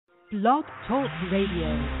Blog Talk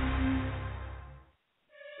Radio.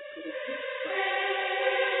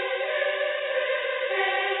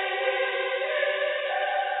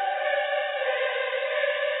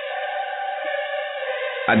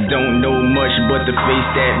 I don't know much but to face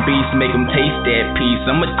that beast, make them taste that peace.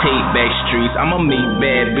 I'ma take back streets, I'ma meet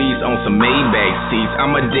bad beats on some Maybach seats.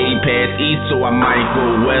 I'm a day pass east, so I might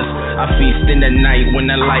go west. I feast in the night when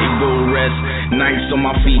the light go rest. Nights on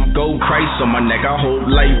my feet, gold Christ on my neck. I hope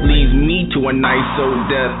life leads me to a nice old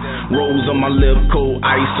death. Rose on my lip, cold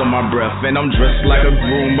ice on my breath. And I'm dressed like a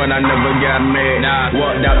groom, but I never got mad.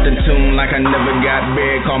 Walked out the tomb like I never got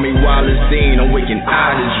bad. Call me Wallace Dean, I'm waking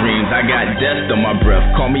out of dreams. I got death on my breath,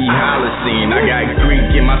 call me Holocene. I got Greek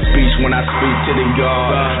in my speech when I speak to the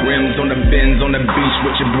God. Rims on the Benz on the beach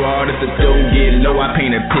with your broad. If the dough get low, I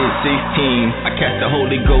paint a pit 16. I catch the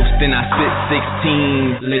Holy Ghost, then I spit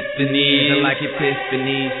 16. Litanies like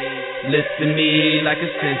epiphanies, lifting me like a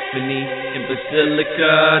symphony. In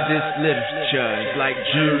Basilica, this literature is like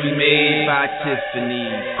jewelry made by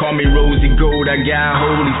Tiffany. Call me Rosie Gold, I got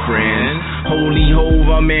holy friends. Holy Hove,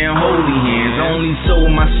 I'm in holy hands. Only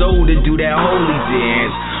sold my soul to do that holy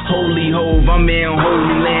dance. Holy Hove, I'm in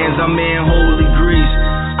holy lands. I'm in holy Greece.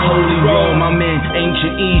 Holy Rome, I'm in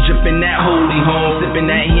ancient Egypt in that holy home, sipping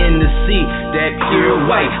that Hennessy, that pure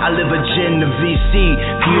white. I live a Genovese,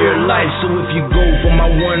 pure life. So if you go for my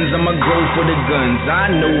ones, I'ma go for the guns. I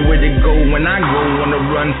know where to go when I go on the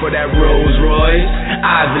run for that Rolls Royce.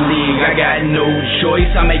 Ivy League, I got no choice.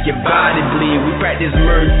 I make your body bleed. We practice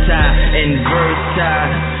Murtai and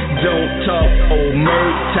Vertai. Don't talk, oh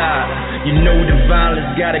Murtai. You know the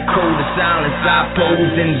violence got a code of silence. I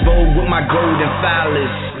pose in vogue with my golden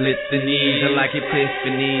phallus. Litanies are like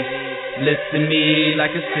epiphanies, lifting me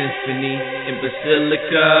like a symphony. In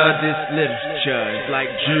Basilica, this literature is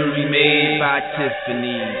like jewelry made by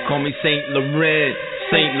Tiffany. Call me Saint Laurent,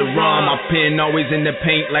 Saint Laurent. My pen always in the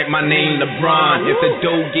paint like my name LeBron. If the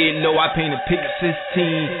dough get low, I paint a pick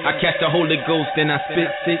 16. I catch the Holy Ghost, then I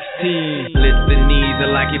spit 16. Litanies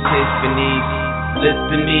are like epiphanies,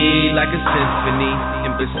 lifting me like a symphony.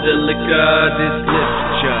 In Basilica, this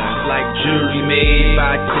literature is like jewelry made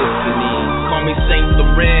by Tiffany. Call me Saint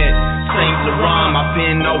Laurent, Saint Laurent. My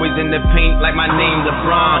pen always in the paint like my name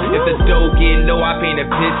LeBron. If the dough get low, I paint a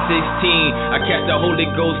pit 16. I catch the Holy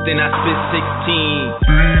Ghost, then I spit 16.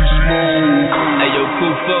 Beast mode. Hey yo,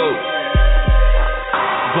 Kufo,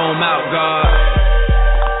 Boom out, God.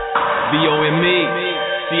 VOME,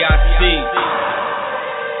 CIC.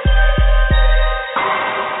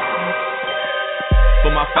 For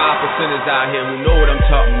my 5%ers out here who know what I'm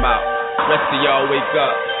talking about. Rest of y'all wake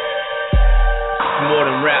up. It's more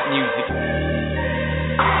than rap music.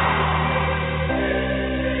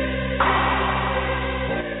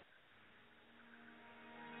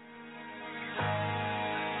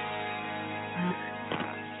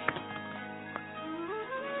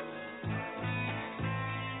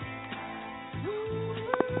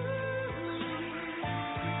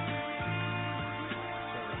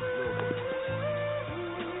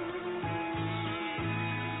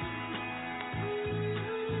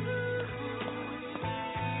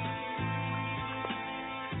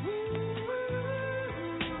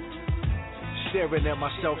 Staring at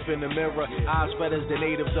myself in the mirror, eyes red as the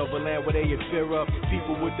natives of a land where they in fear of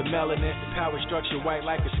people with the melanin, power structure white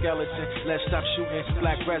like a skeleton. Let's stop shooting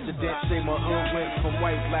black residents. Say my hood went from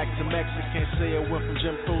white, black to Mexican. Say it went from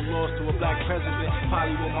Jim Crow laws to a black president.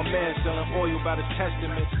 Probably with my man selling oil by the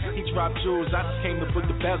testaments. He dropped jewels, I just came to put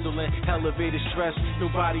the bezel in. Elevated stress,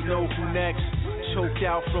 nobody know who next. Choked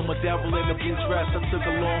out from a devil in a blue dress. I took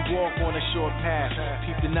a long walk on a short path.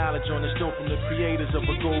 Keep the knowledge on the stone from the creators of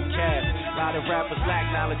a gold calf. A lot of rappers lack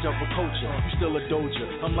knowledge of a culture. You still a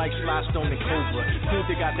doja, unlike Sly Stone and Cobra.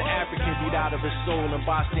 They got the African beat out of his soul, and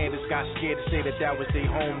bystanders got scared to say that was their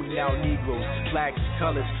home. We now Negroes, blacks,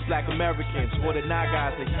 colors, black Americans, or the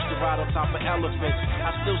Nagas that used to ride on top of elephants.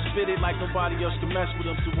 I still spit it like nobody else can mess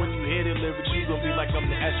with them. So when you hear the lyrics, you gon' be like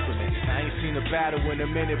I'm the excrement. I ain't seen a battle in a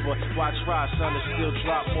minute, but watch Rod, son. Still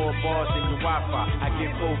drop more bars than your Wi-Fi. I get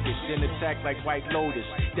focused, then attack like White Lotus.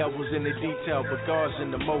 Devils in the detail, but God's in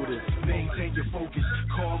the motive. Maintain your focus,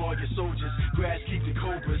 call all your soldiers. Grass keep the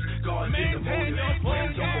cobras, God's in the motive.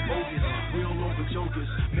 Brains over bogus, real over jokers.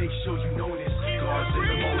 Make sure you notice, God's in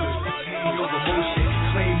the motive. King over motion,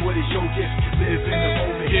 claim what is your gift. Live in the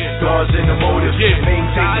moment, God's in the motive.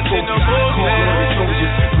 Maintain the focus, call all your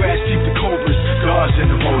soldiers. Grass keep the cobras, God's in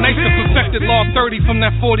the motive. Nice to perfect Lifted law 30 from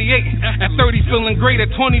that 48. At 30 feeling great,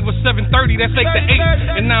 at 20 was 730, that's 8 to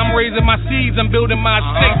 8. And now I'm raising my seeds, I'm building my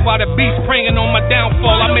estate. While the beast praying on my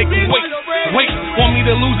downfall, I make him wait. Want me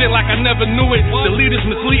to lose it like I never knew it. The leaders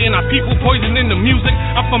misleading, our people poisoning the music.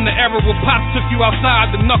 I'm from the era where Pops took you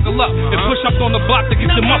outside to knuckle up and push up on the block to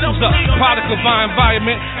get your muscles up. Product of our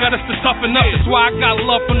environment, got us to toughen up. That's why I got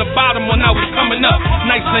love from the bottom when I was coming up.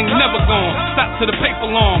 Nights ain't never gone, stop to the paper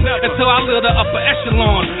long, until I live the upper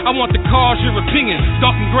echelon. I want the cars European,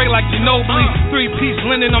 dark and gray like Ginobili. 3-piece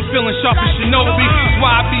linen, I'm feeling sharp as Shinobi. That's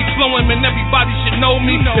why I be flowing, man, everybody should know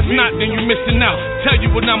me. If not, then you missing out. Tell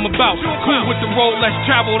you what I'm about. Cool with the road less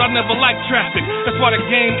traveled, I never like traffic. That's why the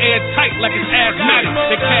game airtight like it's asthmatic.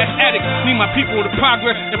 They cash addicts, need my people to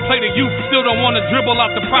progress and play the youth. Still don't want to dribble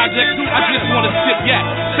out the project. I just want to sip yak,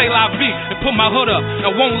 say la vie, and put my hood up. I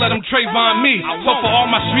won't let them Trayvon me. So for all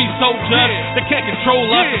my street soldiers, they can't control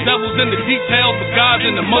us. The devil's in the details, but God's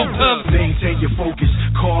in the motives. Maintain your focus,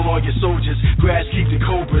 call all your soldiers. Grass keep the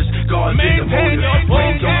cobras, God's in the motive.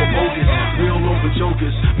 Brains over bogus, real over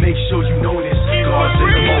jokers. Make sure you know this, God's in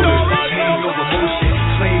the motive. King over motion,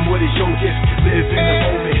 claim what is your gift. Live in the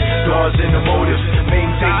moment, God's in the motive.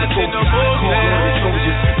 Maintain the focus, call all your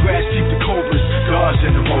soldiers. Grass keep the cobras, God's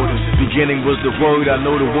in the motive. Beginning was the word, I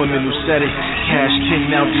know the woman who said it. Cash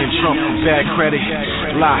King now being Trump for bad credit.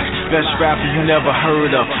 Lie, best rapper you never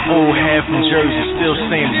heard of. Old head from Jersey, still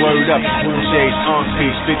saying word up. Moon J's, Unk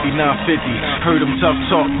Face, 5950. Heard him tough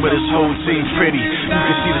talk, but his whole team pretty. You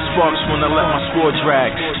can see the sparks when I let my score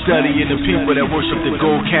drag. Studying the people that worship the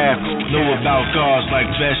gold calf. Know about gods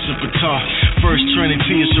like Bishop Patar. First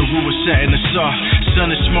Trinity is the rule setting the star.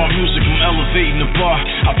 Son of smart music, I'm elevating the bar.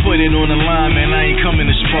 I put it on the line, man, I ain't coming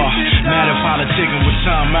to spar. Mad at politicking with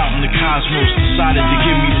time out in the cosmos. Decided to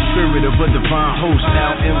give me the spirit of a divine host.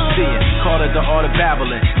 Now MCing, called it the art of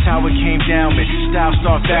Babylon. Tower came down, man, style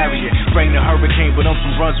start varying. Bring the hurricane, but I'm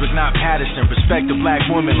from Brunswick, not Patterson. Respect the black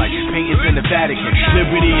woman like paintings in the Vatican.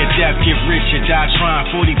 Liberty or death, get rich or die trying.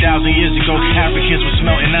 40,000 years ago, Africans were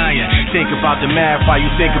smelting iron. Think about the math while you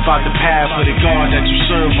think about the path for the God that you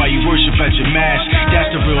serve while you worship at your mass. That's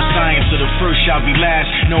the real science, so the first shall be last.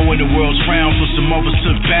 Knowing the world's round, so some others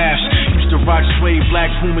took baths. Used to rock suede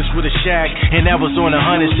black Pumas with a shag, and that was on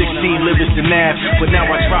 116 Livingston Ave. But now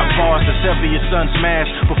I drop bars to sever your son's mask.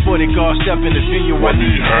 Before they God step in the venue, I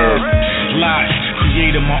need herb. Lie,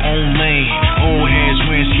 created my own lane. Old heads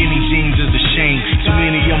wearing skinny jeans is a shame. Too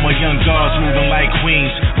many of my young gods moving like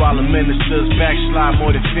queens, while the ministers backslide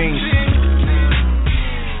more than fiends.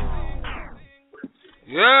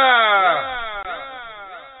 Yeah.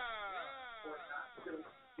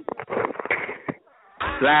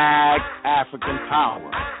 Black African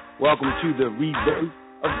Power. Welcome to the rebirth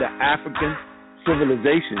of the African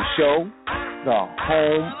Civilization Show, the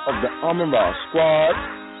home of the Amara Squad,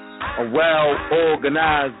 a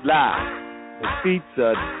well-organized lie that defeats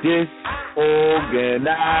a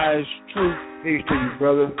disorganized truth. Peace to you,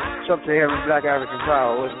 brother. Something to hear with Black African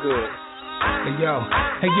Power. What's good? Hey yo,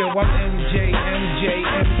 I'm MK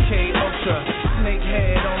Ultra,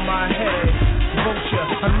 snakehead on my head, vulture.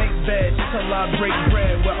 I make beds till I break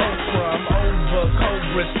bread with Oprah. I'm over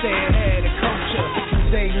Cobra, stay ahead of culture.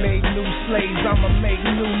 They made new slaves, I'ma make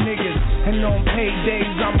new niggas, and on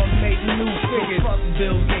paydays I'ma make new figures. Fuck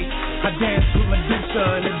Bill Gates, I dance with Medusa,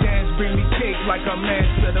 and the dance bring me cake like I'm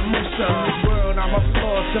Mansa the Musa. In this world I'm a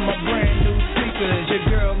floss in my brand new speakers. Your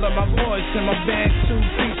girl love my voice and my band 2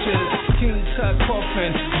 features. King cut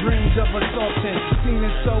coffin, dreams of assaulting. Seen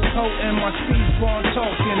it so potent, my seeds born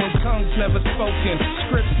talking, and tongues never spoken,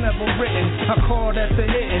 scripts never written. I call that the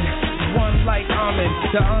hitting. One like Amen,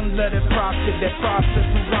 the unlettered prophet that profits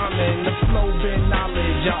from rhyming. The flow been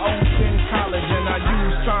knowledge, I open college, and I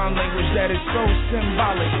use sign language that is so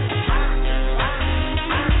symbolic.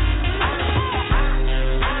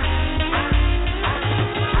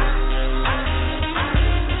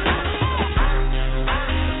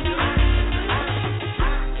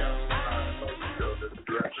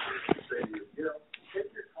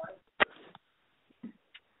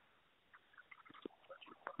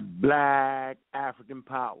 Black African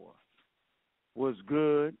Power. What's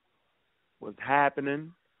good? What's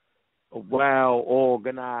happening? A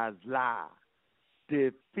well-organized lie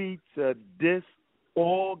defeats a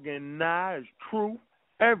disorganized truth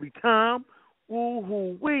every time.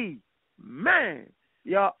 Woo-hoo-wee. Man,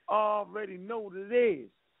 y'all already know what it is.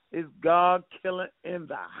 It's God killing in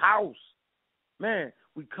the house. Man,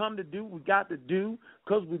 we come to do, we got to do,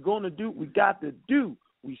 because we're going to do, we got to do.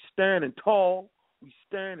 We standing tall. We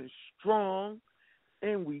standing strong,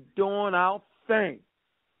 and we doing our thing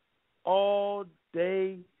all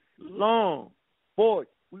day long. Boy,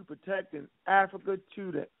 we protecting Africa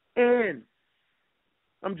to the And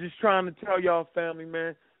I'm just trying to tell y'all, family,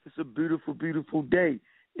 man, it's a beautiful, beautiful day.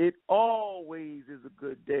 It always is a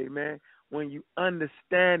good day, man, when you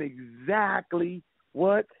understand exactly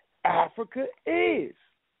what Africa is.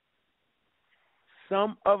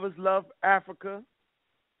 Some of us love Africa,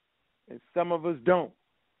 and some of us don't.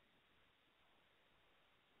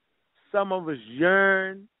 Some of us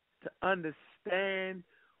yearn to understand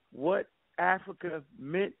what Africa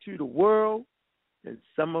meant to the world, and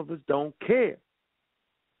some of us don't care.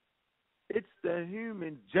 It's the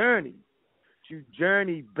human journey to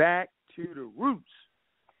journey back to the roots.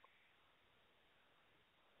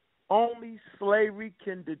 Only slavery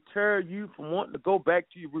can deter you from wanting to go back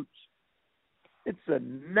to your roots. It's a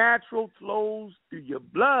natural flows through your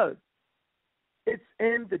blood. It's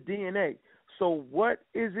in the DNA. So what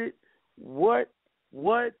is it? What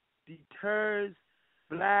deters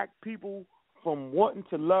black people from wanting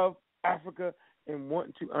to love Africa and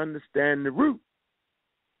wanting to understand the root?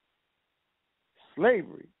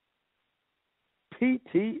 Slavery.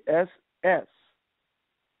 PTSS.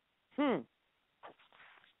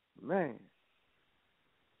 Man.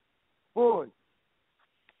 Boy.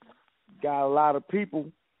 Got a lot of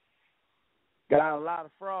people. Got a lot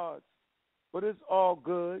of frauds. But it's all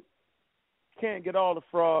good. Can't get all the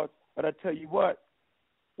frauds. But I tell you what,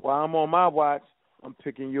 while I'm on my watch, I'm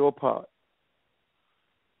picking you apart.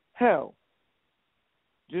 Hell,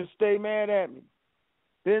 just stay mad at me.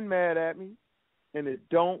 Been mad at me, and it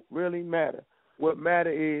don't really matter. What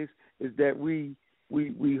matter is that we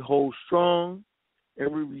hold strong and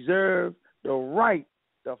we reserve the right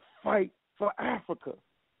to fight for Africa.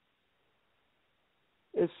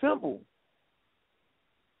 It's simple.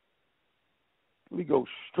 We go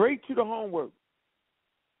straight to the homework.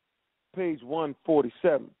 Page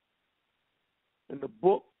 147. In the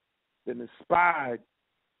book that inspired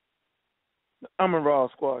the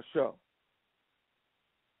Amaral Squad show.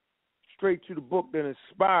 Straight to the book that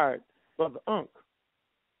inspired Brother Unk.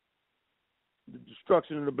 The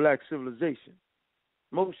Destruction of the Black Civilization.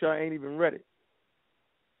 Most of y'all ain't even read it.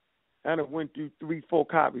 I done went through 3-4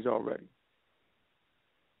 copies already.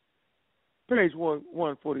 Page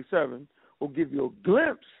 147 will give you a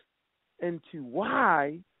glimpse into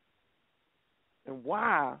why the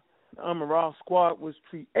Amaral Squad was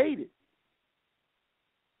created.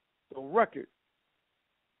 The record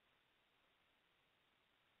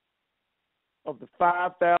of the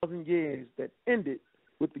 5,000 years that ended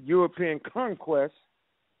with the European conquest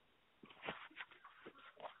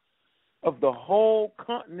of the whole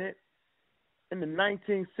continent in the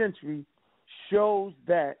 19th century shows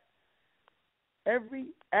that every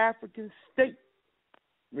African state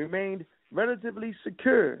remained relatively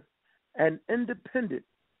secure and independent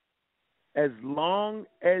as long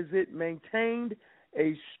as it maintained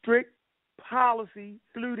a strict policy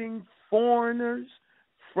excluding foreigners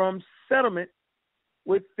from settlement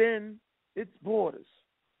within its borders.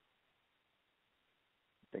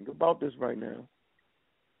 Think about this right now.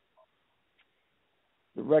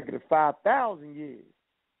 The record of 5,000 years,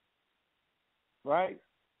 right,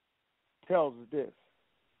 tells us this.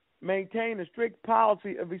 Maintain a strict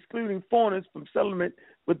policy of excluding foreigners from settlement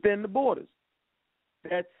within the borders.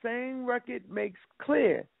 That same record makes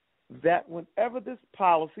clear that whenever this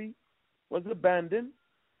policy was abandoned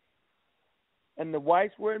and the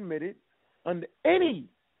whites were admitted under any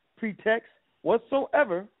pretext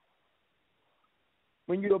whatsoever,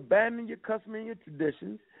 when you abandon your custom and your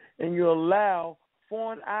traditions and you allow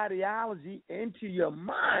foreign ideology into your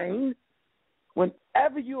mind,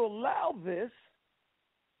 whenever you allow this,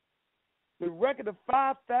 the record of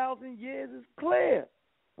 5,000 years is clear.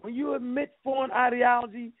 When you admit foreign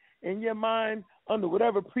ideology in your mind under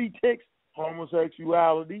whatever pretext,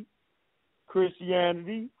 homosexuality,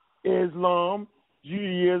 Christianity, Islam,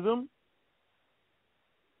 Judaism,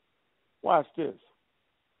 watch this.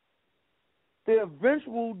 The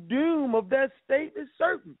eventual doom of that state is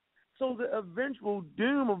certain. So the eventual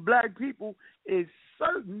doom of black people is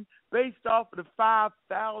certain based off of the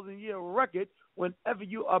 5,000-year record. Whenever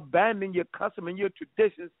you abandon your custom and your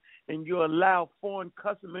traditions and you allow foreign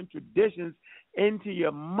custom and traditions into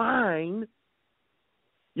your mind,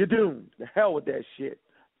 you're doomed. The hell with that shit.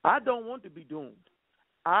 I don't want to be doomed.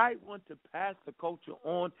 I want to pass the culture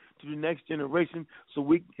on to the next generation so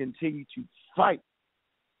we can continue to fight.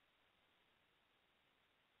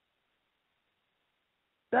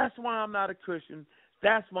 That's why I'm not a Christian.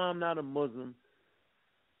 That's why I'm not a Muslim.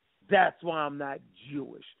 That's why I'm not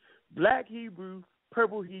Jewish. Black Hebrew,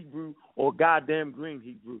 purple Hebrew, or goddamn green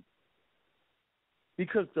Hebrew.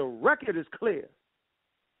 Because the record is clear.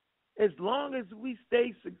 as long as we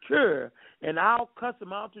stay secure in our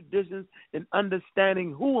custom, our traditions, and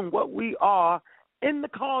understanding who and what we are in the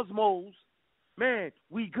cosmos, man,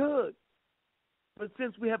 we good. But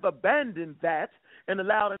since we have abandoned that and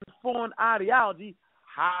allowed a foreign ideology,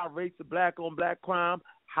 high rates of black-on-black crime,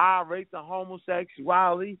 high rates of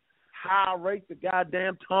homosexuality, high rates of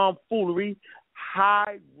goddamn tomfoolery,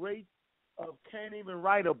 high rates of can't even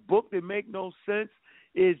write a book that make no sense,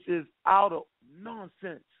 is just out of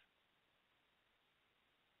nonsense.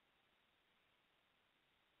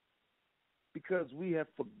 Because we have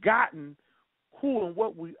forgotten who and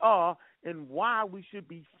what we are and why we should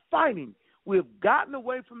be fighting. We have gotten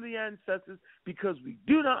away from the ancestors because we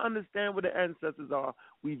do not understand what the ancestors are.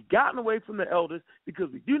 We've gotten away from the elders because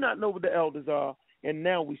we do not know what the elders are, and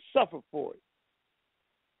now we suffer for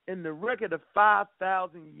it. In the record of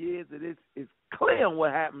 5,000 years, it is clear on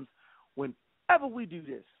what happens whenever we do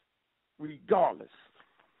this, regardless.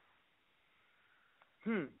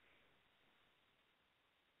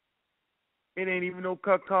 It ain't even no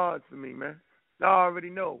cut cards for me, man. I already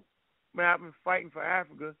know. Man, I've been fighting for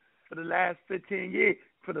Africa for the last 15 years,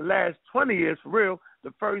 for the last 20 years, for real.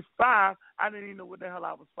 The first 5, I didn't even know what the hell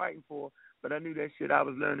I was fighting for, but I knew that shit I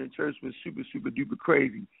was learning in church was super, super duper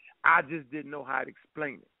crazy. I just didn't know how to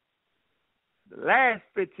explain it. The last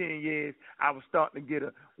 15 years, I was starting to get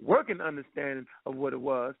a working understanding of what it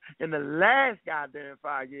was. In the last goddamn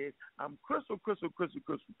 5 years, I'm crystal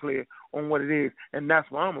clear on what it is, and that's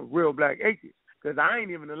why I'm a real black atheist, because I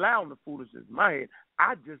ain't even allowing the foolishness in my head.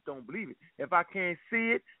 I just don't believe it. If I can't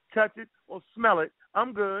see it, touch it, or smell it,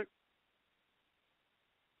 I'm good.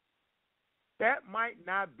 That might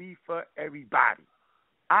not be for everybody.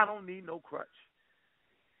 I don't need no crutch.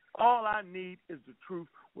 All I need is the truth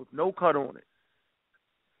with no cut on it.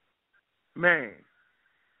 Man.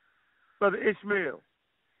 Brother Ishmael,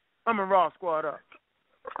 I'm a Raw Squad Up.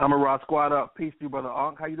 I'm a Raw Squad Up. Peace to you, Brother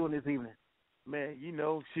Ankh. How you doing this evening? Man, you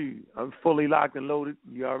know, shoot, I'm fully locked and loaded.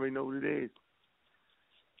 You already know what it is.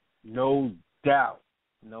 No doubt.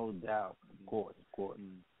 No doubt. Of course.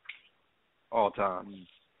 All times.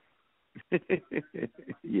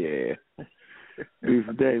 Yeah.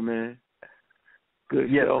 Beautiful day, man. Good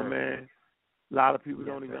show, man. A lot of people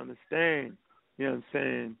don't even understand, you know what I'm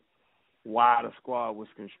saying, why the squad was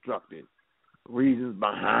constructed, reasons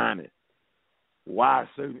behind it, why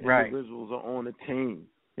certain individuals are on the team.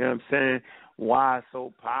 You know what I'm saying? Why it's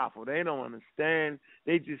so powerful. They don't understand.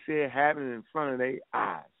 They just see it happening in front of their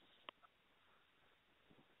eyes.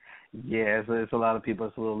 Yeah, it's a lot of people.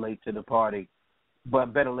 It's a little late to the party,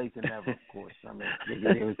 but better late than never, of course. I mean,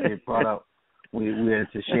 they brought up we're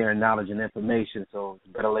into sharing knowledge and information, so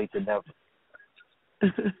it's better late than never.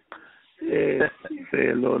 Yeah, say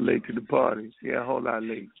a little late to the party. Yeah, a whole lot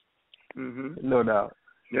late. No doubt.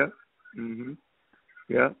 Yep.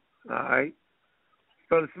 All right.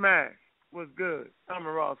 Brother Smash, what's good? I'm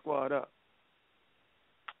a Raw Squad Up.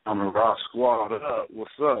 I'm a Raw Squad Up.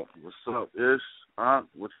 What's up? What's up, Ish?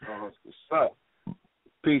 What's up?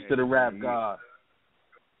 Peace to the rap god.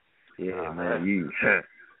 Yeah, man.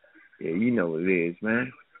 You know what it is,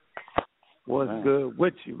 man. What's good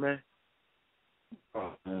with you, man?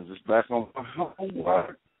 Oh, man, just back on my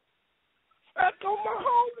homework.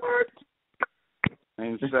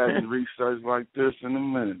 Ain't sat in research like this in a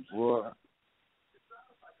minute, boy.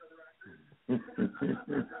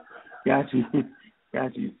 Got you.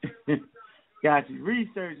 Researching.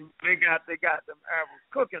 They got them apples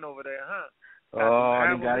cooking over there, huh? They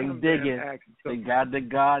got him digging. They got the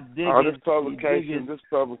God digging. Oh, this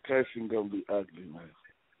publication gonna be ugly, man.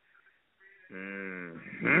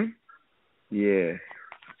 Yeah,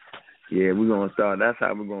 we're gonna start. That's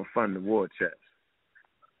how we're gonna fund the war chest.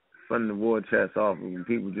 Fund the war chest off when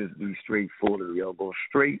people just be straightforward. Y'all go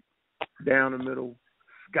straight down the middle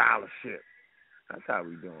scholarship. That's how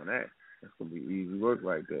we doing that. That's gonna be easy work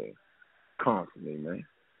right there. Constantly, man.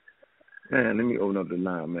 Man, let me open up the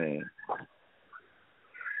line, man.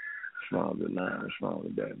 What's wrong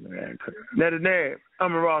with that, man? Net and Nab,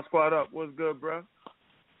 I'm a Raw Squad Up. What's good, bro?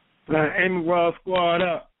 I'm a Raw Squad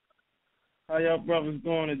Up. How y'all brothers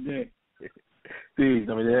doing today? Peace.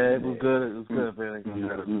 I mean, it was good. It was good, man.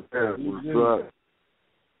 What's up?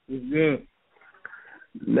 It's good.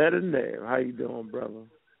 Net and Nab, how you doing, brother?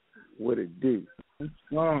 What it do? I'm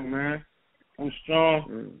strong, man. I'm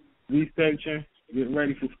strong. Researching, getting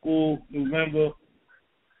ready for school, November.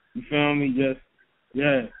 You feel me?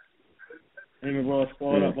 I'm a Raw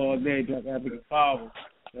Squad Up all day, Black African Power.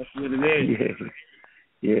 That's what it is.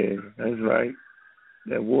 Yeah, that's right.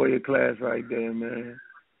 That warrior class right there, man.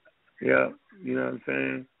 Yeah, you know what I'm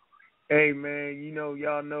saying? Hey, man, you know,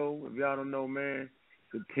 y'all know, if y'all don't know, man,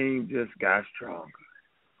 the team just got stronger.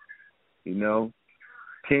 You know,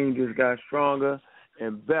 team just got stronger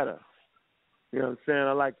and better. You know what I'm saying?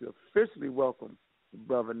 I'd like to officially welcome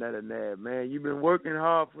Brother Netanab, man. You've been working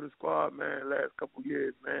hard for the squad, man, the last couple of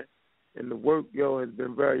years, man. And the work, has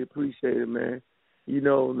been very appreciated, man. You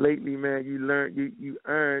know, lately, man, you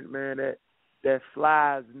earned, man, that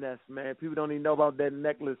fly's nest, man. People don't even know about that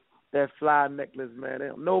necklace, that fly necklace, man. They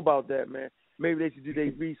don't know about that, man. Maybe they should do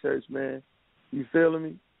their research, man. You feeling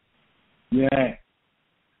me? Yeah.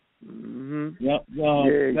 Mm-hmm. Yep.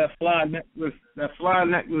 That fly necklace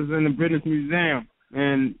in the British Museum,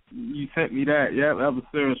 and you sent me that. Yeah, that was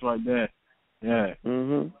serious right there. Yeah.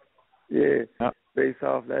 Mhm. Yeah. Yep. Based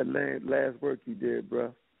off that last work you did,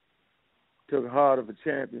 bro. Took heart of a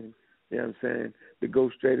champion. You know what I'm saying? To go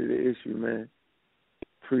straight to the issue, man.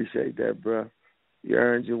 Appreciate that, bro. You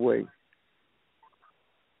earned your way.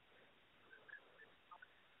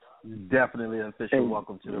 Definitely an official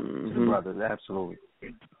welcome to the brothers. Absolutely.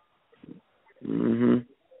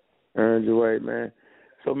 Earned your way, man.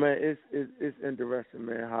 So, man, it's interesting,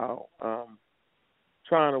 man, how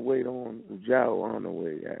trying to wait on Joe, I don't know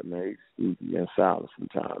where he at, man. He's sleepy and silent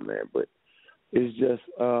sometimes, man. But it's just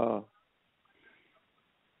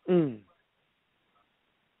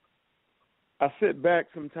I sit back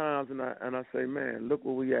sometimes and I say, man, look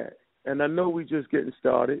where we at. And I know we just getting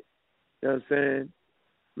started. You know what I'm saying?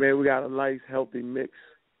 Man, we got a nice, healthy mix,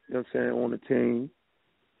 you know what I'm saying, on the team.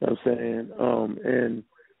 You know what I'm saying? And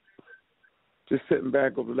just sitting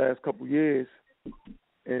back over the last couple of years,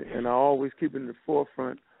 and I always keep it in the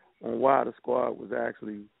forefront on why the squad was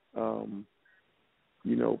actually,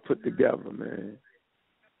 put together, man.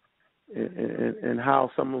 And how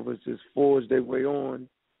some of us just forged their way on,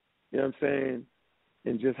 you know what I'm saying,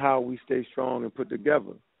 and just how we stay strong and put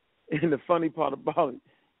together. And the funny part about it,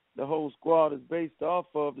 the whole squad is based off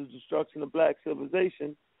of the destruction of black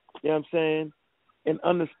civilization, you know what I'm saying, and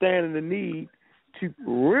understanding the need to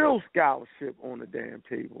real scholarship on the damn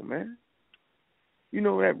table, man. You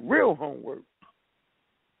know, that real homework.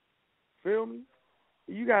 Feel me?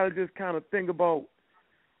 You got to just kind of think about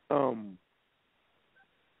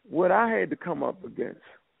what I had to come up against,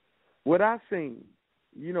 what I seen.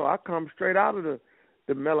 You know, I come straight out of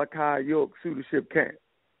the Malachi York suitorship camp.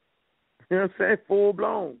 You know what I'm saying? Full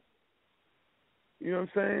blown. You know what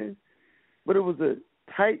I'm saying? But it was a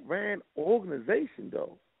tight-ran organization,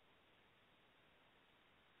 though,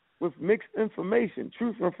 with mixed information,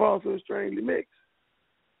 truth and falsehood strangely mixed.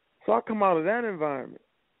 So I come out of that environment.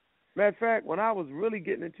 Matter of fact, when I was really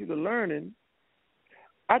getting into the learning,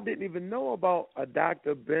 I didn't even know about a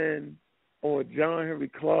Dr. Ben or John Henry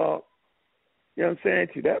Clark. You know what I'm saying?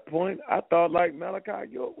 To that point, I thought like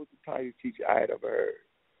Malachi York was the tightest teacher I had ever heard.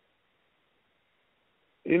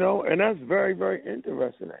 You know, and that's very, very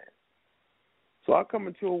interesting. So I come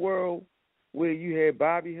into a world where you had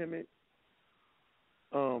Bobby Hemmett,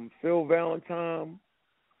 Phil Valentine,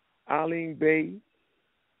 Eileen Bay.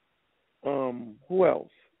 Who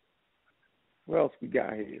else? Who else we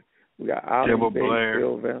got here? We got Eileen Bay,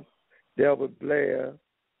 Phil Valentine, Delbert Blair.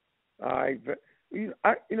 All right,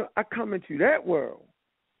 I come into that world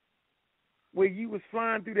where you was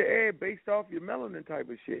flying through the air based off your melanin type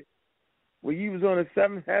of shit, where you was on the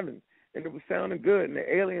seventh heaven and it was sounding good and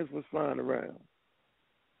the aliens was flying around.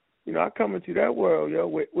 You know, I come into that world,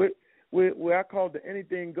 where I called the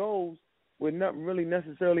anything goes, where nothing really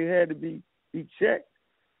necessarily had to be checked.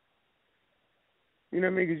 You know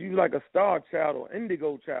what I mean? Because you like a star child or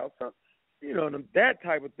indigo child. So, you know, that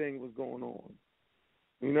type of thing was going on.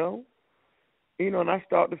 You know? And I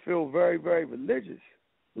started to feel very, very religious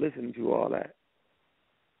listening to all that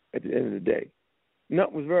at the end of the day.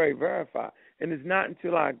 Nothing was very verified. And it's not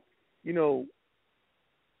until I,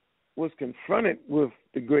 was confronted with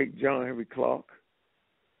the great John Henry Clark,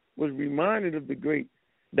 was reminded of the great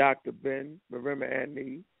Dr. Ben, Marema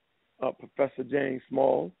Adney, Professor James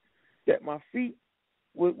Small, that my feet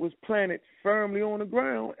was planted firmly on the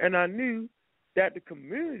ground, and I knew that the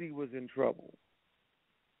community was in trouble.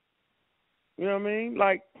 You know what I mean?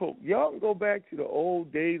 Like, y'all can go back to the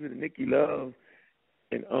old days of the Nikki Love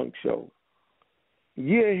and Unk show.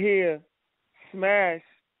 You hear Smash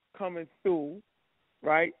coming through,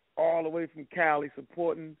 right, all the way from Cali,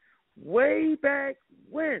 supporting way back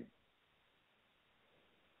when,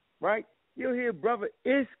 right? You'll hear Brother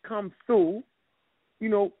Ish come through,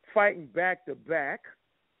 fighting back to back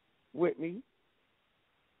with me.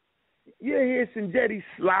 You'll hear Sinjetti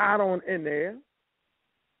slide on in there.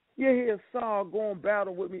 You'll hear Saul go and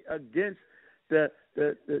battle with me against the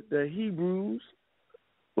Hebrews.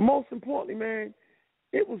 But most importantly, man,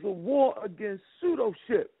 it was a war against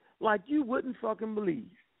pseudo-ship like you wouldn't fucking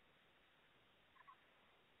believe.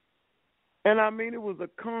 And I mean, it was a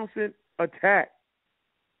constant attack.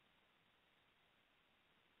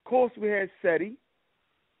 Of course, we had SETI.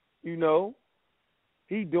 You know,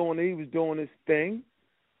 he was doing his thing.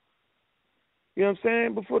 You know what I'm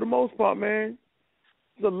saying? But for the most part, man,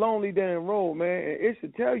 it's a lonely damn road, man. And it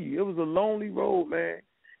should tell you, it was a lonely road, man.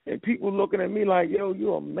 And people looking at me like, yo,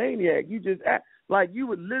 you're a maniac. You just act like you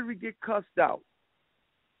would literally get cussed out.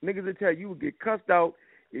 Niggas would tell you would get cussed out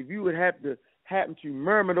if you would happen to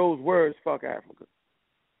murmur those words, fuck Africa.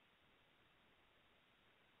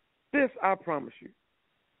 This I promise you.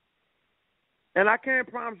 And I can't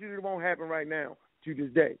promise you that it won't happen right now to this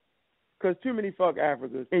day. Because too many fuck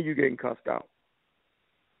Africans and you getting cussed out.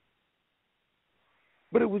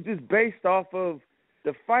 But it was just based off of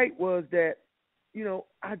the fight was that, you know,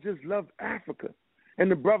 I just loved Africa. And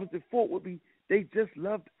the brothers that fought with me, they just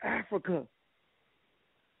loved Africa.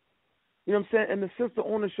 You know what I'm saying? And the sister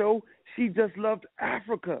on the show, she just loved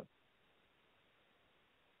Africa.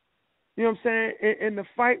 You know what I'm saying? And the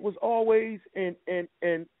fight was always and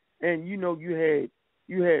you know, you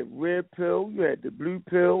had red pill, you had the blue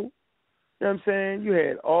pill. You know what I'm saying? You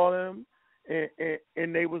had all them,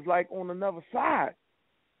 and they was like on another side.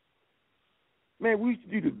 Man, we used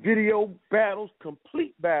to do the video battles,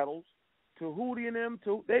 complete battles. Tahuti and them,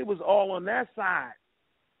 they was all on that side.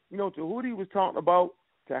 You know, Tahuti was talking about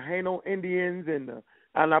Taino Indians,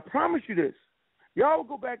 and I promise you this. Y'all will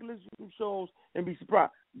go back and listen to some shows and be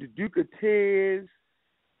surprised. The Duke of Tears,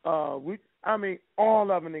 all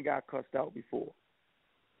of them they got cussed out before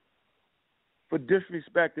for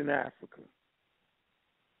disrespecting Africa.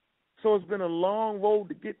 So it's been a long road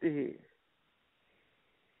to get to here.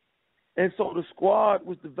 And so the squad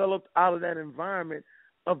was developed out of that environment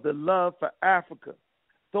of the love for Africa.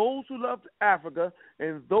 Those who loved Africa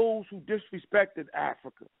and those who disrespected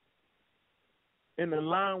Africa. And the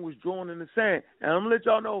line was drawn in the sand. And I'm going to let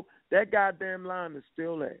y'all know that goddamn line is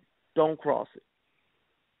still there. Don't cross it.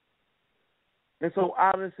 And so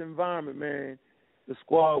out of this environment, man, the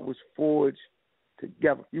squad was forged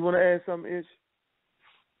together. You want to add something, Ish?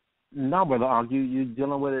 No, brother, you're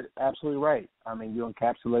dealing with it absolutely right. I mean, you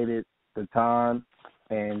encapsulated the time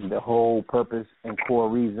and the whole purpose and core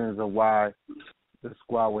reasons of why the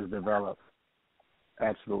squad was developed.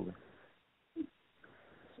 Absolutely.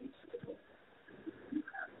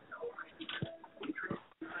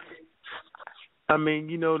 I mean,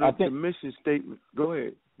 you know, the mission statement. Go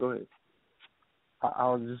ahead. I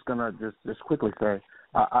was just gonna just quickly say,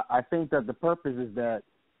 I think that the purpose is that,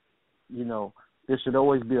 you know, there should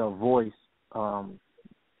always be a voice, not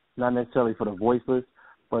necessarily for the voiceless,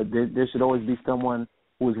 but there should always be someone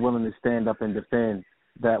who is willing to stand up and defend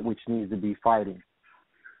that which needs to be fighting.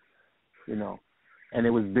 You know, and it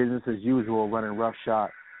was business as usual running roughshod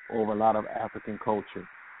over a lot of African culture.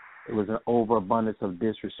 It was an overabundance of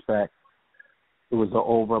disrespect. It was an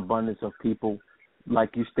overabundance of people,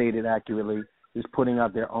 like you stated accurately, just putting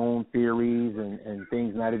out their own theories and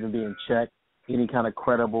things not even being checked, any kind of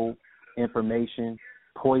credible information,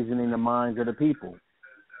 poisoning the minds of the people.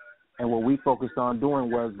 And what we focused on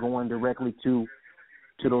doing was going directly to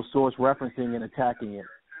those source referencing and attacking it,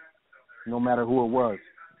 no matter who it was.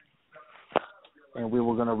 And we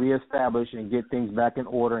were going to reestablish and get things back in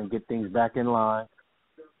order and get things back in line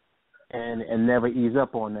and never ease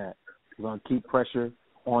up on that. We're going to keep pressure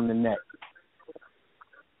on the neck.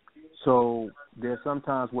 So there's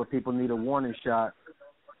sometimes where people need a warning shot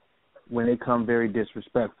when they come very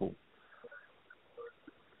disrespectful.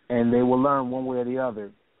 And they will learn one way or the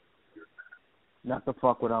other not to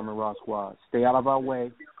fuck with Amin-Ra Squad. Stay out of our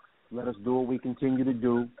way. Let us do what we continue to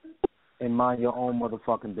do and mind your own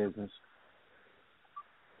motherfucking business.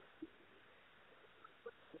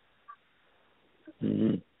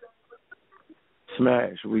 Mm-hmm.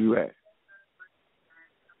 Smash, where you at?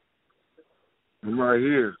 I'm right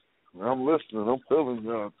here. I'm listening. I'm feeling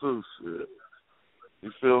y'all too, shit.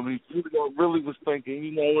 You feel me? You know, really was thinking,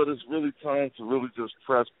 you know what, it's really time to really just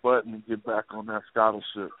press button and get back on that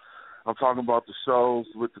scholarship. I'm talking about the shows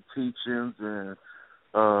with the teachings and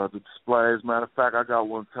the displays. Matter of fact, I got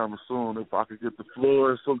one coming soon. If I could get the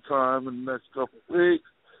floor sometime in the next couple of weeks,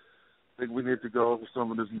 I think we need to go over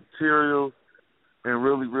some of this material and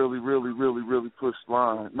really, really, really, really, really push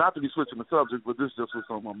line. Not to be switching the subject, but this just was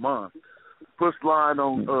on my mind. Push line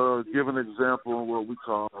on give an example of what we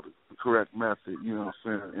call the correct method, you know what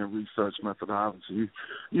I'm saying, in research methodology.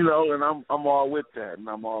 You know, and I'm all with that, and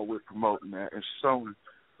I'm all with promoting that and showing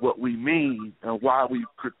what we mean and why we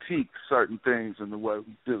critique certain things in the way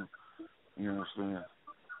we do. You know what I'm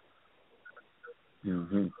saying?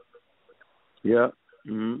 Mm-hmm. Yeah.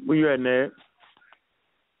 Mm-hmm. Where you at, Ned?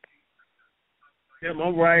 Yeah,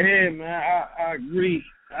 I'm right here, man. I agree.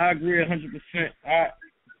 I agree 100%.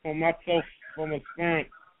 from myself from experience,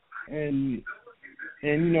 and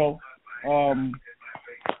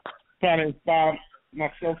trying to inspire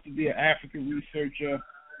myself to be an African researcher.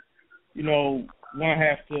 One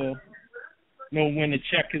has to know when to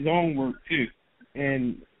check his own work too,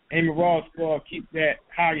 and Amy Ross keep that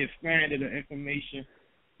higher standard of information.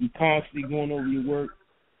 You constantly going over your work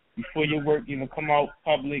before your work, come out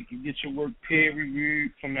public. You get your work peer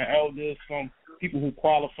reviewed from the elders, from people who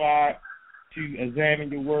qualified to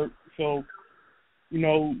examine your work. So,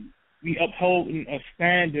 we upholding a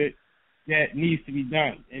standard that needs to be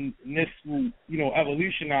done, and this will,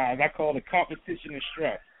 evolutionize. I call it competition and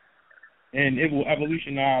stress, and it will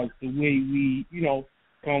evolutionize the way we,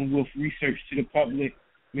 come with research to the public,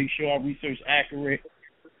 make sure our research accurate,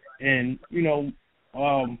 and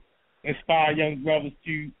inspire young brothers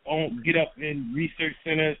to get up in research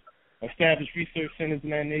centers, establish research centers in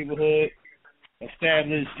their neighborhood,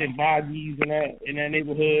 establish bodies in that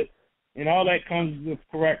neighborhood, and all that comes with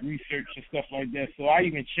correct research and stuff like that. So I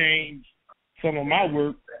even changed some of my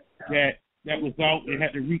work that was out and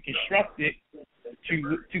had to reconstruct it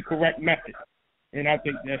to correct method, and I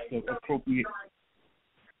think that's appropriate.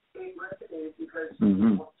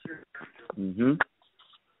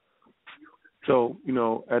 So,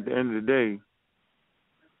 at the end of the day,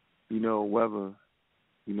 whether,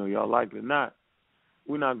 y'all like it or not,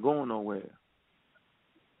 we're not going nowhere.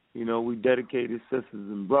 We dedicated sisters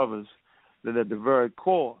and brothers that at the very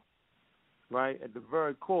core, right, at the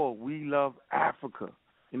very core, we love Africa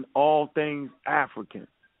and all things African.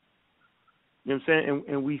 You know what I'm saying?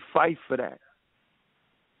 And we fight for that.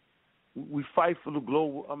 We fight for the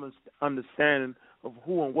global understanding of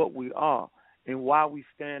who and what we are and why we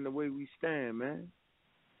stand the way we stand, man.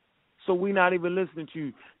 So we're not even listening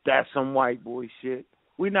to that's some white boy shit.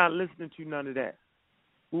 We're not listening to none of that.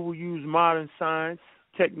 We will use modern science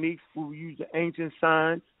techniques. We will use the ancient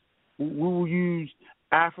science. We will use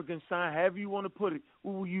African science, however you want to put it.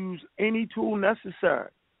 We will use any tool necessary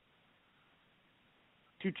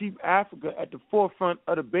to keep Africa at the forefront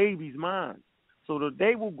of the baby's mind so that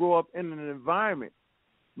they will grow up in an environment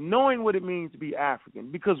knowing what it means to be African.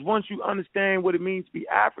 Because once you understand what it means to be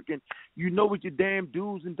African, you know what your damn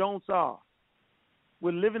do's and don'ts are.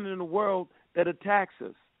 We're living in a world that attacks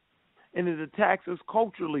us, and it attacks us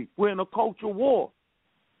culturally. We're in a cultural war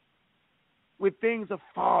where things are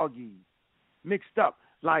foggy, mixed up.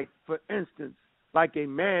 Like, for instance, like a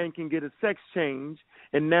man can get a sex change,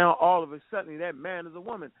 and now all of a sudden that man is a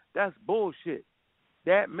woman. That's bullshit.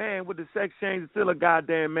 That man with the sex change is still a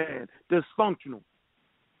goddamn man, dysfunctional.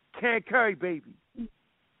 Can't carry baby.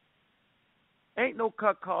 Ain't no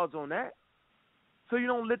cut cards on that. So you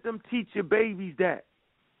don't let them teach your babies that.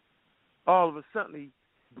 All of a sudden,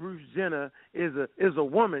 Bruce Jenner is a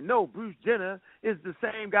woman. No, Bruce Jenner is the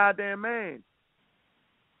same goddamn man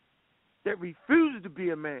that refuses to be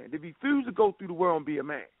a man, that refuses to go through the world and be a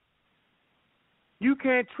man. You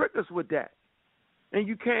can't trick us with that. And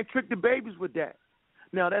you can't trick the babies with that.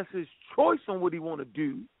 Now, that's his choice on what he want to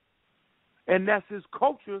do. And that's his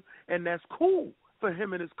culture, and that's cool for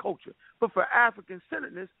him and his culture. But for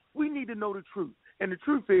African-centeredness, we need to know the truth. And the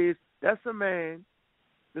truth is, that's a man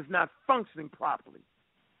that's not functioning properly,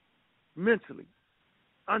 mentally,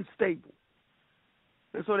 unstable.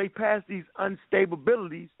 And so they pass these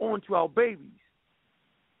unstabilities on to our babies.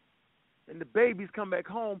 And the babies come back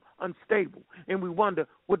home unstable. And we wonder,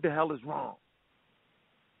 what the hell is wrong?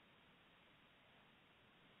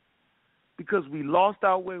 Because we lost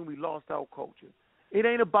our way and we lost our culture. It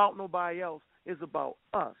ain't about nobody else. It's about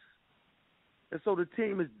us. And so the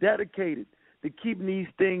team is dedicated to keeping these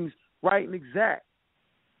things right and exact.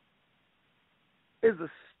 It's a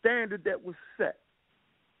standard that was set.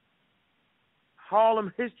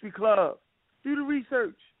 Harlem History Club. Do the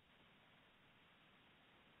research.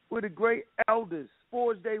 Where the great elders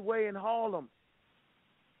forged their way in Harlem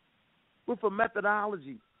with a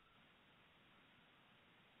methodology.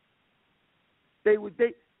 I'm going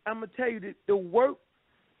to tell you that the work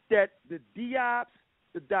that the Diops,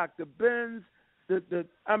 the Dr. Benz, the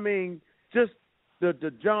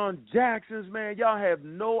John Jacksons, man, y'all have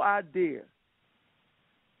no idea.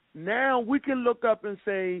 Now we can look up and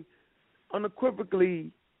say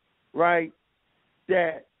unequivocally, right,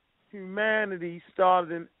 that humanity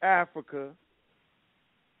started in Africa,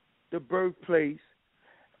 the birthplace,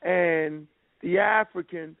 and the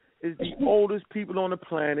African is the oldest people on the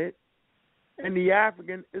planet, and the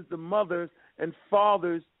African is the mothers and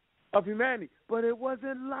fathers of humanity. But it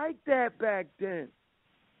wasn't like that back then.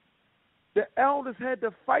 The elders had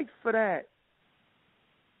to fight for that.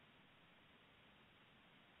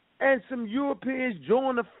 And some Europeans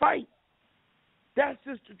joined the fight. That's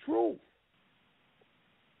just the truth.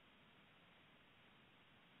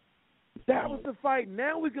 That was the fight.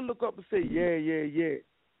 Now we can look up and say, yeah.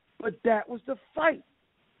 But that was the fight.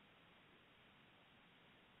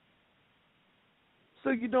 So,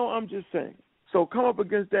 I'm just saying. So come up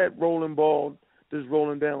against that rolling ball that's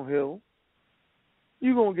rolling downhill,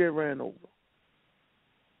 you're going to get ran over.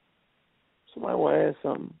 Somebody want to add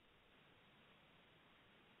something?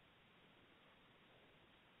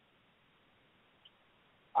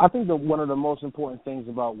 I think that one of the most important things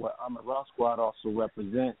about what Amarant Squad also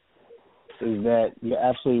represents is that you're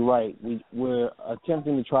absolutely right. We're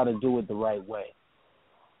attempting to try to do it the right way.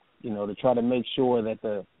 To try to make sure that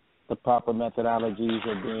the proper methodologies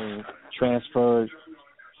are being transferred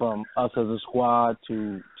from us as a squad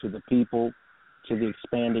to the people, to the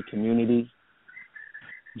expanded community,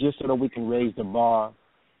 just so that we can raise the bar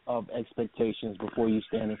of expectations before you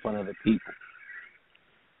stand in front of the people.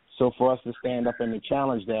 So for us to stand up and to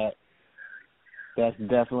challenge that's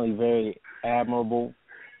definitely very admirable.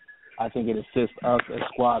 I think it assists us as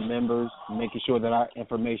squad members, making sure that our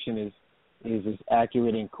information is as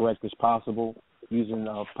accurate and correct as possible, using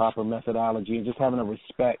proper methodology, and just having a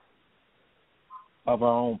respect of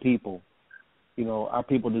our own people. Our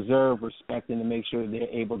people deserve respect, and to make sure they're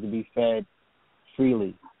able to be fed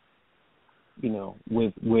freely,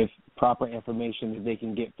 with proper information that they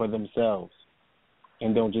can get for themselves,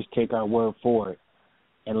 and don't just take our word for it,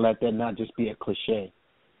 and let that not just be a cliche,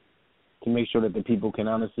 to make sure that the people can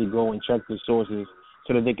honestly go and check the sources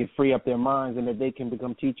so that they can free up their minds and that they can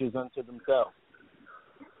become teachers unto themselves.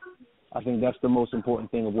 I think that's the most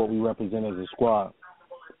important thing of what we represent as a squad.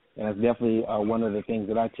 And it's definitely one of the things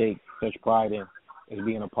that I take such pride in, is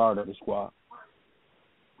being a part of the squad.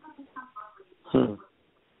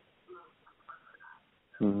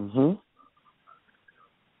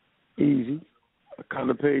 Easy. I kind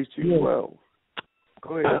of pays 212.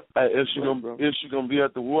 Go ahead. Is she gonna be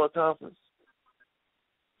at the War Conference?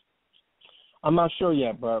 I'm not sure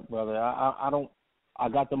yet, brother. I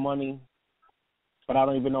got the money, but I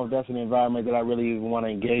don't even know if that's an environment that I really even want to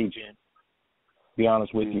engage in, to be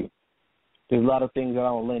honest with you. There's a lot of things that I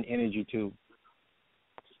don't lend energy to,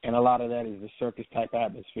 and a lot of that is the circus-type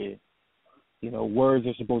atmosphere. Words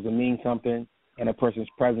are supposed to mean something, and a person's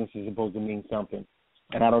presence is supposed to mean something,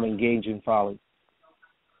 and I don't engage in folly.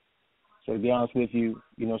 So to be honest with you,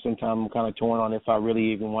 sometimes I'm kind of torn on if I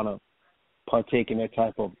really even want to partake in that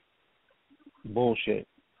type of bullshit.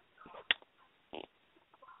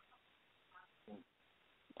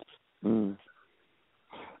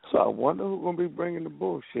 So I wonder who's going to be bringing the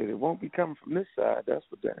bullshit. It won't be coming from this side. That's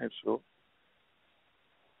for damn sure.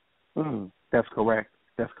 That's correct.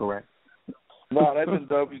 No, they've been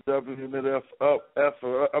WWing it up.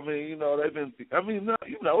 They've been.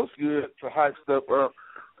 It's good to hype stuff up.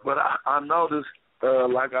 But I noticed,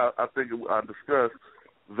 I think I discussed,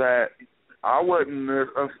 that I wasn't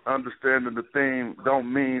understanding the theme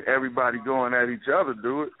don't mean everybody going at each other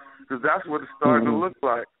do it, because that's what it's starting to look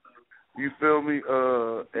like. You feel me?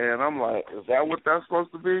 And I'm like, is that what that's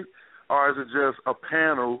supposed to be? Or is it just a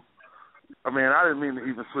panel? I didn't mean to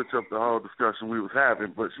even switch up the whole discussion we was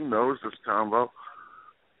having, but, it's just combo.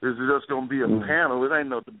 Is it just going to be a panel? It ain't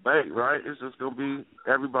no debate, right? It's just going to be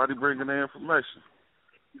everybody bringing their information.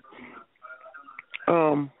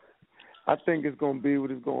 I think it's going to be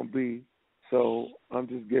what it's going to be. So I'm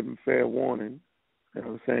just giving fair warning,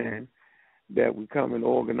 that we come and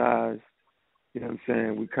organize,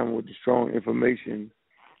 we come with the strong information,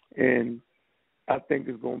 and I think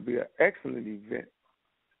it's going to be an excellent event.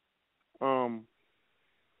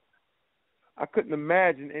 I couldn't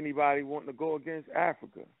imagine anybody wanting to go against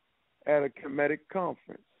Africa at a Kemetic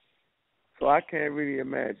conference. So I can't really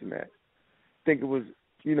imagine that. I think it was,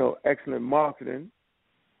 excellent marketing,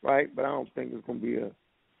 right? But I don't think it's going to be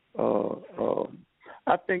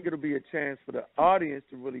I think it'll be a chance for the audience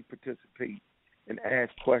to really participate and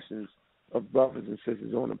ask questions of brothers and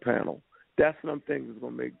sisters on the panel. That's what I'm thinking is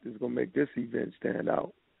going to make this event stand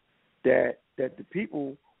out. That the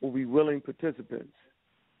people will be willing participants.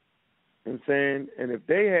 You know what I'm saying? And if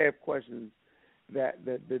they have questions that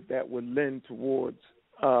would lend towards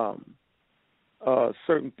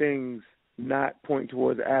certain things not pointing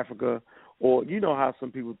towards Africa, or how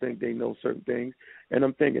some people think they know certain things, and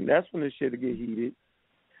I'm thinking that's when this shit will get heated.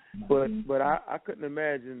 But I couldn't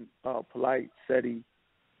imagine Polite, Seti,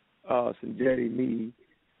 Sanjetti, me,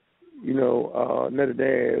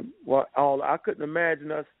 Netadad. I couldn't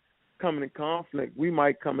imagine us coming in conflict. We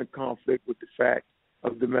might come in conflict with the fact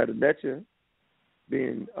of the Metanetia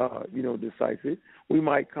being, decisive. We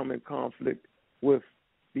might come in conflict with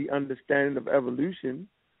the understanding of evolution,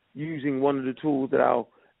 using one of the tools that our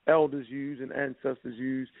elders use and ancestors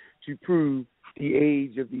use to prove the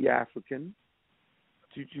age of the African,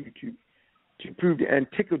 to prove the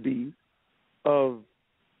antiquity of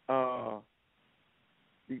the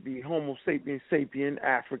Homo sapien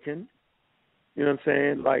African. You know what I'm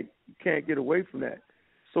saying? Like, you can't get away from that.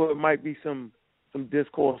 So it might be some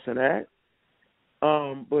discourse in that.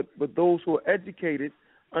 But those who are educated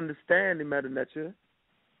understand the Meta Nature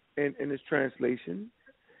in its translation,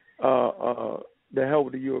 the help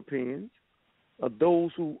of the Europeans.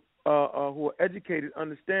 Those who are educated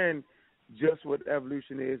understand just what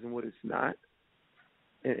evolution is and what it's not,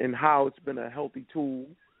 and how it's been a healthy tool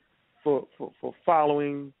for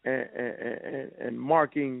following and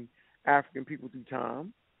marking African people through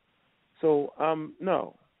time. So,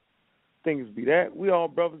 no. Things be that. We all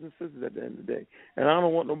brothers and sisters at the end of the day. And I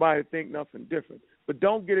don't want nobody to think nothing different. But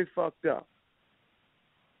don't get it fucked up.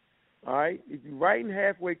 All right? If you're writing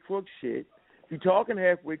halfway crook shit, if you're talking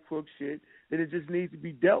halfway crook shit, then it just needs to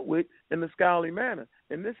be dealt with in a scholarly manner.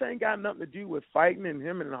 And this ain't got nothing to do with fighting and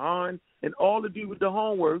him and Han, and all to do with the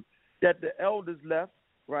homework that the elders left,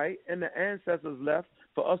 right, and the ancestors left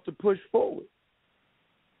for us to push forward.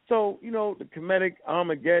 So, you know, the Kemetic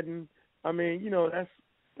Armageddon, I mean, you know,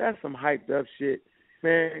 that's some hyped up shit.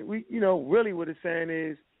 Man, we, you know, really what it's saying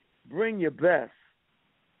is bring your best.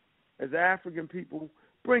 As African people,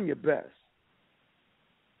 bring your best.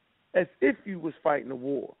 As if you was fighting a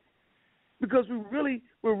war. Because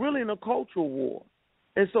we're really in a cultural war.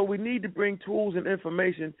 And so we need to bring tools and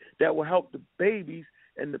information that will help the babies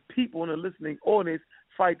and the people in the listening audience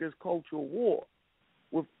fight this cultural war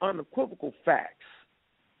with unequivocal facts.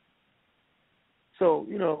 So,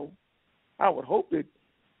 you know, I would hope that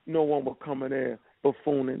no one would come in there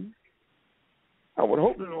buffooning. I would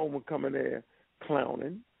hope that no one would come in there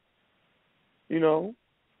clowning. You know,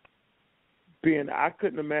 I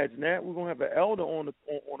couldn't imagine that. We're gonna have an elder on the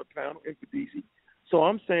panel in Kadisi. So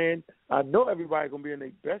I'm saying I know everybody's gonna be in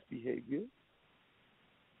their best behavior.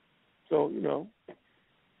 So, you know,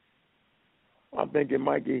 I think it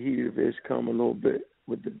might get heated if it's come a little bit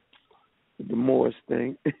with the Morris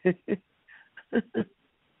thing.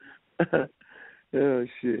 Oh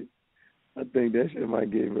shit! I think that shit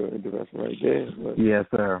might get real interesting right there. But. Yes,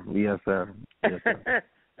 sir. Yes, sir. Yes, sir.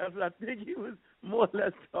 That's what I think he was more or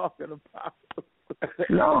less talking about.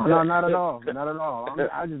 No, not at all. Not at all.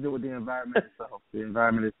 I just deal with the environment itself. The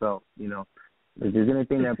environment itself. You know, if there's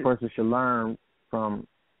anything that person should learn from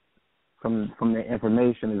the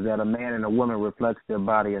information is that a man and a woman reflects their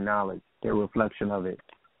body of knowledge, their reflection of it.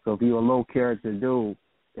 So if you're a low character dude,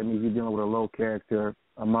 that means you're dealing with a low character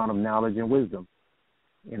amount of knowledge and wisdom.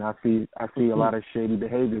 And I see a lot of shady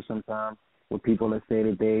behavior sometimes with people that say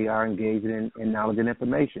that they are engaged in knowledge and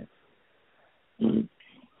information. You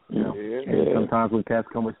know, and sometimes when cats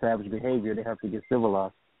come with savage behavior, they have to get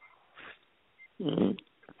civilized.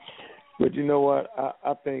 But you know what?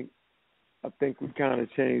 I think we kind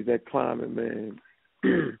of changed that climate, man.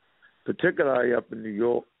 Particularly up in New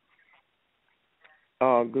York,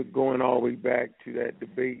 going all the way back to that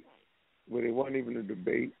debate where it wasn't even a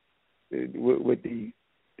debate with the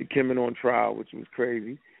Kim on trial, which was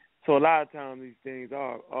crazy. So a lot of times these things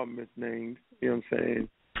are misnamed, you know what I'm saying?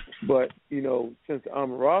 But, you know, since the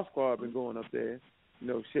Raw Squad been going up there, you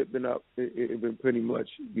know, shit been up, it been pretty much,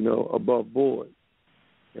 you know, above board.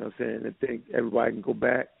 You know what I'm saying? I think everybody can go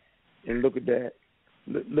back and look at that.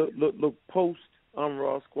 Look post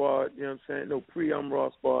Raw Squad, you know what I'm saying? No, pre Raw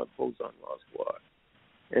Squad, post Raw Squad.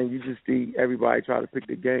 And you just see everybody try to pick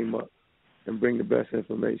the game up and bring the best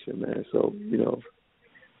information, man. So, you know,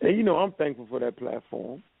 and, you know, I'm thankful for that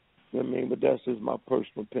platform. You know what I mean? But that's just my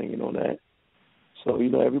personal opinion on that. So, you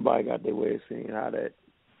know, everybody got their way of seeing how that,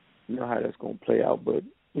 you know, how that's going to play out. But,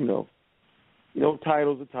 you know,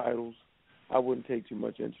 titles are titles. I wouldn't take too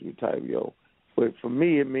much into the title, yo. But for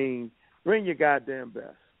me, it means bring your goddamn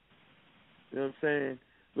best. You know what I'm saying?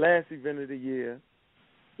 Last event of the year,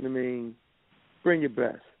 you know what I mean? Bring your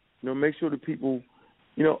best. You know, make sure the people,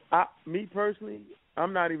 you know, me personally,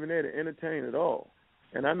 I'm not even there to entertain at all.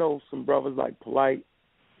 And I know some brothers like Polite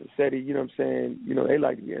and Seti, you know what I'm saying, you know, they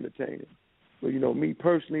like to be entertaining. But, you know, me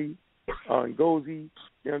personally, Ngozi, you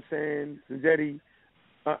know what I'm saying, Sanjetti,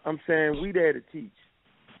 I'm saying we there to teach,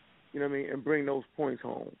 you know what I mean, and bring those points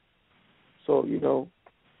home. So, you know,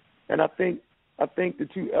 and I think the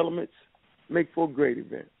two elements make for a great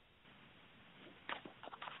event.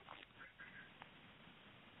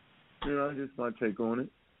 You know, just my take on it.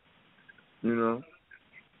 You know.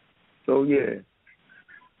 So yeah.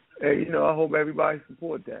 Hey, you know, I hope everybody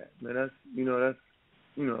support that, man. That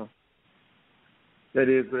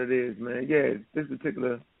is what it is, man. Yeah, this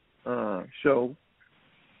particular show,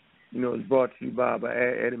 you know, is brought to you by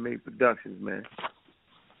Animate Productions, man.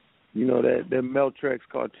 You know, that Meltrex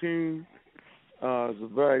cartoon, is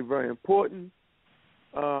very, very important.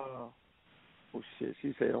 Oh shit,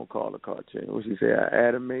 she said don't call it cartoon. What she say?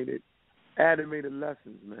 Animated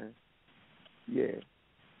lessons, man. Yeah, it's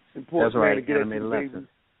important. That's right. Man, to get animated lessons.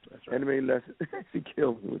 That's right. Animated lessons. She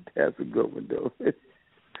killed me with that. That's a good one, though.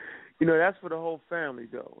 You know, that's for the whole family,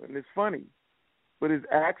 though, and it's funny, but it's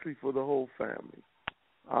actually for the whole family.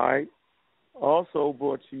 All right. Also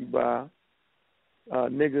brought to you by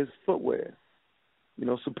Niggas Footwear. You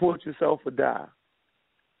know, support yourself or die.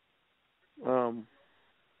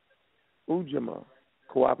 Ujamaa,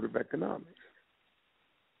 Cooperative Economics.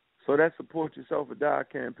 So that support yourself or die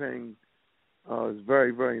campaign is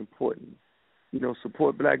very, very important. You know,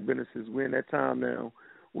 support black businesses. We're in that time now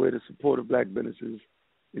where the support of black businesses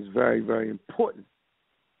is very, very important.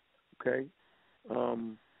 Okay?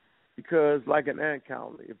 Because like an ant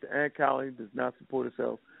colony, if the ant colony does not support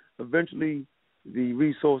itself, eventually the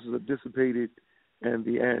resources are dissipated and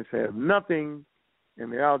the ants have nothing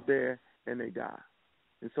and they're out there and they die.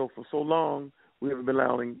 And so for so long we haven't been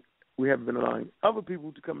allowing other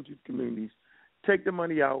people to come into the communities, take the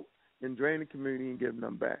money out and drain the community and give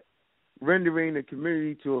them back, rendering the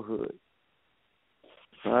community to a hood.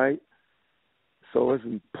 All right? So it's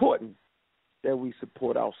important that we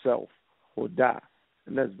support ourselves or die.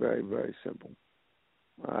 And that's very, very simple.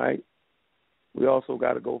 All right? We also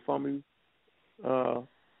got a GoFundMe to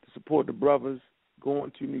support the brothers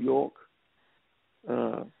going to New York.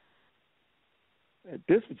 At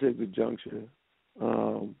this particular juncture,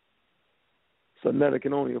 Sonetta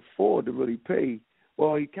can only afford to really pay.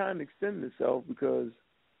 Well, he kind of extended himself because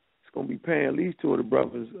it's going to be paying at least two of the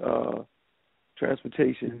brothers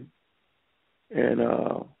transportation and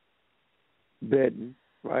bedding,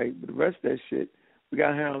 right? But the rest of that shit, we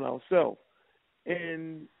got to handle ourselves.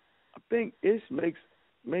 And I think Ish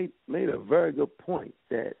made a very good point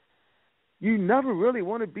that you never really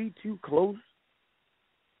want to be too close,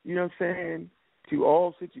 you know what I'm saying, to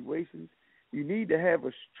all situations. You need to have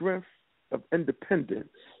a strength of independence.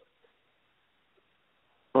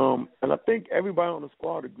 And I think everybody on the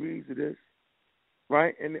squad agrees to this,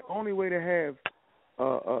 right? And the only way to have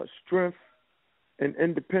strength and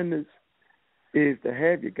independence is to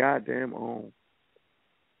have your goddamn own.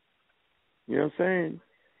 You know what I'm saying?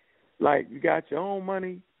 Like, you got your own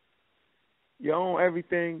money, your own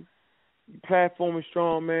everything, your platform is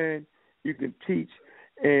strong, man. You can teach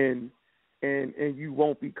and you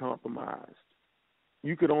won't be compromised.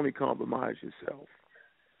 You could only compromise yourself.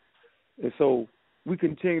 And so we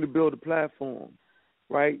continue to build a platform,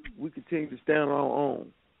 right? We continue to stand on our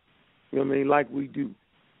own, you know what I mean, like we do.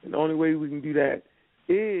 And the only way we can do that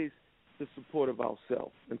is the support of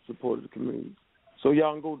ourselves and support of the community. So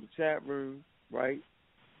y'all can go to the chat room, right?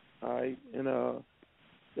 All right, and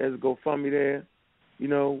there's a GoFundMe there. You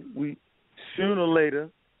know, we sooner than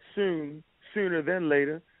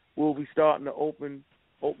later, we'll be starting to open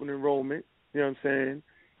enrollment, you know what I'm saying,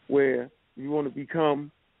 where you want to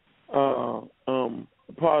become a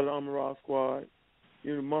part of the Amaral Squad,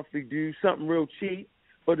 you know, monthly dues, something real cheap,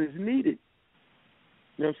 but it's needed.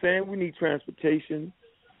 You know what I'm saying? We need transportation.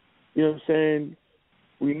 You know what I'm saying?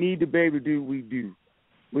 We need to be able to do what we do.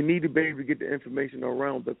 We need to be able to get the information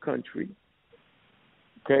around the country.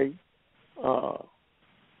 Okay?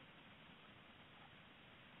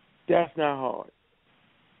 That's not hard.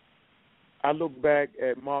 I look back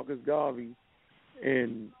at Marcus Garvey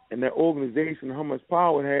and that organization, how much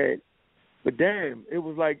power it had, but damn, it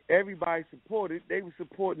was like everybody supported. They were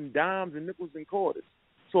supporting dimes and nickels and quarters.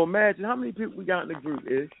 So imagine how many people we got in the group,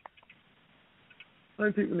 Ish. How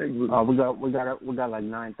many people in that group? We got like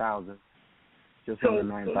 9,000. Just under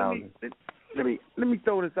 9,000. Let me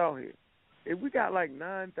throw this out here. If we got like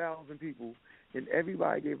 9,000 people and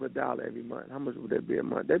everybody gave $1 every month, how much would that be a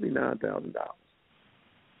month? That'd be $9,000.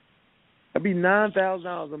 That'd be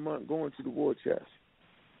 $9,000 a month going to the war chest.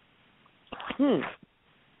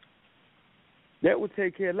 That would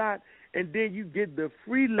take care of a lot. And then you get the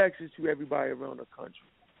free lectures to everybody around the country.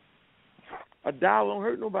 $1 don't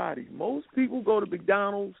hurt nobody. Most people go to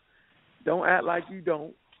McDonald's. Don't act like you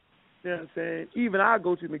don't. You know what I'm saying? Even I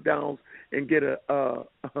go to McDonald's and get a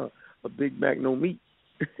Big Mac, no meat.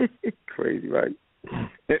 Crazy, right? You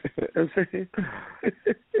know what I'm saying?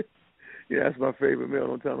 Yeah, that's my favorite meal.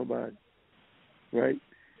 Don't tell nobody. Right?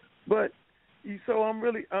 But, so I'm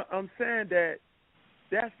saying that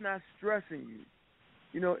that's not stressing you.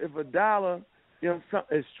 You know, if $1,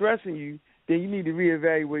 is stressing you, then you need to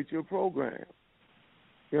reevaluate your program.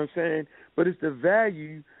 You know what I'm saying? But it's the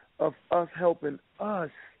value of us helping us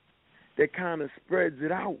that kind of spreads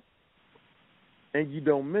it out, and you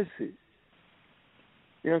don't miss it.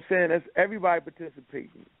 You know what I'm saying? That's everybody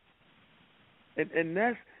participating, and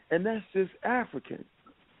And that's just African.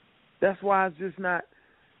 That's why it's just not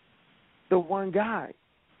the one guy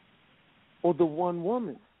or the one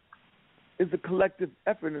woman. It's a collective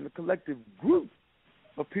effort and a collective group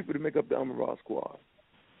of people to make up the Amaral Squad.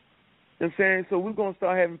 You know what I'm saying? So we're going to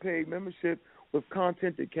start having paid membership with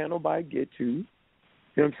content that can't nobody get to. You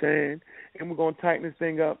know what I'm saying? And we're going to tighten this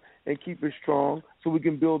thing up and keep it strong so we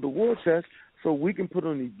can build the war chest so we can put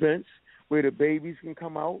on events where the babies can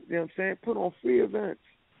come out. You know what I'm saying? Put on free events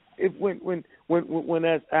when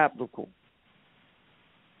that's applicable.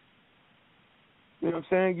 You know what I'm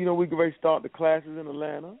saying? You know, we can already start the classes in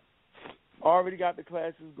Atlanta. Already got the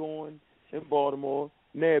classes going in Baltimore.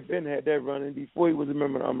 Ned Ben had that running before he was a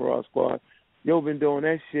member of the Amaral Squad. Yo been doing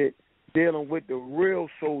that shit, dealing with the real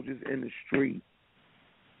soldiers in the street.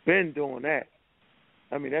 Been doing that.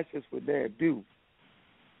 I mean, that's just what Ned do.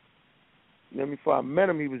 You know, before I met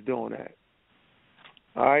him, he was doing that.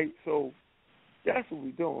 All right, so that's what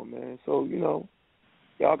we doing, man. So, you know,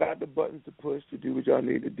 y'all got the buttons to push to do what y'all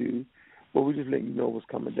need to do, but we just letting you know what's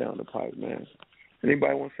coming down the pipe, man.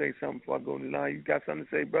 Anybody want to say something before I go on the line? You got something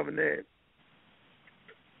to say, Brother Ned?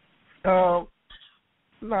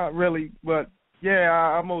 Not really, but yeah,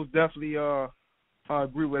 I most definitely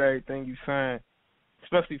agree with everything you're saying,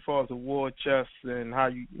 especially as far as the war chest and how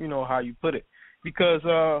you put it. Because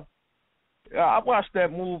I watched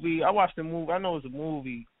that movie. I know it's a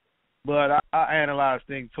movie, but I analyze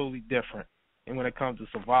things totally different. And when it comes to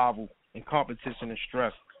survival and competition and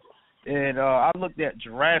stress, and I looked at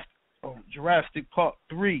Jurassic Park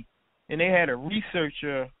 3, and they had a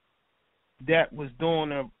researcher that was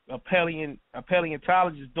doing a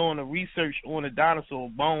paleontologist doing a research on the dinosaur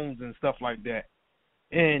bones and stuff like that.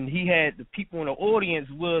 And he had the people in the audience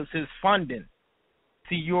was his funding.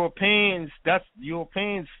 See, Europeans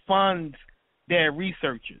fund their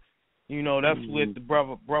researchers. You know, that's what the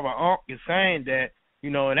brother Unc is saying, that, you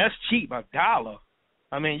know, and that's cheap, $1.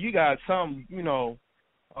 I mean, you got some, you know,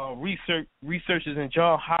 researchers in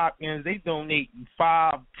Johns Hopkins, they donate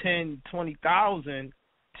 5, 10, 20,000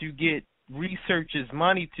 to get researchers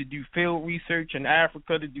money to do field research in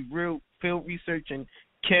Africa, to do real field research in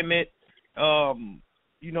Kemet.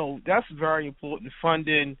 You know, that's very important,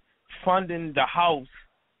 funding the house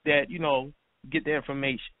that, you know, get the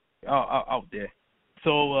information out there.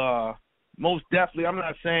 So most definitely, I'm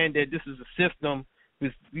not saying that this is a system.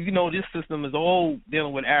 You know, this system is old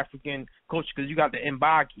dealing with African culture, because you got the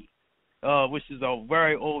Mbaki, which is a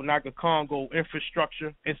very old Naga-Congo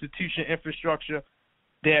institution infrastructure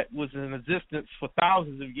that was in existence for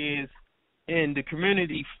thousands of years, and the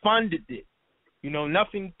community funded it. You know,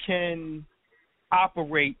 nothing can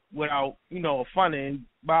operate without, you know, funding.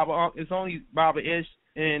 It's only Baba Ish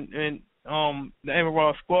and the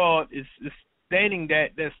Amaral Squad is stating that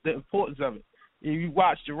that's the importance of it. If you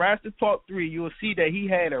watch Jurassic Park 3, you'll see that he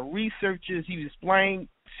had he explained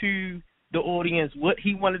to the audience what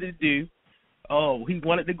he wanted to do. Oh, he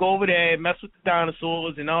wanted to go over there and mess with the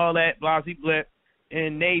dinosaurs and all that, blah, blah, blah.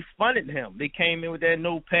 And they funded him. They came in with their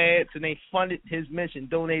notepads and they funded his mission,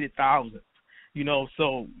 donated thousands. You know,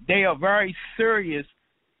 so they are very serious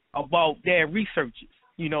about their researches.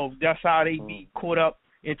 You know, that's how they be caught up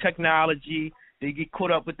in technology. They get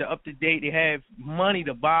caught up with the up-to-date. They have money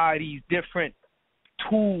to buy these different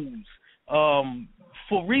tools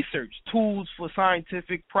for research, tools for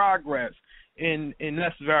scientific progress. And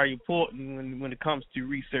that's very important when it comes to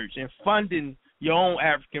research and funding your own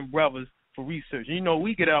African brothers for research. You know,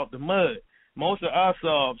 we get out the mud. Most of us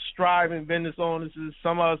are striving business owners.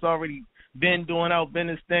 Some of us already been doing our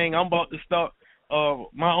business thing. I'm about to start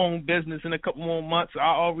my own business in a couple more months. I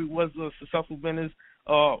already was a successful business,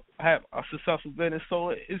 have a successful business. So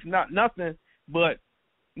it's not nothing, but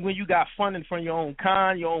when you got funding from your own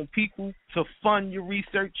kind, your own people to fund your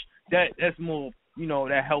research, that's more, you know,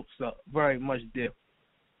 that helps very much there.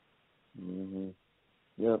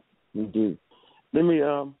 Yep, we do. Let me,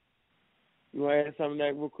 you want to add something to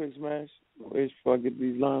that real quick, Smash? Before I get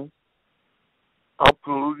these lines? I'm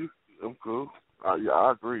cool. I'm cool. Yeah,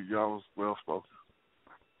 I agree. Y'all was well spoken.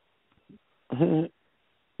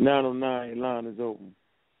 909, line is open.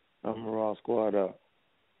 Amaral Squad up.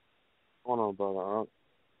 What's going on, brother?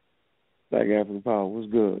 Black African Power, what's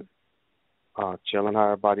good? Chilling. How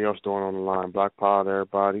everybody else doing on the line? Black Power to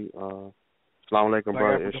everybody. Assalamu alaikum,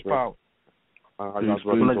 brother Ishmael. How y'all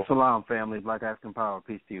doing? Salam, family. Black African Power.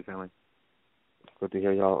 Peace to you, family. Good to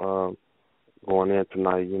hear y'all going in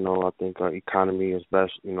tonight. You know, I think economy is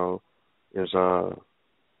best, you know, is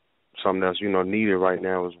something that's, you know, needed right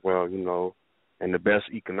now as well, you know. And the best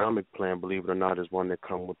economic plan, believe it or not, is one that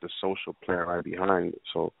comes with the social plan right behind it.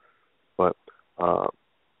 So, but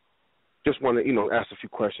just want to, you know, ask a few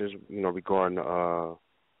questions, you know, regarding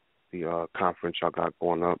the conference y'all got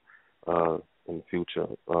going up in the future.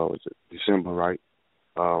 Was it December, right?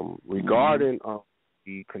 Regarding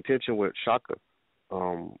the contention with Shaka,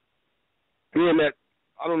 being that,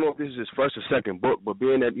 I don't know if this is his first or second book, but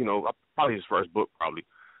being that, probably his first book, probably.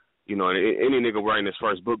 And any nigga writing his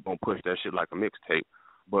first book gonna push that shit like a mixtape.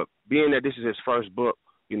 But being that this is his first book,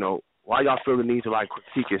 why y'all feel the need to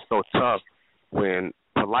critique it so tough when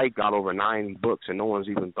Polite got over 90 books and no one's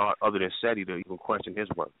even thought, other than Seti, to even question his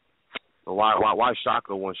work? So why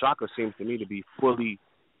Shaka, when Shaka seems to me to be fully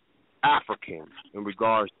African in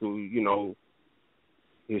regards to,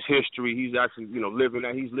 his history? He's actually,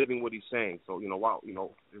 he's living what he's saying. So, why,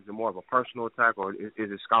 is it more of a personal attack, or is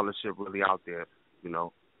his scholarship really out there, You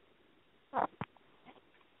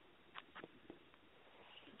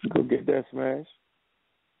go get that, Smash.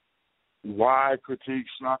 Why critique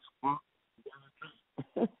Shaka's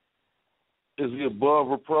book? Is he above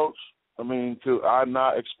reproach? I mean, could I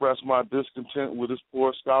not express my discontent with his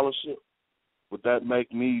poor scholarship? Would that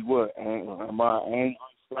make me what? Am I an angry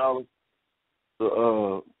scholar?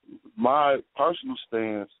 My personal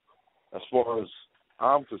stance, as far as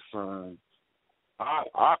I'm concerned,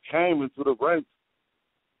 I came into the ranks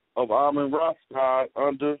of Amin Raskai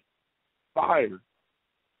under fire,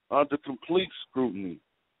 under complete scrutiny.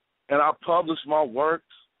 And I published my works,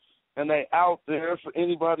 and they out there for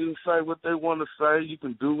anybody to say what they want to say. You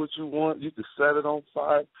can do what you want. You can set it on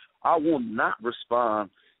fire. I will not respond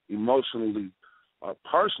emotionally or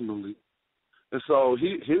personally. And so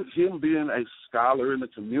him being a scholar in the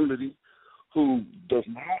community who does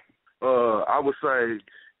not, I would say,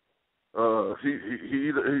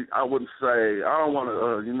 I wouldn't say, I don't want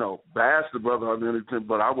to, bash the brother or anything,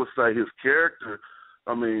 but I would say his character,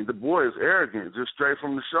 I mean, the boy is arrogant, just straight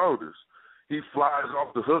from the shoulders. He flies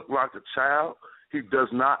off the hook like a child. He does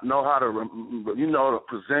not know how to, to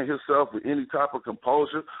present himself with any type of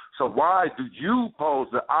composure. So why do you pose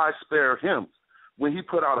that I spare him when he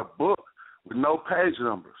put out a book with no page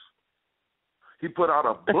numbers? He put out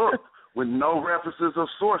a book with no references or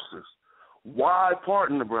sources. Why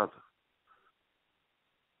pardon the brother?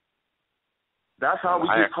 That's how we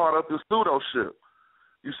get caught up in pseudo-ship.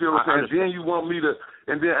 You see what I'm saying? Then you want me to,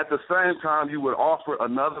 and then at the same time you would offer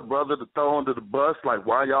another brother to throw under the bus, like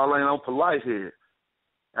why y'all ain't on Polite head?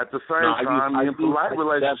 At the same time, me and Polite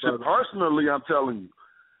relationship, personally, I'm telling you,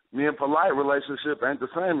 me and Polite relationship ain't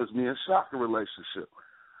the same as me and Shaka relationship.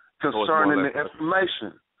 Concerning the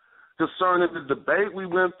information, concerning the debate we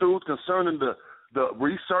went through, concerning the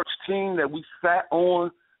research team that we sat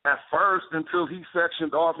on at first until he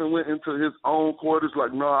sectioned off and went into his own quarters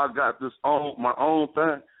like, no, I got my own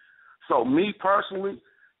thing. So me personally,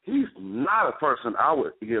 he's not a person I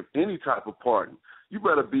would give any type of pardon. You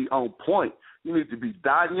better be on point. You need to be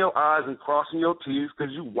dotting your I's and crossing your T's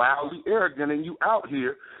because you wildly arrogant and you out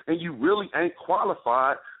here and you really ain't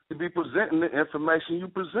qualified to be presenting the information you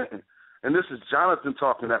presenting. And this is Jonathan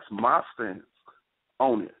talking. That's my stance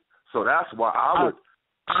on it. So that's why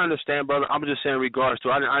I understand, brother. I'm just saying in regards to,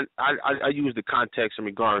 I use the context in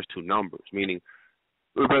regards to numbers, meaning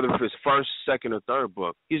whether if it's first, second, or third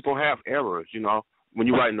book, he's going to have errors, when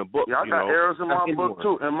you're writing a book. Yeah, I got errors in my book,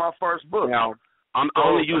 too, in my first book. Now, I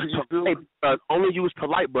only use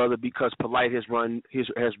Polite, brother, because Polite has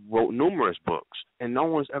wrote numerous books, and no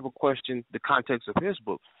one's ever questioned the context of his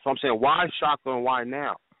books. So I'm saying, why Shaka and why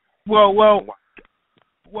now? Well,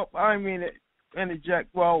 I mean,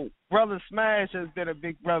 interject. Well, Brother Smash has been a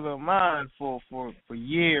big brother of mine for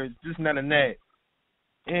years, just none of that.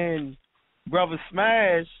 And Brother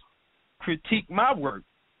Smash critiqued my work.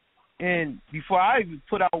 And before I even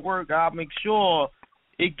put out work, I'll make sure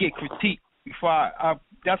it get critiqued before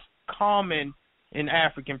that's common in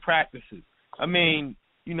African practices. I mean,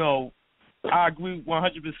 I agree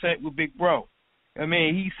 100% with Big Bro. I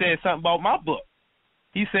mean, he said something about my book.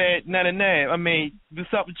 He said, none of that. I mean, what's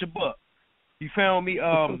up with your book? You feel me?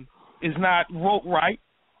 It's not wrote right.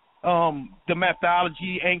 The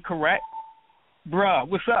methodology ain't correct. Bruh,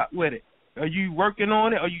 what's up with it? Are you working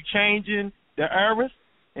on it? Are you changing the errors?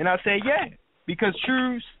 And I say, yeah, because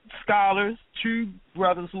true scholars, true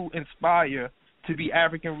brothers who inspire to be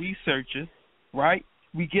African researchers, right?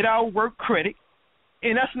 We get our work critic,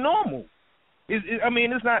 and that's normal.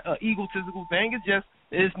 It's not an egotistical thing.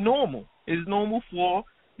 It's normal. It's normal for,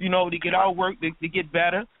 to get our work, to get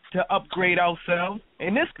better, to upgrade ourselves.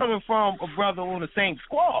 And this coming from a brother on the same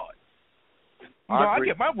squad. I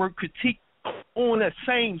get my work critiqued on the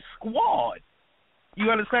same squad. You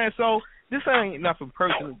understand? So this ain't nothing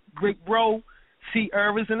personal. Big Bro see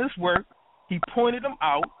errors in his work. He pointed them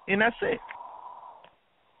out, and that's it.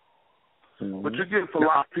 But you get for a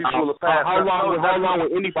lot of people to pass. How long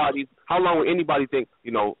would anybody think,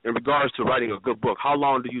 in regards to writing a good book? How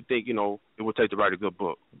long do you think, it would take to write a good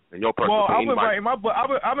book? In your personal opinion, I've been writing my book.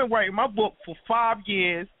 I've been writing my book for 5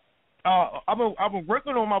 years. I've been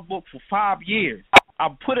working on my book for 5 years. I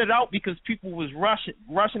put it out because people was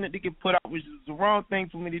rushing it to get put out, which is the wrong thing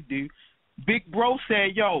for me to do. Big Bro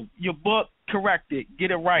said, "Yo, your book, correct it, get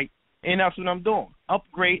it right." And that's what I'm doing.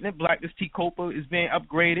 Upgrading it. Blackness T. Copa is being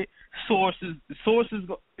upgraded. Sources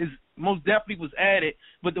is most definitely was added,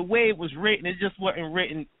 but the way it was written, it just wasn't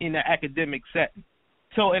written in the academic setting.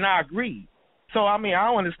 So, and I agree. So, I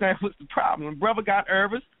don't understand what's the problem. Brother got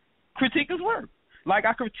nervous. Critique his work. Like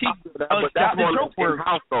I critique but that's more or less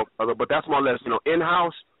in-house, though, brother. But that's more or less,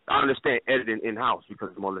 in-house. I understand editing in-house because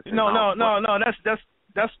it's more or less in-house. No.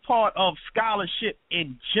 That's part of scholarship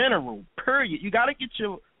in general. Period. You got to get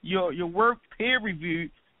your work peer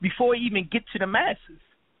reviewed before you even get to the masses.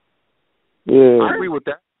 Yeah, I agree with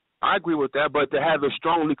that. But to have it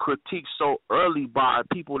strongly critiqued so early by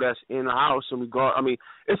people that's in the house in regard,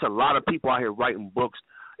 it's a lot of people out here writing books.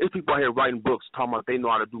 There's people out here writing books talking about they know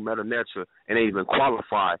how to do meta nature and they even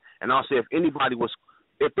qualify. And I'll say if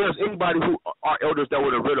there's anybody who are elders that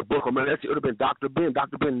would have read a book on meta nature, it would have been Dr. Ben.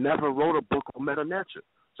 Dr. Ben never wrote a book on meta nature.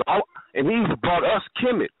 And he's brought us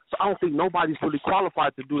Kemet. So I don't think nobody's really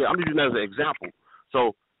qualified to do that. I'm just using that as an example.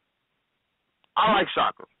 So I like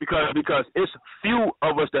Shaka because it's few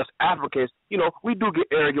of us that's Africans. We do get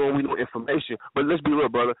arrogant when we know information, but let's be real,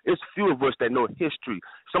 brother. It's few of us that know history.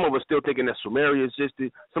 Some of us still thinking that Sumeria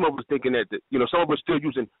existed. Some of us thinking that, some of us still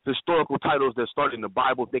using historical titles that started in the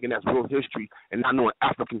Bible, thinking that's real history, and not knowing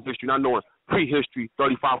African history, not knowing prehistory,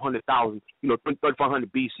 3,500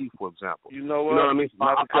 BC, for example. You know what? You know what I mean?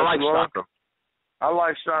 I like Shaka. I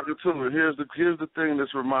like Shaka too. Here's the thing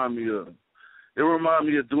that's remind me of. It reminds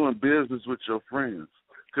me of doing business with your friends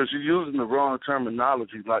because you're using the wrong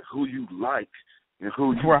terminology, like who you like and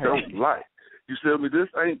who you don't like. You feel me? This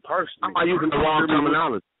ain't personal. I'm using the wrong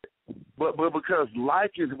terminology. But because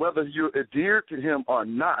liking, whether you're adhered to him or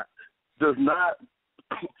not, does not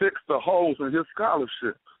fix the holes in his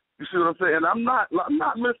scholarship. You see what I'm saying? And I'm not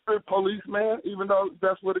Mr. Policeman, even though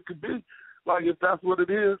that's what it could be. Like, if that's what it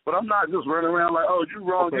is, but I'm not just running around like, oh, you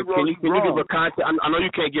wrong, okay, you wrong, Can you give a context? I know you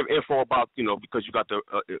can't give info about, because you got the,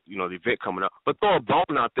 the event coming up, but throw a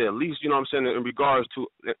bone out there, at least, in regards to,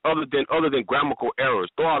 other than grammatical errors,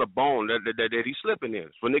 throw out a bone that he's slipping in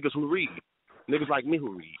for niggas who read, niggas like me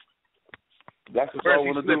who read. That's what y'all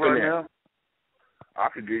want to do right now? I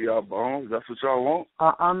could give y'all bones. That's what y'all want.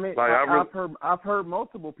 I've heard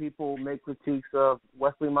multiple people make critiques of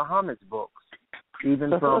Wesley Muhammad's books, even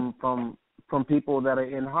from people that are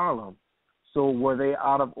in Harlem. So were they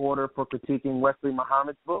out of order for critiquing Wesley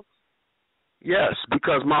Muhammad's books? Yes,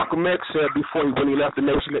 because Malcolm X said before when he left the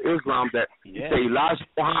Nation of Islam that Elijah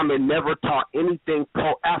Muhammad never taught anything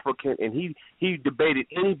pro-African, and he debated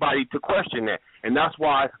anybody to question that. And that's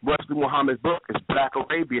why Wesley Muhammad's book is Black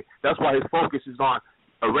Arabia. That's why his focus is on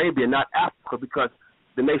Arabia, not Africa, because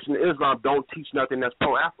the Nation of Islam don't teach nothing that's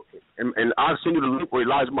pro-African. And I'll send you the link where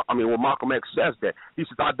where Malcolm X says that. He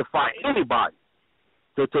says, I defy anybody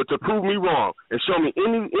to prove me wrong and show me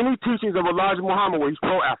any teachings of Elijah Muhammad where he's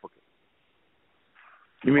pro-African.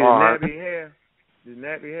 You mean the nappy hair? The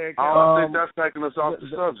nappy hair? I don't think that's taking us off the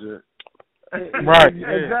subject. Right.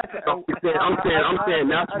 Exactly. I'm saying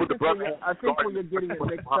that's what the brother. I think where you're getting it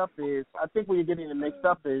mixed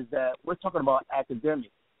up is that we're talking about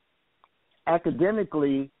academics.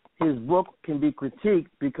 Academically, his book can be critiqued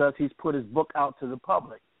because he's put his book out to the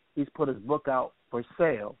public. He's put his book out for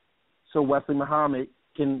sale. So Wesley Muhammad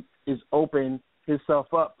is open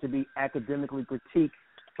himself up to be academically critiqued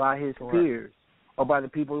by his peers or by the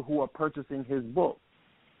people who are purchasing his book.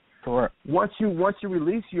 Correct. Once you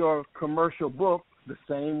release your commercial book, the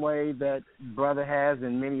same way that Brother has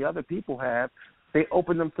and many other people have, they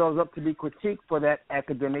open themselves up to be critiqued for that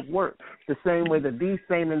academic work, the same way that these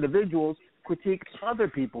same individuals critique other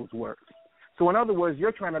people's work. So in other words,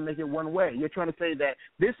 you're trying to make it one way. You're trying to say that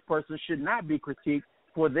this person should not be critiqued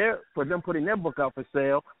for them putting their book out for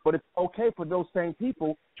sale, but it's okay for those same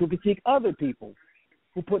people to critique other people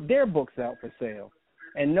who put their books out for sale.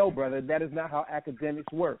 And no, brother, that is not how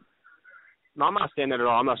academics work. No, I'm not saying that at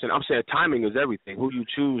all. I'm saying timing is everything. Who you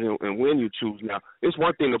choose and when you choose. Now, it's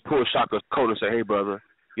one thing to pull Shaka's coat and say, "Hey, brother,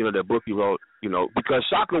 that book you wrote, because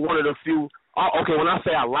Shaka one of the few." Okay, when I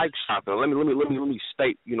say I like Shaka, let me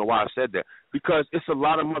state, why I said that. Because it's a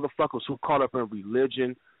lot of motherfuckers who caught up in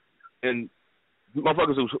religion and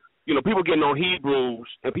motherfuckers who, people getting on Hebrews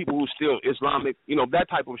and people who still Islamic, that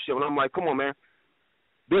type of shit. And I'm like, come on, man.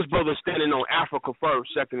 This brother's standing on Africa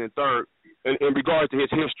first, second, and third in regard to his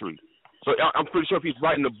history. So I'm pretty sure if he's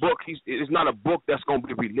writing a book, it's not a book that's going to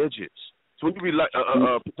be religious. So when you read,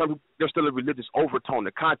 some people, there's still a religious overtone.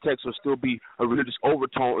 The context will still be a religious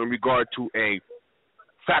overtone in regard to a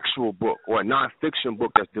factual book or a nonfiction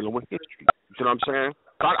book that's dealing with history. You see what I'm saying?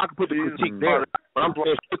 So I can put the critique there, but I'm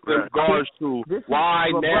saying strictly in regards to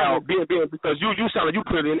why now, because you sound like you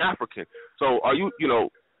clearly an African. So are you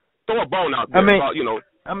throw a bone out there about, we're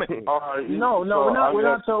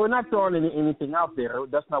not throwing anything out there.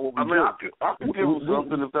 That's not what we do. I can give him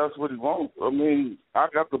something if that's what he wants. I mean, I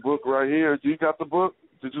got the book right here. You got the book?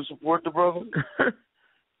 Did you support the brother?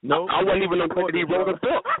 No. I wasn't even aware that he wrote a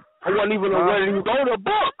book. I wasn't even aware that he wrote a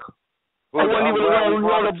book. I wasn't even aware he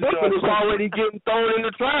wrote a book and it's already getting thrown in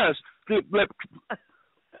the trash.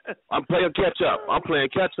 I'm playing catch up. I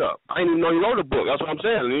didn't even know he wrote a book. That's what I'm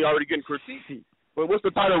saying. And he already getting critiqued. But what's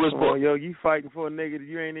the title of his book? Yo, you fighting for a nigga that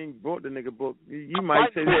you ain't even brought the nigga book. You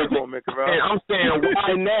might say that won't make it right. And I'm saying,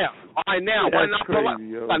 why now? Why now? Why not crazy,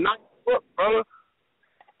 yo. Not book, brother?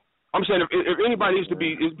 I'm saying if anybody needs to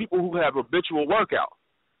be, is people who have habitual workout.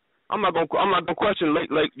 I'm not gonna question late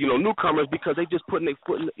newcomers because they just putting their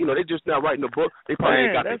foot in, they just not writing a book. They probably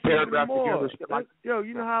ain't got their paragraph together. Shit like yo,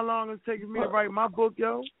 you know how long it's taking me to write my book,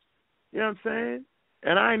 yo? You know what I'm saying?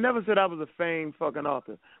 And I ain't never said I was a famed fucking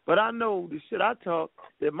author. But I know the shit I talk,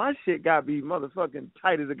 that my shit got to be motherfucking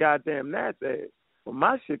tight as a goddamn gnat's ass when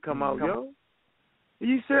my shit come out, yo.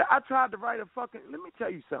 You said I tried to write a fucking, let me tell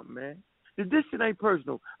you something, man. This shit ain't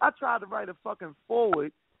personal. I tried to write a fucking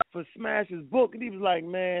forward for Smash's book, and he was like,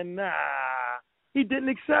 man, nah. He didn't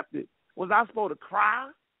accept it. Was I supposed to cry?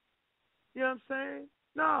 You know what I'm saying?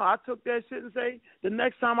 No, I took that shit and say, the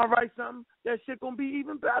next time I write something, that shit going to be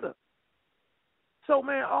even better. So,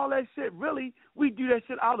 man, all that shit, really, we do that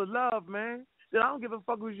shit out of love, man. Then I don't give a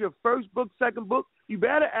fuck if it's your first book, second book. You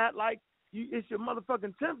better act like it's your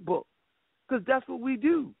motherfucking 10th book, because that's what we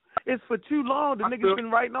do. It's for too long. The niggas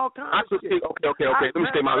been writing all kinds of shit. Okay. Let me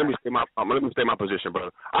stay my position,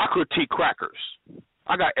 brother. I critique crackers.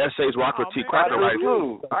 I got essays where I critique cracker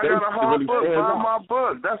writers. I got a whole book by my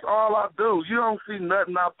book. That's all I do. You don't see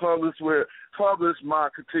nothing I publish my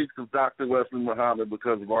critiques of Dr. Wesley Muhammad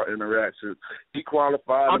because of our interactions. He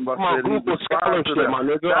qualified him by saying he was scholarship, my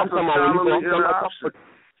nigga. I'm talking about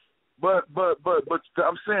But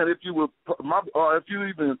I'm saying if you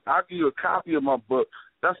I give you a copy of my book.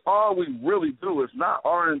 That's all we really do. It's not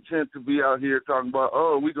our intent to be out here talking about,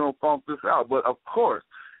 we're going to funk this out. But, of course,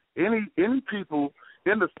 any people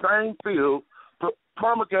in the same field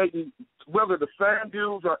promulgating, whether the same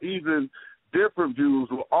views or even different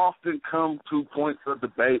views, will often come to points of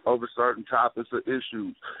debate over certain topics or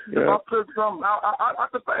issues. Yeah. If I put something out, I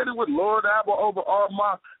debated with Lord Abba over all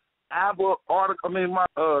my Abba article,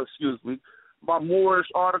 my Moorish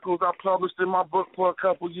articles I published in my book for a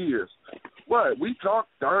couple years. What? We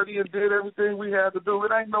talked dirty and did everything we had to do.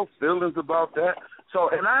 It ain't no feelings about that. So,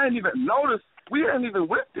 and I ain't even noticed, we ain't even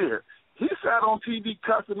went there. He sat on TV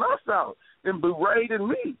cussing us out and berating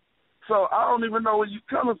me. So I don't even know where you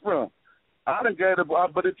coming from. I done gave it,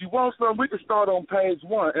 but if you want something, we can start on page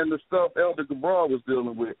 1 and the stuff Elder Cabral was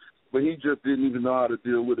dealing with. But he just didn't even know how to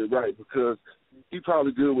deal with it right because he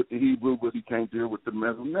probably deal with the Hebrew, but he can't deal with the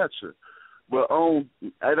Mesonetra. But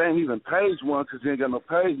it ain't even page 1 because he ain't got no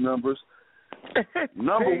page numbers.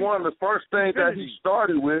 Number 1, the first thing that he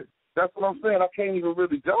started with, that's what I'm saying. I can't even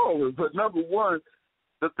really go over it. But number 1,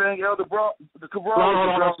 the thing Elder Cabral.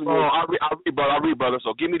 I'll read, brother.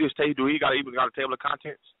 So give me this table. He got a table of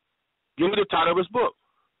contents. Give me the title of his book.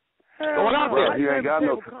 He ain't got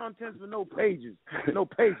no contents with no pages, no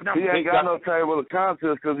page numbers. He ain't got no table of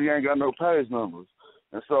contents because he ain't got no page numbers,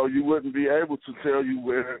 and so you wouldn't be able to tell you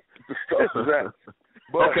where the stuff is at.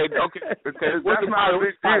 But, okay.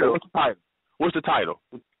 What's the title?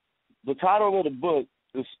 The title of the book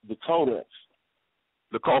is The Codex.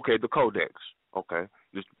 The Codex. Okay.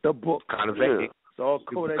 Just the book. Kind of vague. So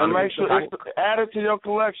Codex. And make sure add it to your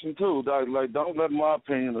collection too. Like don't let my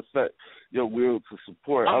opinion affect your will to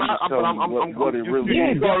support. I'm just telling you what it really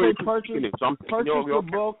is. Purchase the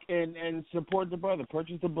book and support the brother.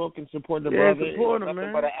 Purchase the book and support the brother. Support him, man.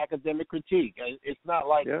 Nothing but an academic critique. It's not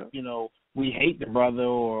like we hate the brother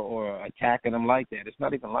or attacking him like that. It's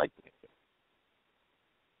not even like that.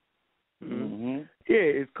 Mm-hmm. Yeah,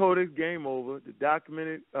 it's Codex Game Over, the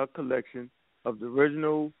documented collection of the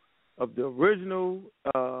original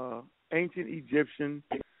ancient Egyptian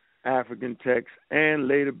African texts and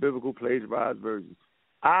later biblical plagiarized versions.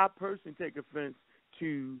 I personally take offense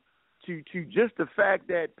to just the fact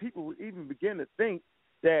that people would even begin to think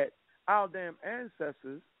that our damn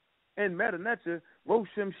ancestors in Metanetcha wrote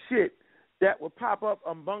some shit that would pop up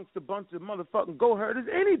amongst a bunch of motherfucking go herders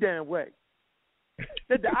any damn way.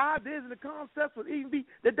 that the ideas and the concepts would even be,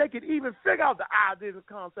 that they could even figure out the ideas and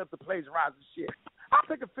concepts of plagiarizing shit. I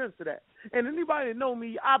take offense to that. And anybody that know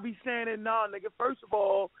me, I be saying that, nah, nigga, first of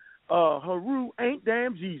all, Haru ain't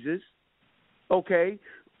damn Jesus, okay?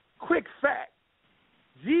 Quick fact,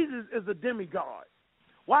 Jesus is a demigod.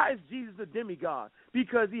 Why is Jesus a demigod?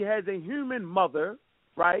 Because he has a human mother,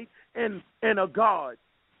 right, and a god.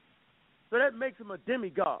 So that makes him a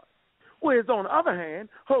demigod. Whereas on the other hand,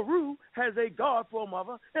 Haru has a god for a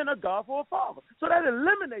mother and a god for a father. So that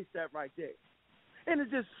eliminates that right there. And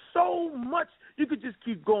it's just so much, you could just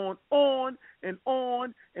keep going on and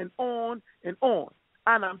on and on and on.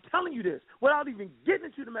 And I'm telling you this, without even getting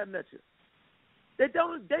into the meta-nature, they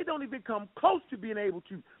don't even come close to being able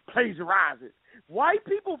to plagiarize it. White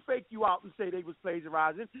people fake you out and say they was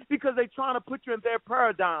plagiarizing because they're trying to put you in their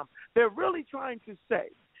paradigm. They're really trying to say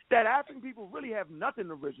that African people really have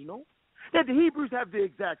nothing original, that the Hebrews have the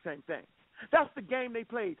exact same thing. That's the game they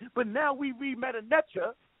played. But now we read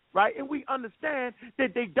meta-nature, right, and we understand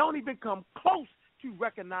that they don't even come close to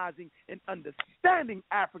recognizing and understanding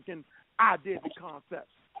African ideas and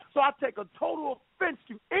concepts. So I take a total offense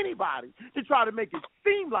to anybody to try to make it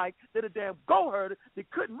seem like that a damn go-herder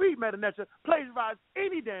that couldn't read meta-nature plagiarized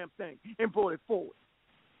any damn thing and brought it forward.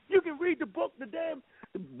 You can read the book, the damn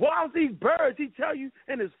Wild These Birds, he tell you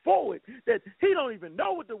in his forward that he don't even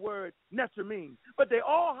know what the word nature means, but they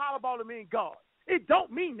all holler about it mean God. It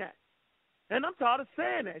don't mean that. And I'm tired of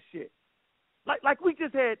saying that shit. Like we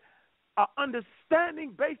just had an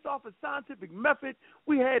understanding based off a scientific method.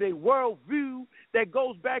 We had a world view that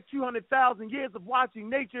goes back 200,000 years of watching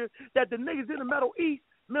nature, that the niggas in the Middle East,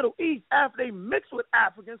 after they mix with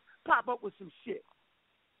Africans, pop up with some shit.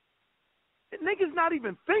 And niggas not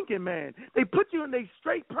even thinking, man. They put you in their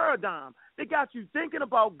straight paradigm. They got you thinking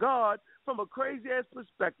about God from a crazy-ass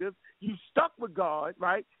perspective. You stuck with God,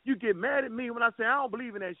 right? You get mad at me when I say I don't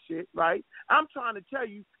believe in that shit, right? I'm trying to tell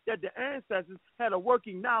you that the ancestors had a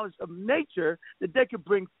working knowledge of nature that they could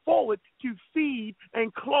bring forward to feed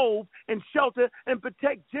and clothe and shelter and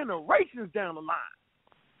protect generations down the line.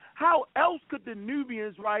 How else could the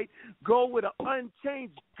Nubians, right, go with an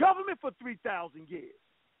unchanged government for 3,000 years?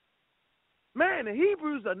 Man, the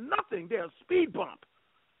Hebrews are nothing. They're a speed bump.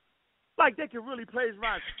 Like they can really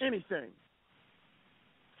plagiarize anything.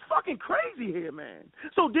 It's fucking crazy here, man.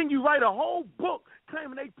 So then you write a whole book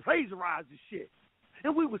claiming they plagiarized the shit.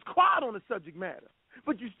 And we was quiet on the subject matter.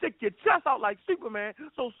 But you stick your chest out like Superman.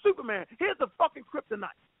 So Superman, here's the fucking kryptonite.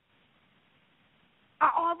 I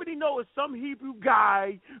already know it's some Hebrew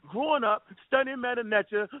guy growing up studying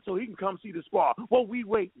meta-nature so he can come see the spar. Well, we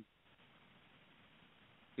waiting.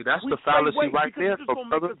 See, that's the fallacy right there,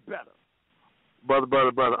 brother. See,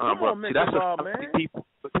 that's a fallacy.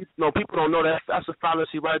 People don't know that. That's a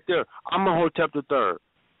fallacy right there. Amenhotep III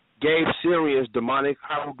gave Syrians demonic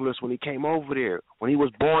hieroglyphs when he came over there. When he was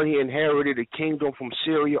born, he inherited a kingdom from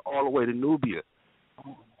Syria all the way to Nubia.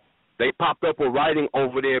 They popped up with writing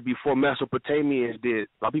over there before Mesopotamians did.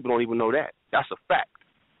 A lot of people don't even know that. That's a fact.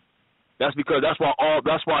 That's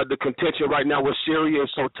why the contention right now with Syria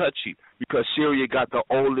is so touchy, because Syria got the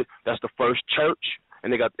oldest. That's the first church,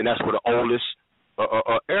 and that's where the oldest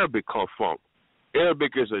Arabic come from.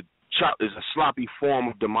 Arabic is a sloppy form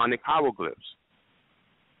of demonic hieroglyphs.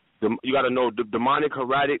 You got to know the demonic,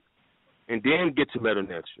 hieratic, and then get to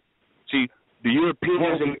meta-nature. See, the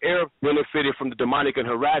Europeans and the Arabs benefited from the demonic and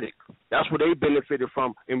hieratic. That's what they benefited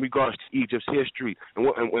from in regards to Egypt's history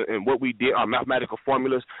and what we did, our mathematical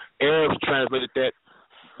formulas. Arabs translated that.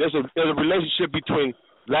 There's a relationship between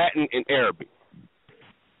Latin and Arabic,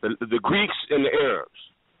 the Greeks and the Arabs.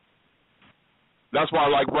 That's why,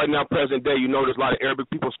 like right now, present day, you notice a lot of Arabic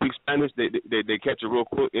people speak Spanish. They catch it real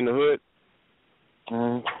quick in the hood.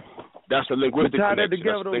 That's a linguistic tie connection. That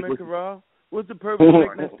together, though, Mikara. What's the purpose of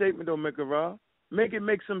making that statement, though, Mikara? Make it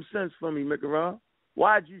make some sense for me, Mikara.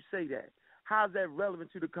 Why'd you say that? How's that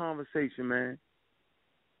relevant to the conversation, man?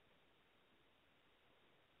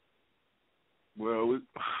 Well,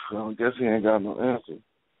 I guess he ain't got no answer.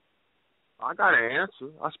 I got an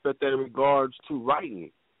answer. I spent that in regards to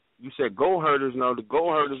writing. You said goat herders. Now, the goat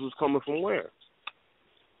herders was coming from where?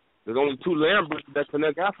 There's only two land bridges that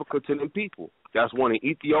connect Africa to them people. That's one in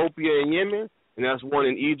Ethiopia and Yemen, and that's one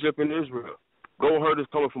in Egypt and Israel. Goat herders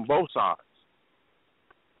coming from both sides.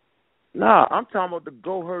 Nah, I'm talking about the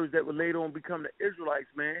goat herders that would later on become the Israelites,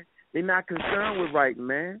 man. They're not concerned with writing,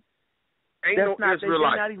 man. They're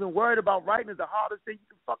not even worried about writing. Is the hardest thing you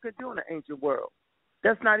can fucking do in the ancient world.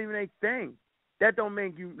 That's not even a thing. That don't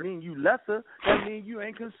mean you lesser. That means you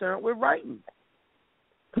ain't concerned with writing.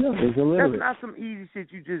 Yeah, that's not some easy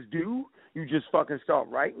shit you just do. You just fucking start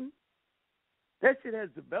writing. That shit has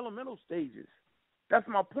developmental stages. That's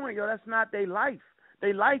my point, yo. That's not their life.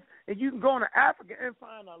 They life, and you can go into Africa and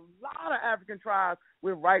find a lot of African tribes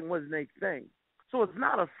where writing wasn't their thing. So it's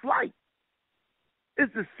not a slight.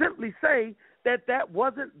 It's to simply say that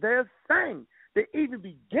wasn't their thing. They even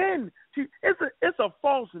begin to. It's a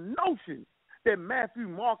false notion that Matthew,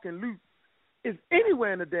 Mark, and Luke is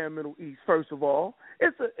anywhere in the damn Middle East. First of all,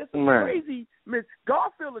 it's a crazy myth.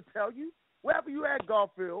 Garfield will tell you. Wherever you at,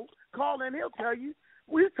 Garfield, call in. He'll tell you.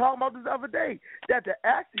 We were talking about this the other day, that to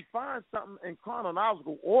actually find something in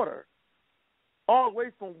chronological order, all the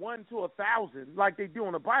way from 1 to 1,000, like they do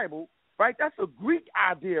in the Bible, right? That's a Greek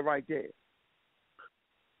idea right there.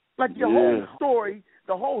 Like your whole story,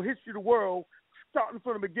 the whole history of the world, starting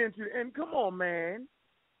from the beginning to the end. Come on, man.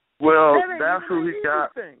 Well, that's who he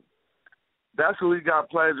got. That's who he got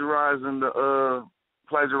plagiarizing the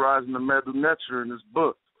Medu Neter in his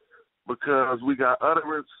book, because we got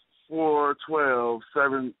utterance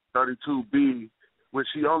 4:12:732b, which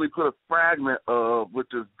he only put a fragment of,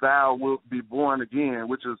 which is "Thou wilt be born again,"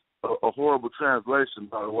 which is a horrible translation,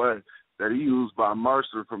 by the way, that he used by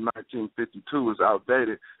Mercer from 1952 is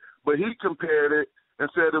outdated. But he compared it and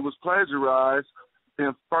said it was plagiarized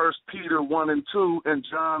in 1 Peter 1 and 2 and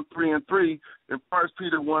John 3 and 3. And 1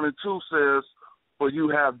 Peter 1 and 2 says, "For you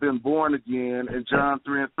have been born again," and John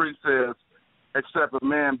 3 and 3 says, "Except a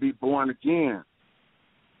man be born again."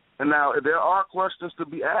 And now there are questions to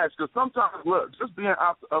be asked, because sometimes, look, just being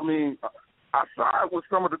outside with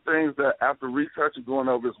some of the things that after research and going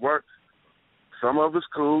over his work, some of it's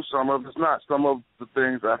cool, some of it's not. Some of the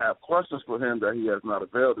things I have questions for him that he has not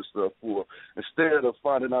availed himself for. Instead of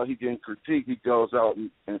finding out he getting critique, he goes out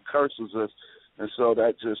and curses us, and so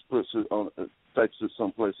that just puts it on, takes it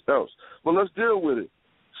someplace else. But let's deal with it.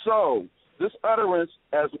 So this utterance,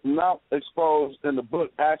 as not exposed in the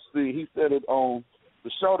book, actually he said it on the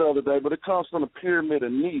show the other day, but it comes from the pyramid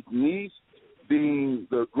of Neith. Neith being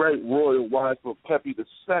the great royal wife of Pepi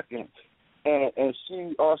II, and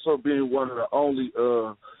she also being one of the only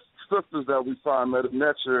sisters that we find Medu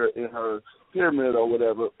Neter in her pyramid or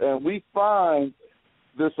whatever. And we find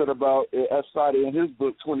this at about, as cited in his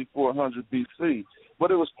book, 2400 BC. But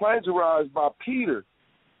it was plagiarized by Peter,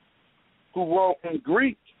 who wrote in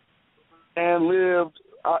Greek and lived,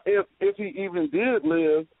 if he even did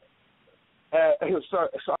live, so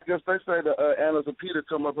I guess they say the Annals of Peter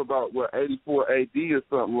come up about, 84 AD or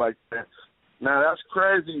something like that. Now, that's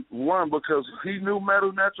crazy, one, because he knew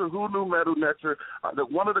Medu Neter. Who knew Medu Neter?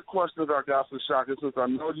 One of the questions I got for Shaka, since I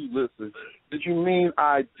know you listen, did you mean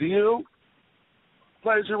ideal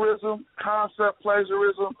plagiarism, concept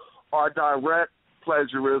plagiarism, or direct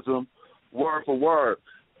plagiarism, word for word?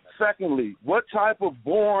 Secondly, what type of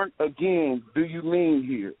born again do you mean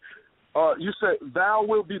here? You said "Thou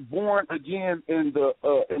will be born again" in the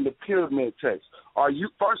pyramid text. Are you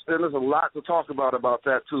first? And there's a lot to talk about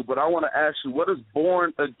that too. But I want to ask you, what does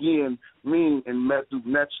 "born again" mean in Medu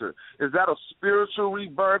Neter? Is that a spiritual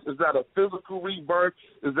rebirth? Is that a physical rebirth?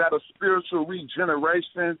 Is that a spiritual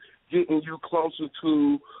regeneration, getting you closer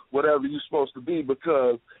to whatever you're supposed to be?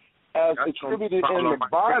 Because as attributed in the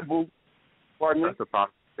Bible, pardon me. That's the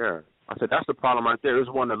problem. Yeah, I said that's the problem right there. It's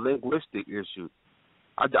one of the linguistic issues.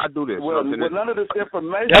 I do this. Well, none of this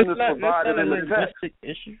information is provided in the text.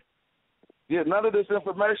 Issue? Yeah, none of this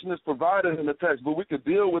information is provided in the text, but we could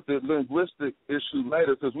deal with the linguistic issue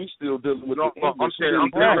later because we still dealing with the English.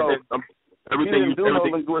 Everything you do no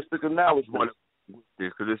linguistic analysis.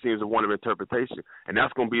 Because it seems a one of interpretation, and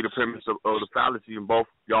that's going to be the premise of the fallacy in both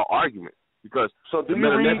y'all arguments. Because so do you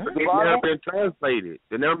read the Bible? Never been translated.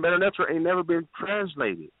 The Medu Neter ain't never been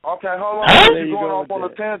translated. Okay, hold on. You're going off on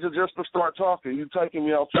a tangent just to start talking. You're taking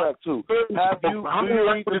me off track too. Do you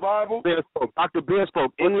read the Bible? Dr. Ben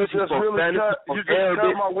spoke English. You just cut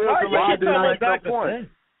my wisdom and didn't make no point.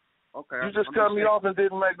 Okay. You just cut me off and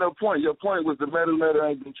didn't make no point. Your point was the Medu Neter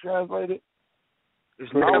ain't been translated.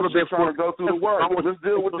 It's never been trying to go through the word. Let's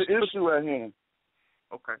deal with the issue at hand.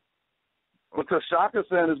 Okay. Because Shaka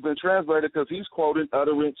saying it's been translated because he's quoting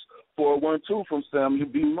utterance 412 from Samuel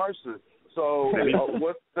B. Mercer. So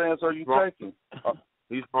what stance are you taking?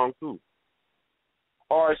 He's wrong too.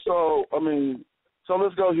 All right, so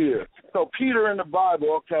let's go here. So Peter in the Bible,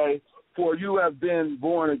 okay, for you have been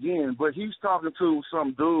born again, but he's talking to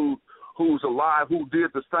some dude who's alive who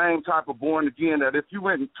did the same type of born again, that if you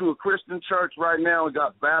went to a Christian church right now and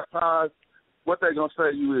got baptized, what they going to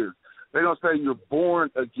say you is? They're going to say you're born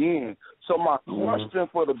again. So my question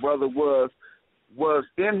for the brother was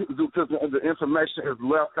in, because the information is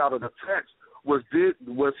left out of the text, was he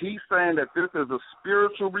saying that this is a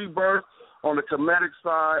spiritual rebirth on the Kemetic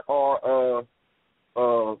side, or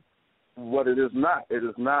what it is not? It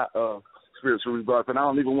is not a spiritual rebuttal, and I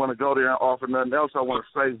don't even want to go there and offer nothing else. I want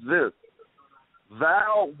to say this.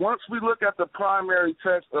 Once we look at the primary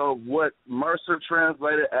text of what Mercer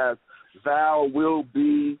translated as thou will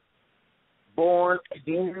be born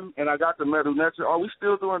again, and I got the Medu Neter, are we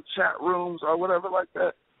still doing chat rooms or whatever like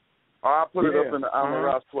that? Or I'll put it up in the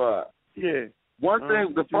Amaras Squad. Yeah. One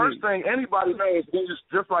thing, the first thing anybody knows,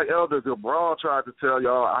 just like Elder Gabral tried to tell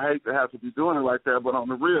y'all, I hate to have to be doing it like that, but on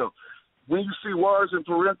the real, when you see words in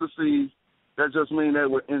parentheses, that just means they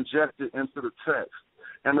were injected into the text.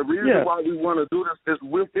 And the reason why we want to do this is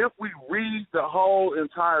if we read the whole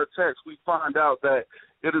entire text, we find out that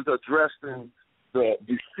it is addressing the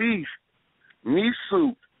deceased,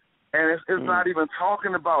 Misut, and it's not even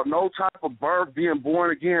talking about no type of birth, being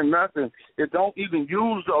born again, nothing. It don't even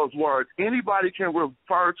use those words. Anybody can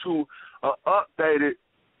refer to an updated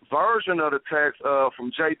version of the text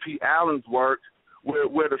from J.P. Allen's work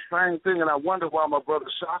where the same thing, and I wonder why my brother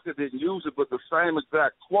Shaka didn't use it, but the same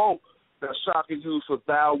exact quote that Shaka used for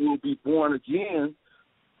thou will be born again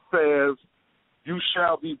says, you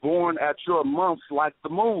shall be born at your months like the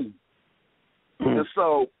moon.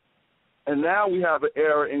 And now we have an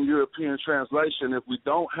error in European translation. If we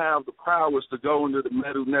don't have the prowess to go into the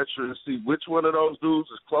Medu Neter and see which one of those dudes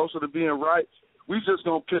is closer to being right, we just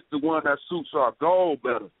going to pick the one that suits our goal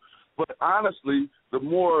better. But honestly, the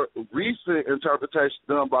more recent interpretation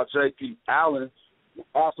done by J.P. Allen,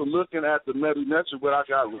 after looking at the Medu Neter, what I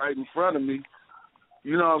got right in front of me,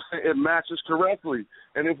 you know what I'm saying, it matches correctly.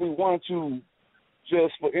 And if we want to,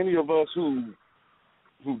 just for any of us who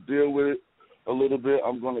deal with it a little bit,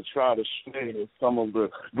 I'm going to try to share some of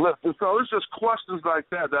the glimpses. So it's just questions like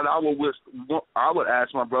that I would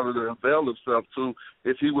ask my brother to avail himself to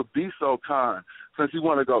if he would be so kind. Since he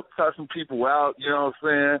want to go cussing people out, you know what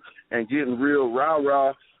I'm saying, and getting real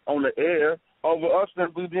rah-rah on the air, over us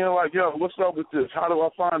simply being like, yo, what's up with this? How do I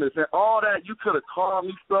find this? And all that, you could have called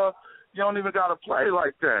me stuff. You don't even got to play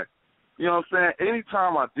like that. You know what I'm saying?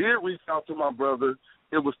 Anytime I did reach out to my brother,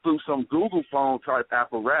 it was through some Google phone type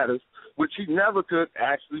apparatus, which he never could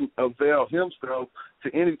actually avail himself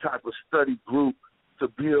to any type of study group to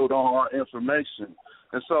build on our information.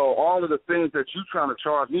 And so all of the things that you trying to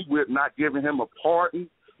charge me with, not giving him a pardon,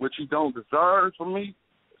 which he don't deserve from me,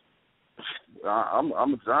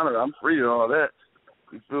 I'm exonerated. I'm free of all that.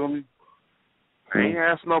 You feel me? I ain't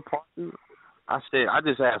asked no pardon. I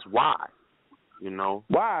just asked why. You know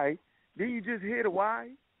why? Did you just hear the why?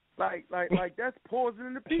 Like that's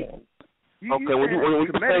poisoning the people. Okay, when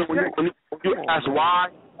you ask why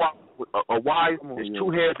there's two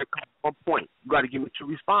heads that come on point. You got to give me two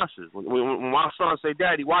responses. When my son say,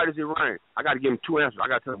 "Daddy, why does it rain?" I got to give him two answers. I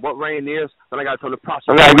got to tell him what rain is, then I got to tell him the process.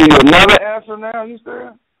 I got to give you another answer now. You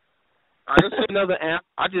said? I didn't say another answer.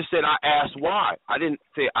 I just said I asked why. I didn't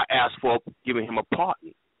say I asked for giving him a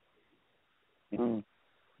pardon.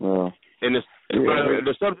 Well. And the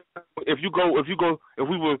subject, if we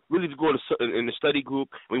were really to go in the study group,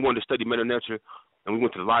 and we wanted to study Medu Neter, and we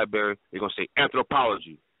went to the library, they're gonna say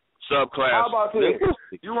anthropology, subclass. How about this?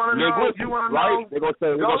 You want to know? Right? They're gonna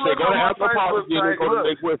say go to anthropology and go to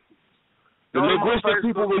linguistics. The linguistic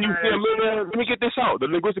people, when you see them in there, let me get this out. The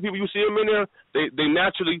linguistic people, you see them in there, they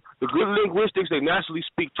naturally, the good linguistics, they naturally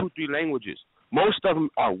speak 2-3 languages. Most of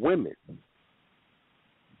them are women.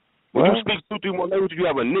 When you speak 2-3 more languages, you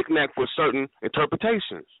have a knick-knack for certain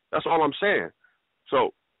interpretations. That's all I'm saying.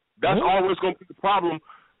 So that's always going to be the problem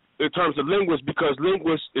in terms of linguists, because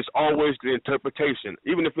linguists is always the interpretation.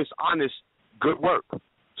 Even if it's honest, good work.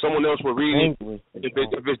 Someone else will read it.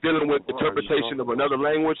 If it's dealing with interpretation of another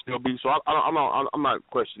language, there'll be. So I'm not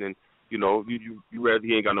questioning. You know, you read,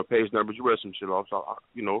 he ain't got no page numbers. You read some shit off. So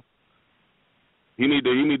you know. He need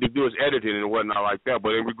to do his editing and whatnot like that.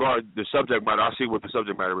 But in regard to the subject matter, I see what the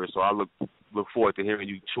subject matter is. So I look forward to hearing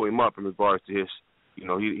you chew him up in regards to his, you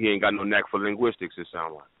know, he ain't got no knack for linguistics, it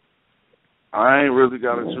sounds like. I ain't really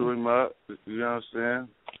got to chew him up. You know what I'm saying?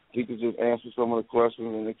 He could just answer some of the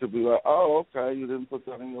questions, and it could be like, oh, okay, you didn't put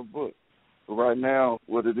that in your book. But right now,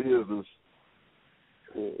 what it is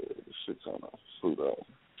shit's on us. Suit up.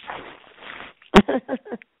 I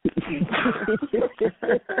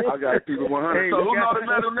got to keep it 100. So who know the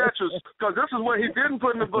Medu Neter? Because this is what he didn't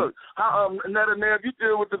put in the book. Nev, you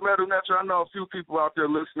deal with the Medu Neter. I know a few people out there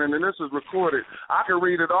listening, and this is recorded. I can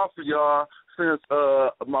read it off for y'all since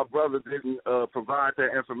my brother didn't provide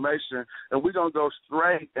that information. And we're going to go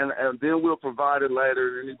straight, and then we'll provide it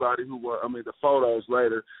later. Anybody who the photos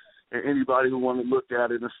later. And anybody who want to look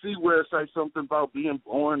at it and see where it says something about being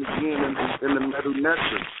born again in the Medu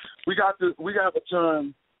Neter. We got the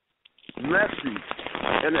term messy,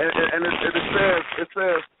 and it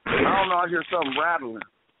says I don't know, I hear something rattling.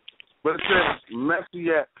 But it says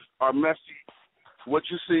Messiah or Messi. What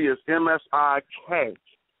you see is M-S-I-K.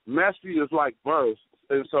 Messi is like birth.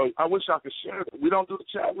 And so I wish I could share it. We don't do the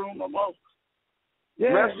chat room no more. Yeah,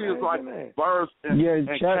 Messi is like birth and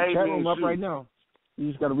chat K room means up you. right now. You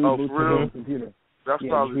just got to reboot your computer. That's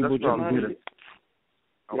probably it.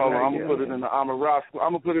 Hold on, I'm gonna put it in the Amara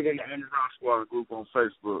Squad group on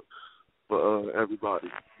Facebook for everybody.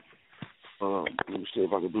 Let me see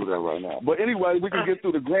if I can do that right now. But anyway, we can get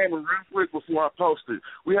through the grammar real quick before I post it.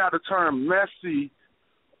 We have the term Messi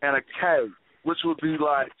and a K, which would be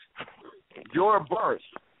like your birth.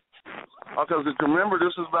 Because remember,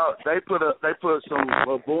 this is about they put some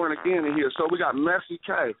born again in here. So we got Messi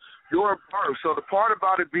K, your birth. So the part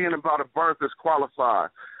about it being about a birth is qualified.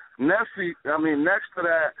 Next to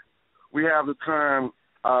that, we have the term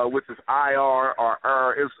which is IR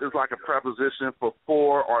or is like a preposition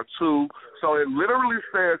for or to. So it literally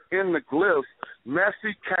says in the glyphs,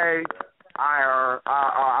 Messi K, IR,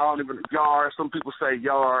 I don't even, yar, some people say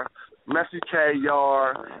yar, Messi K,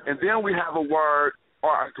 yar, and then we have a word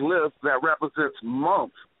or a glyph that represents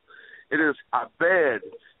month. It is abed,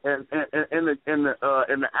 and in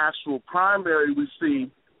the actual primary we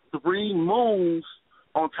see 3 moons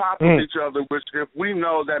on top of each other, which if we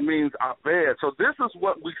know that means abed. So this is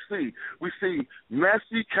what we see. We see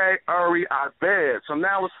Messi K Uri abed. So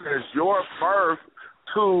now it says your birth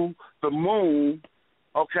to the moon.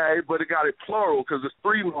 Okay, but it got it plural because it's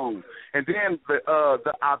 3 moons. And then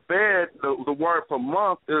the abed, the word for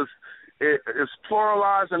month is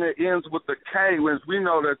pluralized and it ends with the K, which we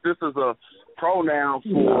know that this is a pronoun for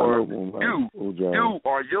you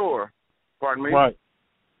or your. Pardon me? Right.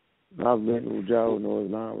 I was thinking with Joe, no,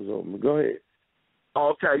 his line was open. Go ahead.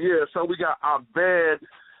 Okay, yeah. So we got Abed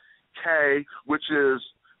K, which is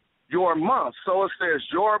your month. So it says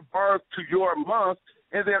your birth to your month,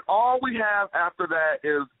 and then all we have after that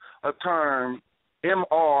is a term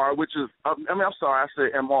MR, which is I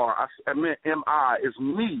said MR. I meant MI is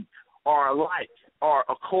me or like or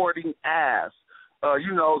according as.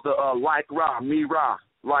 The like Ra, me Ra,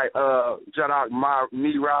 like Jadak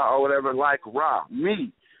me Ra or whatever, like Ra,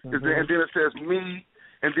 me. Mm-hmm. And then it says me,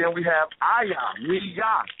 and then we have Aya, me,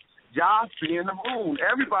 Yah. Yah being the moon.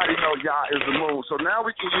 Everybody knows Yah is the moon. So now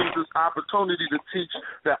we can use this opportunity to teach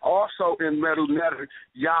that also in Medu Neter,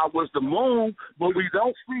 Yah was the moon, but we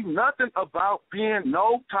don't see nothing about being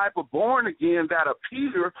no type of born again that a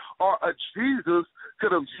Peter or a Jesus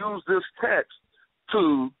could have used this text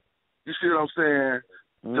to, you see what I'm saying,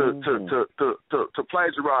 to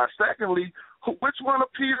plagiarize. Secondly, which one of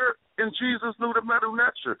Peter and Jesus knew the Medu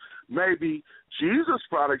Neter? Maybe Jesus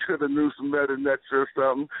probably could have knew some Medu Neter or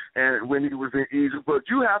something, and when he was in Egypt. But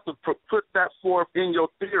you have to put that forth in your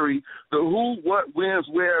theory: the who, what, whens,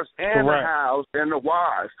 wheres, and the hows, and the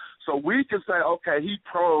whys. So we can say, okay, he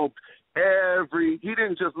probed he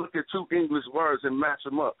didn't just look at 2 English words and match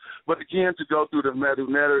them up. But again, to go through the Medu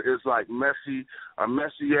Neter is like Messi, or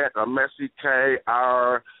Messiet, or Messi K,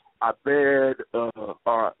 our Abed,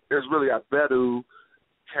 or it's really Abedu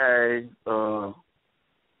K,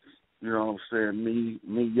 you know what I'm saying,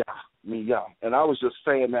 me, Yah. And I was just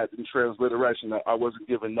saying that in transliteration, that I wasn't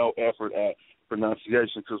giving no effort at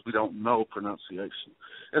pronunciation because we don't know pronunciation.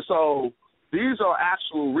 And so these are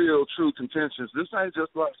actual, real, true contentions. This ain't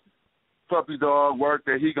just like puppy dog work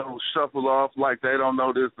that he gonna shuffle off like they don't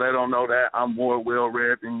know this, they don't know that. I'm more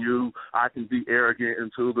well-read than you. I can be arrogant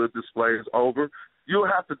until the display is over. You'll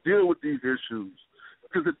have to deal with these issues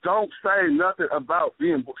because it don't say nothing about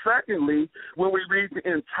being. Secondly, when we read the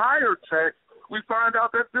entire text, we find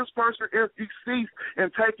out that this person is deceased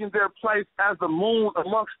and taking their place as the moon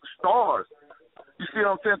amongst the stars. You see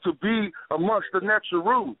what I'm saying? To be amongst the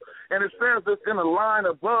Netzeru. And it says this in a line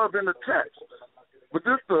above in the text. But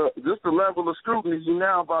this the level of scrutiny you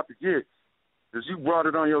now about to get, because you brought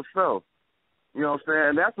it on yourself. You know what I'm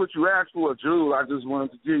saying? That's what you asked for, Jules. I just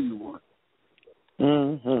wanted to give you one.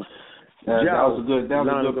 Mm-hmm. That was a good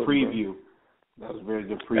preview. That was a very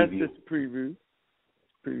good preview. That's just a preview.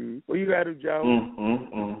 What you got to do, Joe?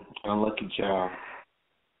 Unlucky child.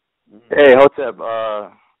 Hey, Hotep,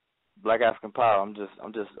 Black African Power. I'm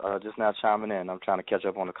just now chiming in. I'm trying to catch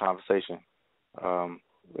up on the conversation. I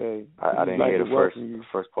didn't hear the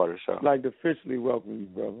first part of the show. I'd like to officially welcome you,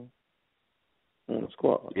 brother, on the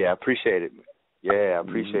squad. Yeah, I appreciate it. Yeah, I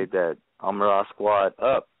appreciate that. Amara Squad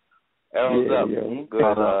up. Arrows up. Yeah.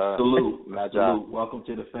 Good. Salute. Magi. Salute. Welcome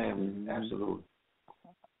to the family. Absolutely.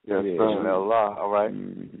 Yes, Allah. All right.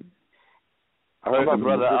 I heard the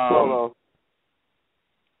brother.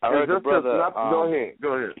 Go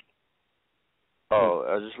ahead.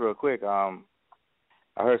 Oh, just real quick. I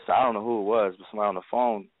heard. I don't know who it was, but somebody on the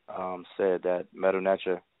phone said that Medu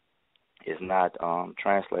Neter is not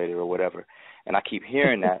translated or whatever. And I keep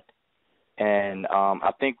hearing that, and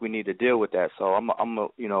I think we need to deal with that. So I'm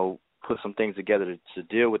put some things together to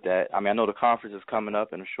deal with that. I mean, I know the conference is coming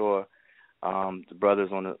up, and I'm sure the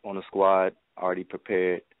brothers on the squad already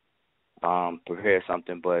prepared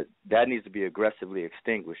something, but that needs to be aggressively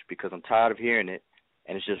extinguished because I'm tired of hearing it,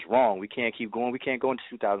 and it's just wrong. We can't keep going. We can't go into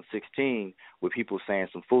 2016 with people saying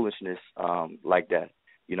some foolishness like that.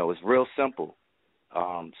 It's real simple.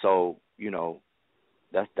 So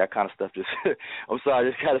that kind of stuff just I'm sorry,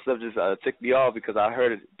 this kind of stuff just ticked me off because I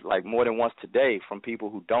heard it like more than once today from people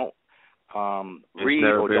who don't read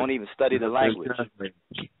or don't even study the language.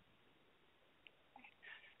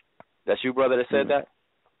 That's you, brother, that said that?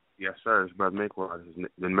 Yes, sir. It's Brother Makewad.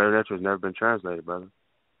 The Meta Netra has never been translated, brother.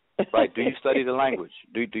 Right. Do you study the language?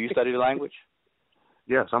 Do you study the language?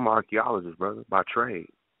 Yes, I'm an archaeologist, brother, by trade.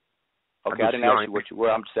 Okay, I didn't ask you what you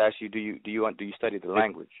were. I'm just asking you, do you study the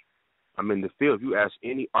language? I'm in the field. If you ask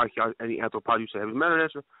any archaeologist, any anthropologist, you say, has Meta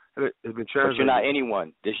Netra has been translated? But you're not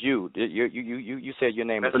anyone. It's you. You said your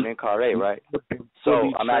name is Minkare, right?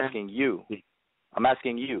 So I'm asking you. I'm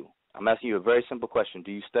asking you a very simple question.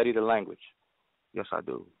 Do you study the language? Yes, I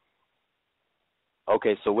do.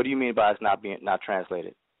 Okay, so what do you mean by it's not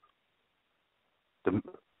translated? The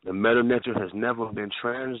Meta Netra has never been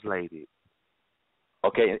translated.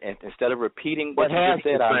 Okay, and instead of repeating what you just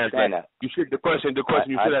said, I understand that. You should the question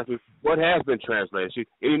you should ask me, what has been translated? See,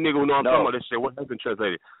 any nigga who know I'm talking about this shit, what has been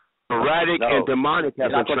translated? Erratic and demonic has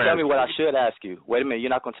been translated. You're not gonna tell me what I should ask you. Wait a minute, you're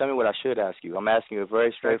not gonna tell me what I should ask you. I'm asking you a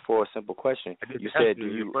very straightforward, simple question. You said,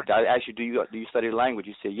 I asked you, do you study the language?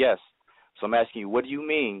 You said yes. So I'm asking you, what do you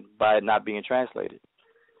mean by it not being translated?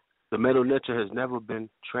 The Meta Netra has never been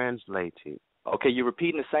translated. Okay, you're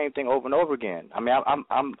repeating the same thing over and over again. I mean,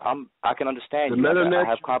 I can understand you. I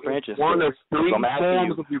have comprehension skills. So I'm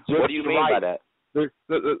asking you, what do you mean by that?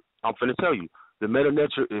 I'm finna tell you. The Meta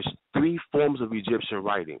Netra is 3 forms of Egyptian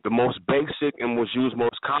writing. The most basic and was used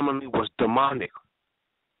most commonly was demonic.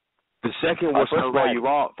 The second was first of all, you're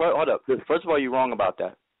wrong. Hold up. First of all, you're wrong about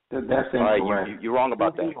that. That's incorrect. All right, you're wrong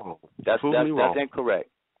about that. That's incorrect.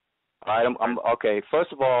 All right, I'm okay.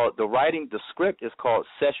 First of all, the script is called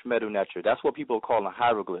Sesh Medu Netra. That's what people are calling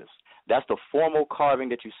hieroglyphs. That's the formal carving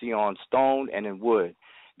that you see on stone and in wood.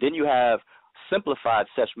 Then you have simplified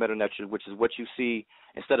Sesh Medu Netra, which is what you see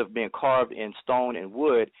instead of being carved in stone and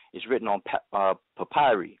wood, it's written on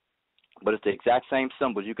papyri. But it's the exact same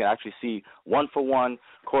symbols. You can actually see one-for-one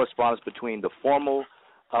correspondence between the formal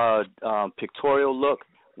pictorial look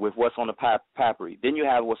with what's on the papyri. Then you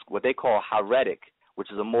have what they call hieratic,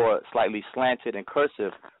 which is a more slightly slanted and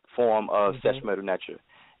cursive form of Sesh Medu Netra.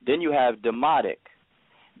 Then you have Demotic.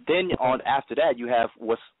 Then after that you have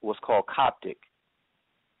what's called Coptic.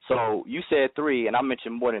 So you said 3, and I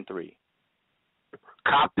mentioned more than 3.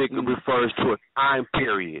 Coptic refers to a time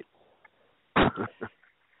period.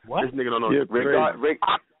 What? This nigga don't know.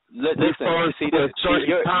 Listen, see this.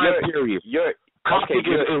 Time period. Coptic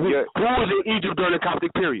who was in Egypt during the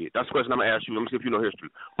Coptic period? That's the question I'm gonna ask you. Let me see if you know history.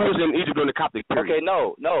 Who was in Egypt during the Coptic period? Okay,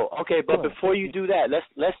 no. Okay, but before you do that,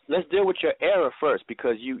 let's deal with your error first,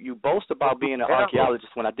 because you boast about being an archaeologist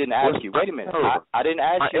when I didn't ask you. Wait a minute, I didn't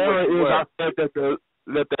ask you. My error is I said that the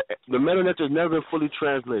Meta Netra has never been fully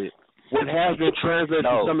translated. What has been translated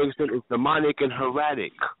to some extent is demonic and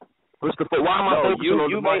hieratic. Why am I focusing on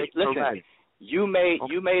demonic and hieratic? You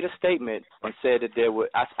made a statement and said that there were.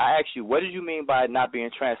 I asked you, what did you mean by it not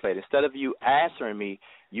being translated? Instead of you answering me,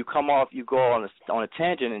 you go on a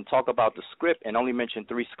tangent and talk about the script and only mention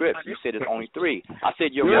 3 scripts. You said it's only 3. I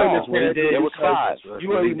said you're wrong. There was 5.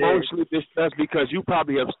 You are emotionally distressed because you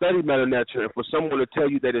probably have studied Meta Netra, and for someone to tell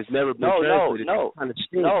you that it's never been translated, no,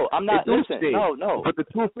 I'm not. Listen, no. But the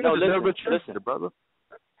truth is, it's never been translated, brother.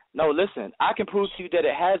 No, listen. I can prove to you that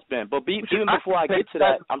it has been, but even before I get to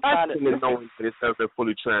that, I'm trying to know that it's never been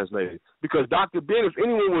fully translated. Because Dr. Ben, if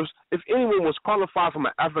anyone was qualified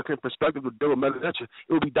from an African perspective to deal with Meta Netra,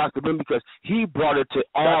 it would be Dr. Ben, because he brought it to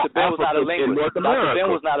all Africans in North America. Dr.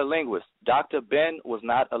 Ben was not a linguist. Dr. Ben was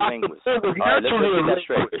not a linguist. Dr.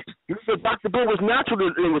 Ben was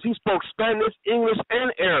naturally a linguist. He spoke Spanish, English,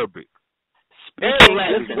 and Arabic.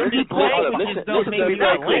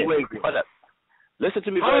 Listen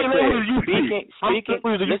to me very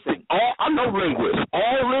clear. Listen. I know linguists.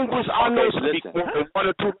 All linguists I know speak 1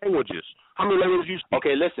 or 2 languages. How many languages you speak?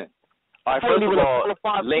 Okay, listen. All right, first of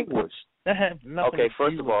all, linguists. Okay,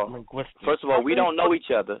 first of all, we don't know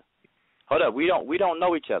each other. Hold up, we don't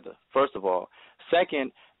know each other. First of all,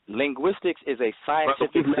 second, linguistics is a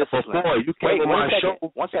scientific discipline. You came on my show.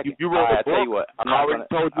 1 second. You wrote a book. I tell you what, I already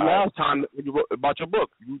told you last time when you wrote about your book.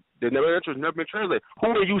 The Meta Netra has never been translated. Who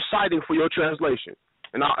are you citing for your translation?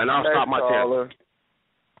 and I'll stop my tangent.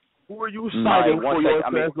 Who are you citing for your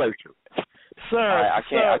translation? Sir, I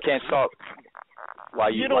can't talk. Why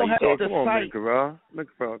you don't have to Come on, cite.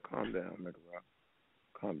 McGraw, calm down, McGraw.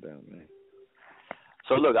 Calm down, man.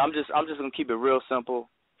 So look, I'm just gonna keep it real simple.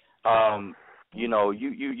 You know,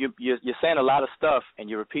 you're saying a lot of stuff and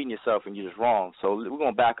you're repeating yourself and you're just wrong. So we're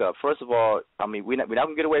gonna back up. First of all, I mean, we're not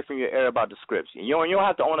gonna get away from your error about the scripts. You don't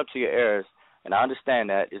have to own up to your errors, and I understand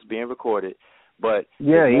that it's being recorded. But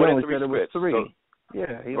yeah, he more only than 3 said it was scripts. 3. So,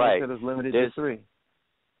 yeah, he right. only said it was limited to 3.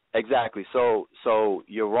 Exactly. So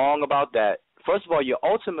you're wrong about that. First of all, you're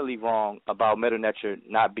ultimately wrong about Medu Neter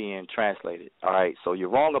not being translated. All right. So you're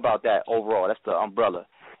wrong about that overall. That's the umbrella.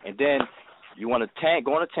 And then you want to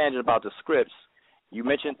go on a tangent about the scripts. You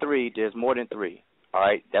mentioned 3. There's more than 3. All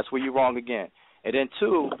right. That's where you're wrong again. And then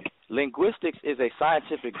 2, linguistics is a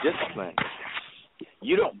scientific discipline.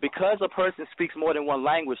 Because a person speaks more than one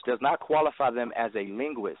language does not qualify them as a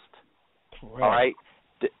linguist. Right. All right.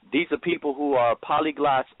 These are people who are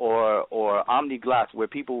polyglots or omniglots, where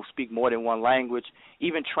people who speak more than one language.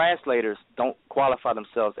 Even translators don't qualify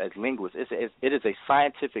themselves as linguists. It is a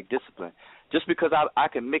scientific discipline. Just because I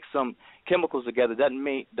can mix some chemicals together doesn't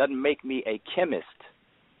make me a chemist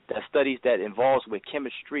that studies that involves with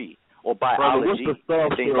chemistry or biology,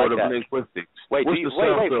 things like that. Linguistics? Wait.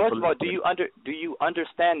 First of all, do you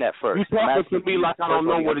understand that first? You talking to me like I don't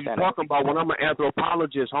know what you're talking about when I'm an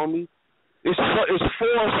anthropologist, homie. It's 4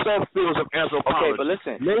 subfields of anthropology. Okay, but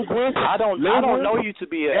listen, I don't know you to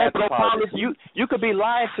be an anthropologist. You could be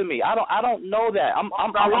lying to me. I don't know that. I'm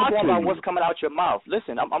going by what's coming out your mouth.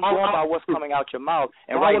 Listen, I'm going by what's coming out your mouth.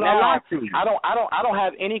 And right now, I don't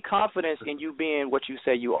have any confidence in you being what you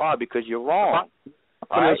say you are, because you're wrong.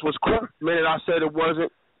 Confidence was correct the minute I said it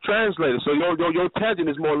wasn't translated. So your tangent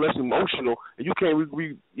is more or less emotional, and you can't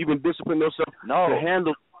even discipline yourself to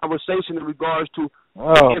handle conversation in regards to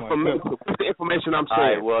the information I'm saying.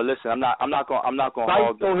 All right, well, listen, I'm not going to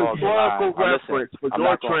hog the historical reference for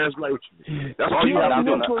your translation. That's all you have to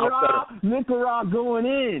do. Nicaragua going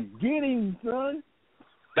in. Get him, son.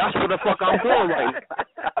 That's what the fuck I'm doing right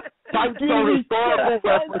now. Type some historical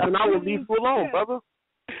reference, and I will leave you alone, brother.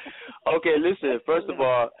 Okay, listen. First of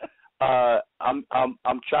all,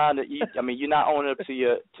 I'm trying to eat. I mean, you're not owning up to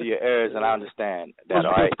your errors, and I understand that.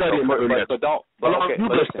 All right, but don't. But okay,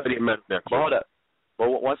 but listen. But hold up. But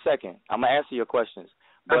 1 second. I'm gonna answer your questions.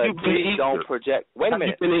 But please don't project. Wait a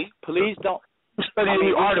minute. Please don't. We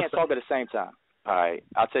can't talk at the same time. All right.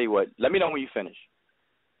 I'll tell you what. Let me know when you finish.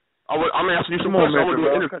 I'm asking you some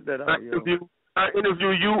questions. I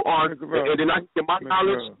interview you on, and then I can get my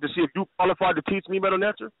knowledge to see if you qualified to teach me Medu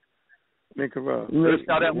Neter. That's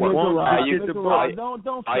how that works. That's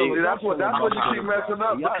what you keep messing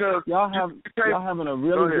up, because y'all having a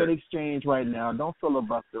really good exchange right now. Don't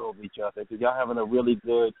filibuster over each other, because y'all having a really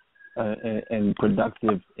good and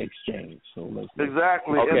productive exchange. So let's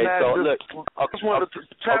exactly. Okay, so look. Let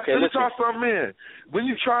me talk something in. When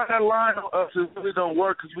you try that line on us, it really don't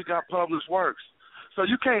work, because we got published works. So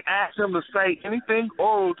you can't ask him to say anything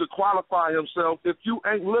oral to qualify himself if you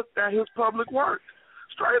ain't looked at his public work.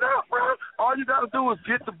 Straight up, bro. All you got to do is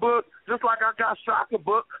get the book, just like I got Shaka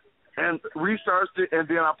book, and researched it, and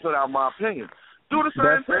then I put out my opinion. Do the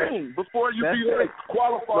same thing before you be like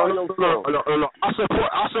qualified yourself. No. I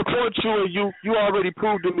support you, and you already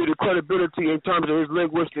proved to me the credibility in terms of his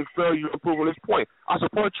linguistic failure in proving his point. I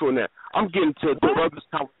support you in that. I'm getting to the other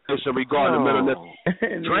conversation regarding Medu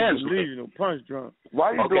Neter. Translation, punch drunk.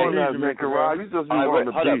 Why you doing that, Nicaragua? You just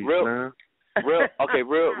want to beat, man.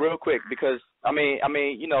 Real quick, because I mean,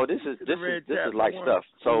 you know, this is light stuff.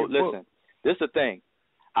 So listen, this is the thing.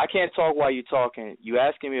 I can't talk while you're talking. You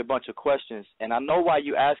asking me a bunch of questions, and I know why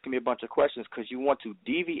you asking me a bunch of questions, because you want to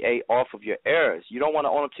deviate off of your errors. You don't want to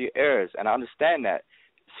own up to your errors, and I understand that.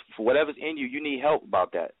 For whatever's in you, you need help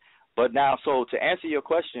about that. But now, so to answer your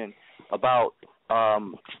question about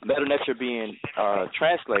Medu Neter being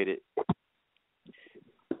translated,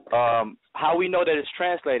 how we know that it's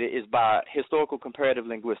translated is by historical comparative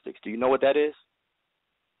linguistics. Do you know what that is?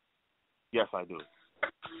 Yes, I do.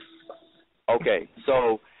 Okay,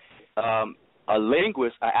 so a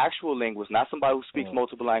linguist, an actual linguist, not somebody who speaks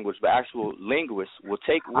multiple languages, but actual linguist will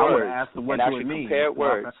take words and actually compare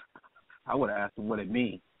words. I would have asked him what it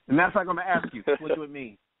means. And that's what I'm going to ask you. What do it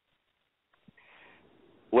mean?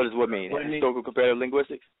 What does what mean? Historical comparative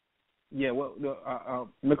linguistics? Yeah,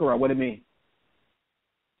 Nicaragua, what do it mean?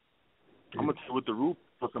 I'm going to tell you what the root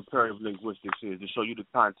for comparative linguistics is, to show you the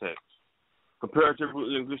context. Comparative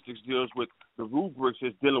linguistics deals with the rubrics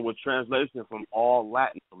is dealing with translation from all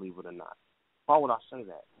Latin, believe it or not. Why would I say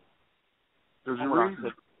that?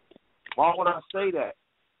 Why would I say that?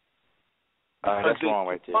 That's wrong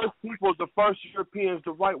right there. The first Europeans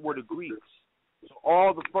to write were the Greeks. So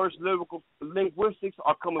all the first linguistics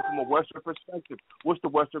are coming from a Western perspective. What's the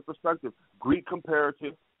Western perspective? Greek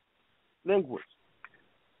comparative linguists.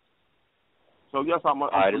 So yes, I'm. All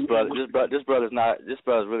right, this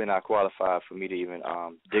brother's really not qualified for me to even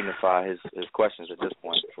dignify his questions at this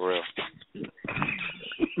point, for real. Yeah,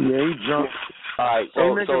 he jumped. All right, so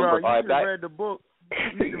you should have read the book. You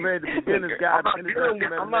should have read the beginner's guide.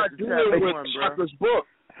 I'm not dealing with Shaka's book.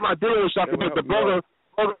 I'm not dealing with Shaka, but the brother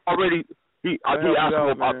already. He asked me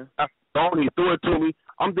about he threw it to me.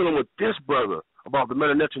 I'm dealing with this brother about the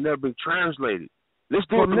Meta Netra never being translated. Let's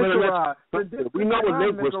do it. We know what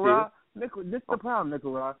linguist is. This is the problem,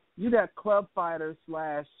 Nicaragua. You that club fighter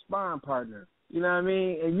 / sparring partner. You know what I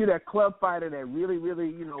mean? And you that club fighter that really,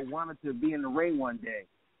 really, wanted to be in the ring one day.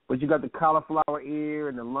 But you got the cauliflower ear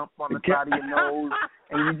and the lump on the side of your nose,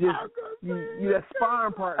 and you that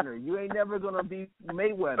sparring partner. You ain't never gonna be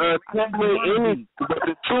Mayweather. Tell me anything but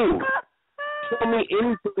the truth. Tell me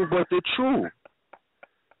anything but the truth.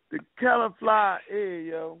 The cauliflower ear,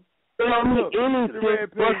 yo. Tell me anything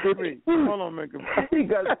but the truth. Hold on, make him. You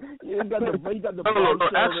got the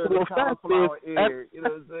actual fact is, you know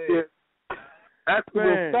what I'm saying?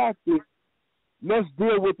 Actual fact is, let's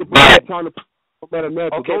deal with the problem trying to.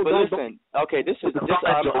 Okay, but listen. Okay,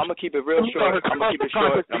 I'm gonna keep it real short. I'm gonna keep it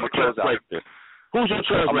short. I'm gonna close out. Who's your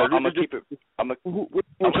translator? I'm gonna keep it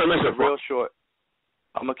real short.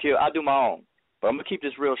 I'll do my own, but I'm gonna keep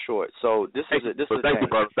this real short. So this is the thing.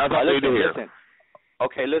 Listen.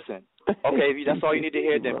 Okay, listen. Okay, if that's all you need to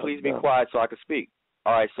hear, then please be quiet so I can speak.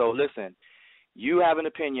 All right. So listen. You have an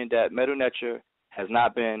opinion that Medu Neter has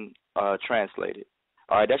not been translated.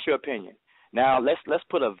 All right, that's your opinion. Now, let's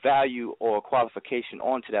put a value or a qualification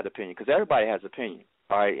onto that opinion, because everybody has opinion,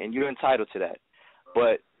 all right, and you're entitled to that.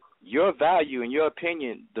 But your value and your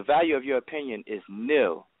opinion, the value of your opinion is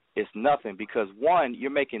nil. It's nothing, because, one,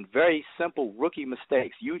 you're making very simple rookie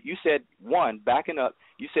mistakes. You said, one, backing up,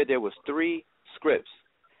 you said there was 3 scripts,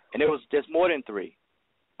 and there's more than 3,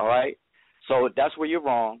 all right? So that's where you're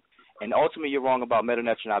wrong. And ultimately, you're wrong about Medu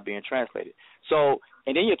Neter not being translated. So,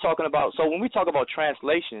 and then you're talking about, so when we talk about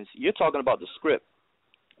translations, you're talking about the script.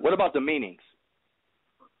 What about the meanings?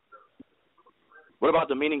 What about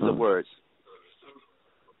the meanings of words?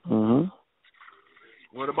 Mm-hmm.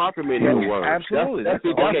 What about the meaning of words? Absolutely. That's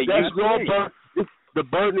the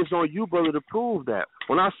burden is on you, brother, to prove that.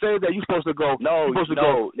 When I say that, you're supposed to go. In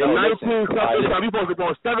 1976, you're supposed to go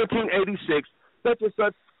in 1786, such and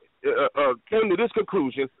such. Came to this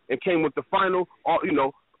conclusion and came with the final,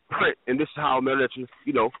 print, and this is how Medu Neter,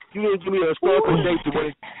 you didn't give me a historical date to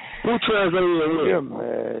when who translated it. Yeah,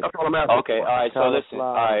 man. That's all I'm asking. Okay, all right. So listen,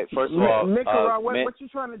 all right. First of all, what you're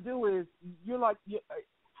trying to do is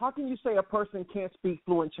how can you say a person can't speak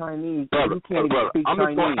fluent Chinese and you can't even speak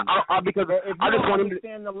Chinese? Because if you don't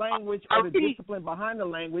understand the language or the discipline behind the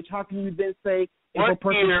language, how can you then say if a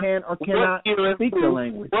person can or cannot speak the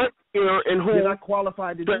language? What year and who? You're not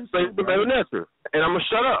qualified to do so. Medu Neter. And I'm gonna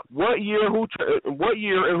shut up. What year and who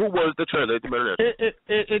was the translator to Medu Neter?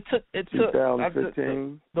 It took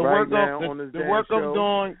 2015. The work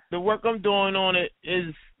I'm doing on it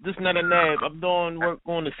is this not a nab. I'm doing work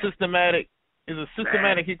on the systematic. Is a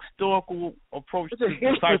systematic historical approach to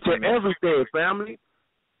history to everything, family.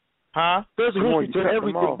 Huh? There's a history to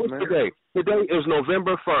everything. What's today? Today is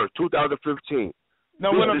November 1st, 2015.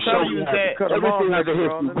 No, what I'm telling you is that everything has a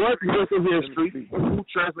history. What is the history? Who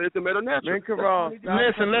translated to Medu Neter?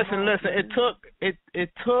 Listen. It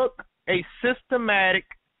took a systematic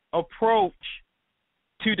approach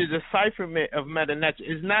to the decipherment of Medu Neter.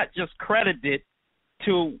 It's not just credited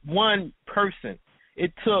to one person.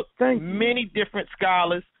 It took many different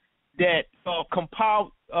scholars that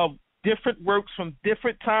compiled different works from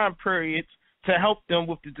different time periods to help them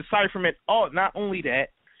with the decipherment. Not only that,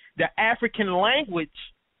 the African language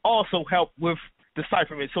also helped with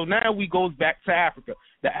decipherment. So now we goes back to Africa.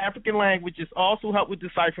 The African languages also help with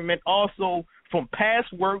decipherment, also from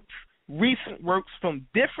past works, recent works from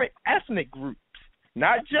different ethnic groups,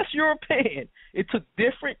 not just European. It took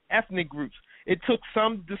different ethnic groups. It took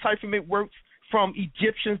some decipherment works from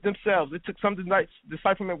Egyptians themselves. It took some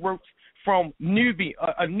decipherment works from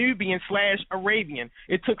Nubian/Arabian.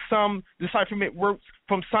 It took some decipherment works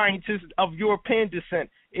from scientists of European descent.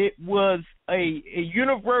 It was a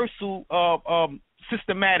universal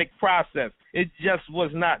systematic process. It just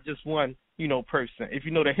was not just one person. If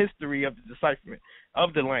you know the history of the decipherment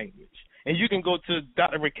of the language, and you can go to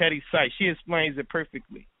Dr. Ricketti's site, she explains it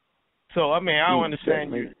perfectly. So I don't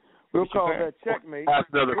understand you. We'll call that checkmate. Ask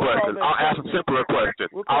another question. I'll ask a simpler question.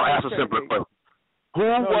 Who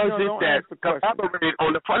was it that collaborated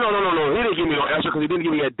on the? No. He didn't give me no answer because he didn't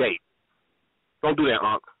give me a date. Don't do that,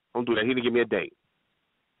 Unc. Don't do that. He didn't give me a date.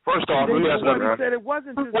 First off, let me ask another. He said it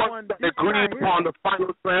wasn't just one. Agreed upon the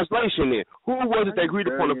final translation. Then who was it that agreed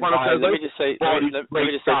upon the final translation? Let me just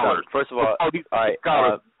say something. First of all,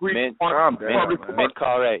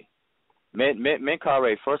 Min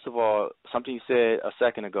Kare, first of all, something you said a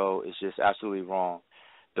second ago is just absolutely wrong.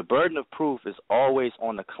 The burden of proof is always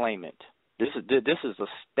on the claimant. This is a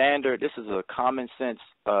standard. This is a common sense,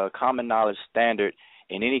 common knowledge standard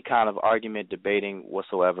in any kind of argument, debating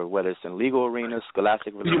whatsoever, whether it's in legal arenas,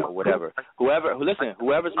 scholastic arena, or whatever. Whoever's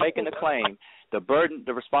making the claim, the burden,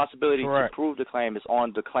 the responsibility to prove the claim is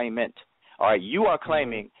on the claimant. All right, you are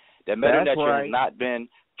claiming that Medu Neter has not been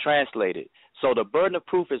translated. So the burden of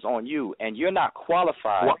proof is on you, and you're not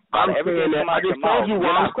qualified. Everything come out your mouth, you're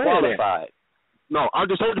not qualified. No, I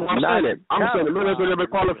just told you why I'm saying it. I'm saying the Medu Neter never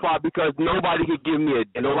qualified because nobody can give me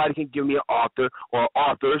an author or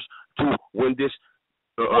authors to win this.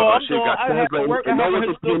 Who agrees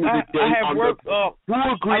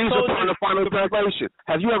upon the final translation?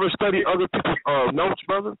 Have you ever studied other people's notes,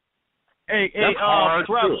 brother? Hey,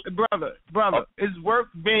 brother. Is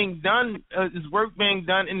work being done?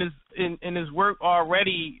 In his work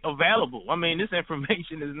already available? I mean, this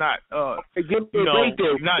information is not. Not nothing.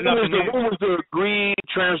 Who was the agreed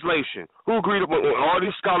translation? Who agreed upon all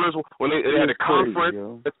these scholars when they had a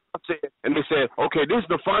conference? And they said, okay, this is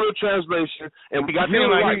the final translation, and we got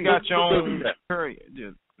you got your own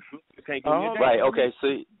period. Right, okay,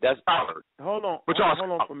 see, that's... Hold on for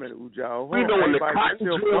a minute, Ujao. We know when the cotton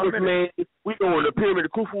drill was made. We know when the pyramid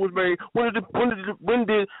of Khufu was made. When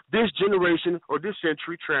did this generation or this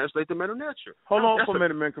century translate the Medu Neter? Hold on for a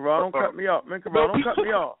minute, Minkara. Don't cut me off. Minkara, don't cut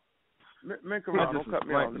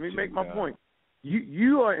me off. Let me make my point.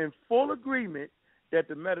 You are in full agreement that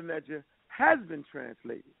the Medu Neter has been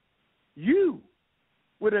translated. You,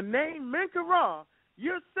 with a name Minkara,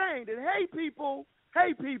 you're saying that, hey people,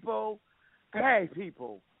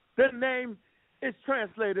 the name is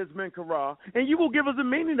translated as Minkara, and you will give us a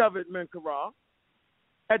meaning of it, Minkara.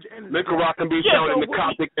 Minkara can be found in the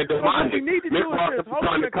Coptic and the Demonic. Minkara can be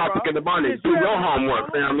found in the Coptic and the Demonic. Do your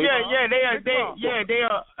homework, family. They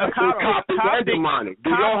are Coptic and Demonic. Do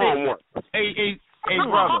your homework. Hey,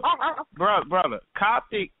 brother.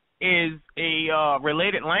 Coptic is a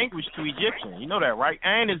related language to Egyptian. You know that, right?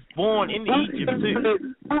 And it's born in Egypt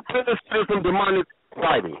too. Who benefited from demonic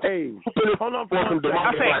writing? Hey, hold on.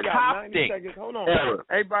 I said Coptic. Hold on.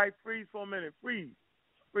 Everybody freeze for a minute. Freeze.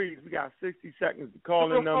 We got 60 seconds. The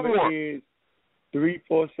calling number is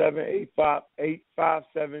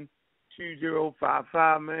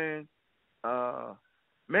 347-857-2055,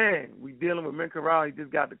 man, we dealing with Minkara. He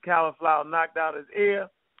just got the cauliflower knocked out his ear,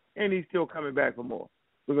 and he's still coming back for more.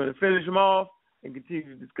 We're going to finish him off and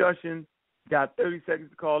continue the discussion. Got 30 seconds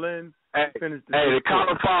to call in. The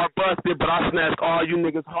cauliflower busted, but I snatched all you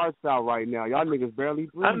niggas' hearts out right now. Y'all niggas barely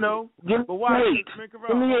breathe. I know. But watch this, Minkara.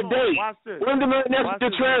 Give me a date. Watch this. When the next to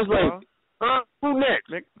translate? Who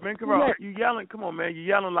next? Minkara, you yelling. Come on, man. You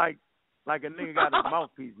yelling like a nigga got his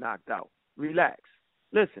mouthpiece knocked out. Relax.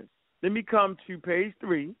 Listen, let me come to page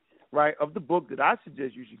 3, right, of the book that I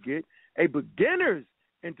suggest you should get, A Beginner's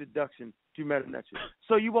Introduction to Medu Neter.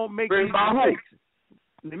 So you won't make any mistakes.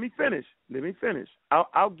 Let me finish.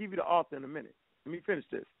 I'll give you the author in a minute. Let me finish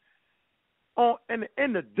this. In the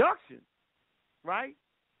introduction, right,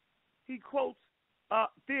 he quotes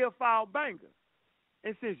Theophile Banger.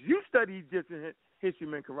 And since you study Egyptian history,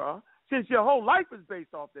 Minkara, since your whole life is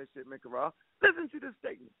based off that shit, Minkara, listen to this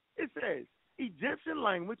statement. It says, Egyptian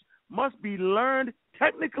language must be learned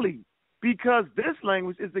technically because this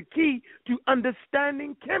language is the key to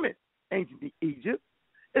understanding Kemet, ancient Egypt.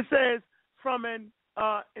 It says, from an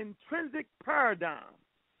intrinsic paradigm.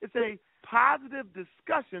 It's a positive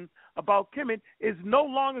discussion about Kemet is no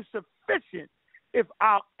longer sufficient if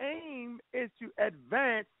our aim is to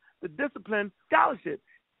advance the discipline scholarship.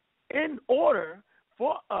 In order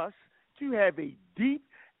for us to have a deep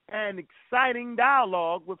and exciting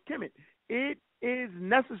dialogue with Kemet, it is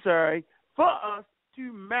necessary for us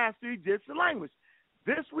to master Egyptian language.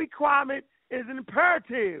 This requirement is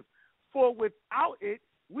imperative, for without it,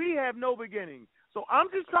 we have no beginning. So I'm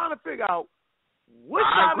just trying to figure out which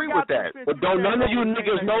I agree with that. But don't none of you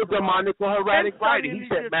niggas know demonic or heretic writing. He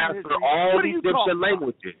said master all these Egyptian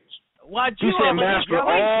languages. He said master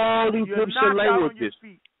all these Egyptian languages.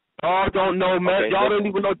 Y'all don't know, man. Okay, y'all don't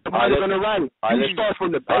even know the money gonna write it. You start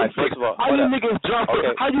from the basics. First of all, how you niggas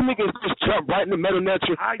just jump right in the middle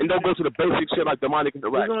nature and don't go to the basic shit like demonic and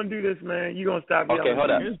We're gonna do this, man. You gonna stop yelling? Okay,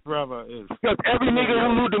 hold up. His brother is. Because every nigga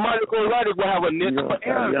who knew demonic or writing will have a niche for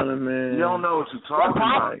error. Yelling, man. You don't know what you're talking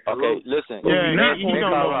about. Okay, listen. Yeah, you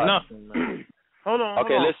don't know nothing, man. Hold on.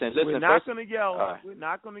 Okay, listen. We're not first, gonna yell. right. We're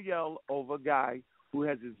not gonna yell over a guy who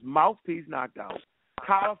has his mouthpiece knocked out,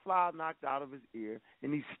 cauliflower knocked out of his ear,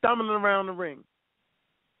 and he's stumbling around the ring.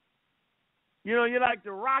 You know, you're like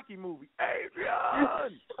the Rocky movie.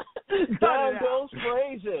 Adrian! Down goes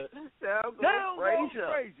Frazier. Down goes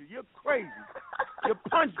Frazier. You're crazy. You're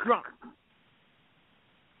punch drunk.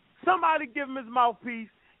 Somebody give him his mouthpiece.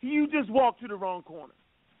 You just walked to the wrong corner.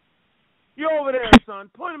 You're over there, son.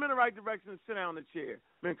 Point him in the right direction and sit down in the chair.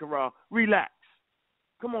 Ben Corral, relax.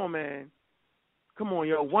 Come on, man. Come on,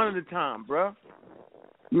 yo. One at a time, bruh.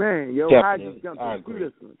 Man, yo, how you jump through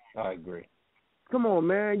this one? I agree. Come on,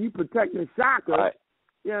 man. You protecting Shaka. Right.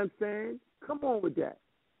 You know what I'm saying? Come on with that.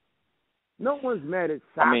 No one's mad at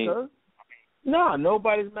Shaka. No,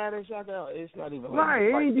 nobody's mad at Shaka. It's not even right.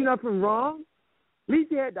 He ain't do nothing wrong. At least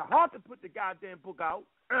he had the heart to put the goddamn book out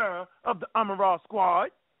of the Amara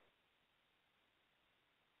Squad.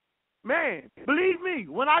 Man, believe me,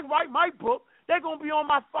 when I write my book, they're going to be on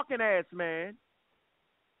my fucking ass, man.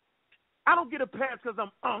 I don't get a pass because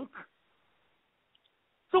I'm unk.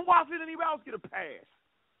 So why should anyone else get a pass?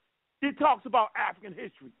 It talks about African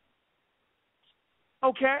history.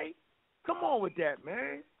 Okay? Come on with that,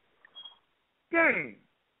 man. Dang.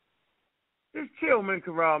 Just chill, man,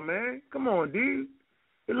 Corral, man. Come on, dude.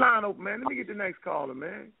 The line open, man. Let me get the next caller,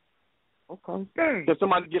 man. Okay. Dang. Can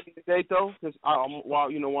somebody get me the date though? Cause while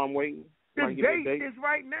I'm waiting. The date is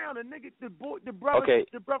right now. The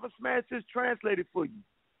brother Smash just translated for you.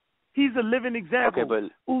 He's a living example. Okay, but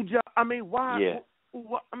why? Yeah.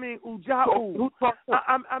 Uja'u.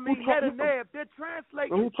 Head and Nab. They're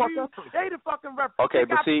translating to you. They the fucking reference. Okay,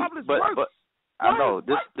 but see, but I know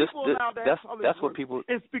that's what people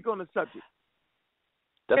and speak on the subject.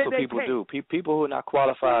 That's what people do. People who are not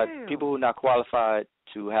qualified. Damn. People who are not qualified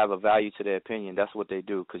to have a value to their opinion. That's what they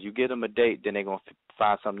do. Because you give them a date, then they're gonna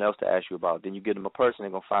find something else to ask you about. Then you give them a person, they're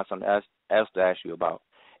gonna find something else to ask you about.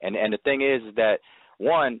 And the thing is that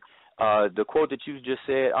one, the quote that you just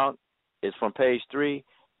said, is from page 3.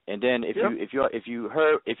 And then if you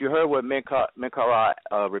heard what Menkara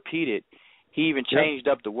repeated, he even changed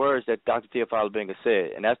up the words that Dr. Theophilus Benga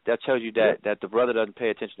said, and that tells you that the brother doesn't pay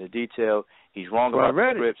attention to detail. He's wrong about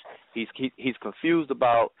the scripts. He's confused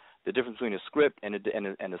about the difference between the script and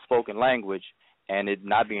the spoken language, and it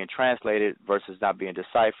not being translated versus not being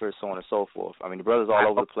deciphered, so on and so forth. I mean, the brother's all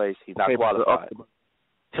over the place. He's not qualified.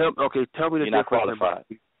 Tell me the difference. You're not qualified.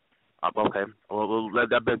 Okay, well,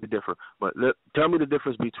 that begs to differ. But tell me the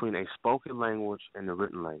difference between a spoken language and a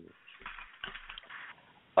written language.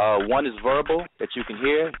 One is verbal that you can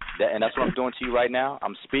hear, and that's what I'm doing to you right now.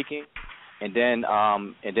 I'm speaking, and then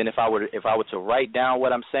if I were to write down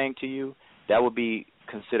what I'm saying to you, that would be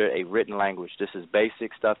considered a written language. This is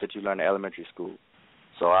basic stuff that you learn in elementary school.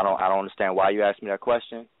 So I don't understand why you asked me that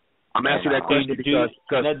question. I'm asking that question because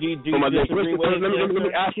from a linguistic let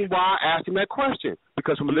me ask you why I asked him that question.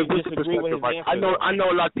 Because from a linguistic perspective, like, I know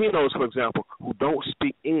Latinos, for example, who don't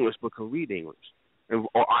speak English but can read English. And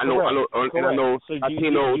I know Latinos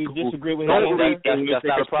you disagree with him? That's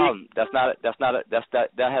not a problem.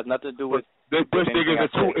 That has nothing to do with. Linguistics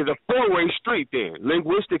is a four-way street. Then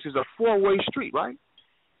linguistics is a four-way street, right?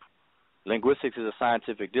 Linguistics is a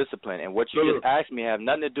scientific discipline, and what you just asked me have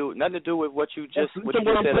nothing to do with what you just said about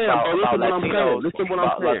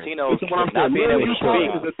Latinos not being able to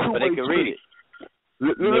speak, but they can read it.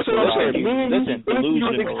 Listen,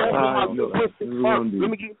 delusional. Let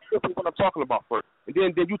me get you what I'm talking about first, and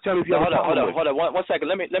then you tell me if you have a problem. Hold on, 1 second.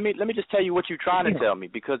 Let me just tell you what you're trying to tell me,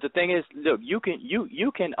 because the thing is, look, you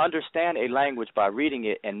can understand a language by reading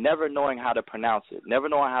it and never knowing how to pronounce it, never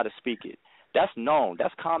knowing how to speak it. That's known.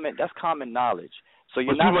 That's common knowledge. So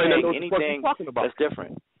you're not saying anything that's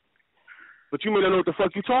different. But you may not know what the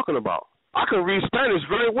fuck you're talking about. I can read Spanish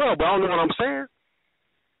very well, but I don't know what I'm saying.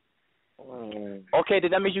 Okay,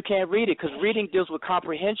 then that means you can't read it, because reading deals with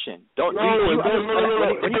comprehension. It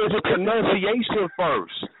deals with pronunciation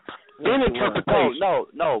first. Then interpretation.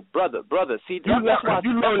 No, brother. See, that's why I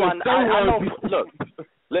know. Look,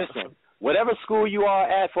 listen. Whatever school you are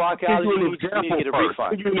at for archaeology, you need to get a refund.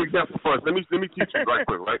 I'll give you an example first. Let me teach you right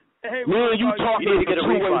quick, right? Me and you talking is a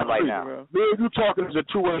two-way right now. Me and you talking is a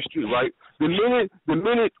two-way street, right? The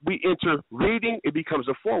minute we enter reading, it becomes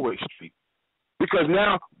a four-way street. Because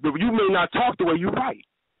now you may not talk the way you write.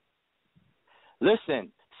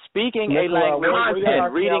 Listen, speaking a language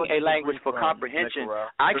and reading a language for comprehension,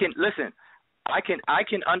 I can listen. I can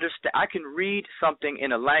understand. I can read something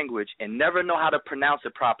in a language and never know how to pronounce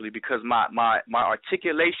it properly because my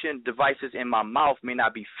articulation devices in my mouth may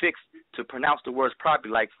not be fixed to pronounce the words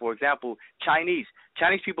properly. Like, for example, Chinese.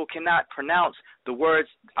 Chinese people cannot pronounce the words,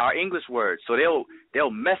 our English words, so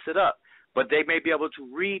they'll mess it up. But they may be able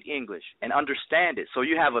to read English and understand it. So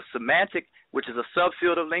you have a semantic, which is a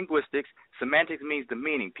subfield of linguistics. Semantics means the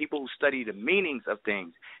meaning, people who study the meanings of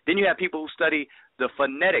things. Then you have people who study the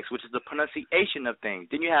phonetics, which is the pronunciation of things.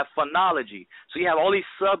 Then you have phonology. So you have all these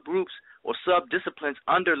subgroups or subdisciplines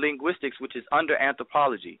under linguistics, which is under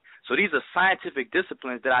anthropology. So these are scientific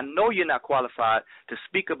disciplines that I know you're not qualified to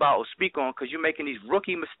speak about or speak on because you're making these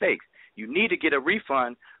rookie mistakes. You need to get a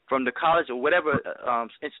refund from the college or whatever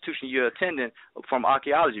institution you're attending from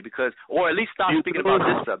archaeology, or at least stop speaking about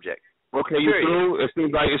this subject. Okay, you through? It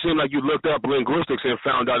seemed like you looked up linguistics and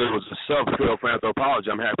found out it was a subfield for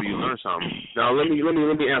anthropology. I'm happy you learned something. Now let me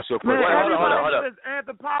answer your question. Hold on.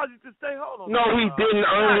 Anthropology to say hold on. No, he didn't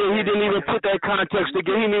earlier. He didn't even put that context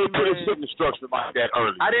together. He didn't put his sentence structure like that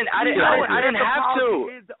earlier. I didn't have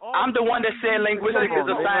to. I'm the one that said linguistics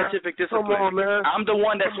is a scientific discipline. Come on, man. I'm the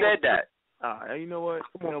one that said that. All right, you know what?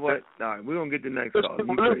 All right, we're going to get the next call. You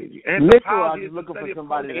crazy. Mitchell, I'm just looking for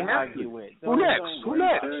somebody to argue with. Who next?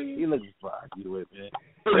 You looking for argue with, man.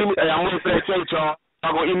 Hey, I'm waiting for that date, y'all.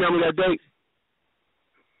 Y'all going to email me that date?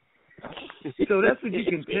 So that's what you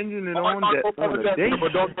contingent on the date?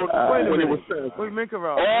 But don't know when it was translated.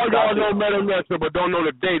 All y'all know Meta, but don't know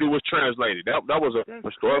the date it was translated. That was a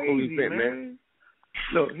historical event, man.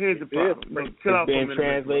 Look, here's the problem. Chill out for a minute. It's been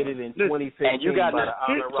translated in 2015. And you got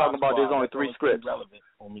talking about there's only 3 scripts.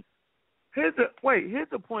 Here's the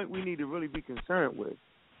point we need to really be concerned with.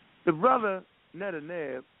 The brother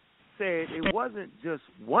Netanyahu said it wasn't just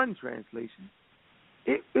one translation.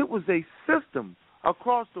 It was a system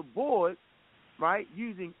across the board, right?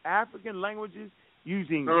 Using African languages,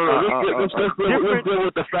 using let's deal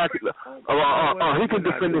with the fact that he can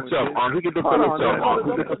defend himself. He can defend himself.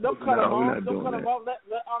 Don't cut him off.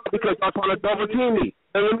 Because y'all trying to double team me.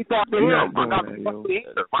 And let me talk to him. I got the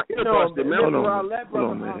answer. My ear busted, man. Hold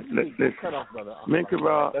on, man.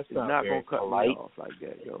 Menkara is not going to cut me off like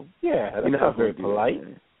that, yo. Yeah, that's not very polite.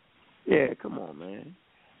 Yeah, come on, man.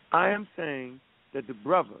 I am saying that the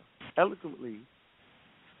brother eloquently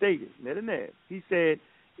stated, Netanyahu, he said,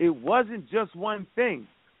 it wasn't just one thing.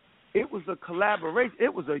 It was a collaboration.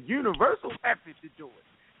 It was a universal effort to do it.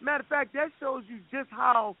 Matter of fact, that shows you just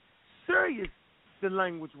how serious the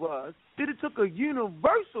language was. That it took a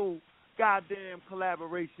universal goddamn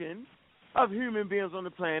collaboration of human beings on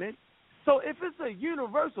the planet. So if it's a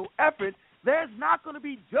universal effort, there's not going to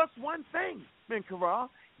be just one thing, Menkara.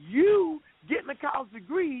 You getting a college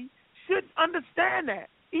degree should understand that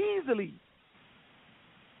easily.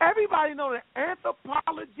 Everybody knows that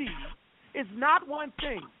anthropology is not one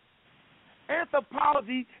thing.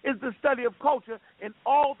 Anthropology is the study of culture and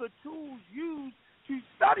all the tools used to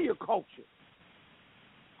study a culture.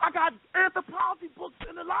 I got anthropology books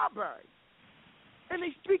in the library, and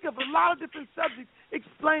they speak of a lot of different subjects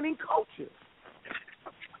explaining culture.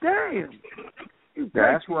 Damn.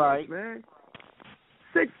 That's right, man.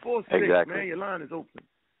 646, exactly. Man, your line is open.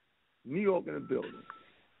 New York in the building.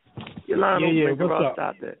 Your line open. What's up?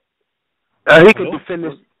 Stop that. He can defend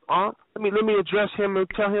this. Let me address him and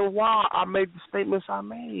tell him why I made the statements I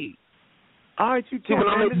made. All right, you tell when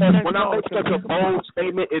I make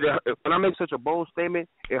such a bold statement,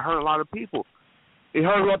 it hurt a lot of people. It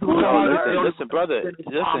hurt a lot of people. Listen, brother.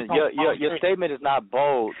 Listen, your statement is not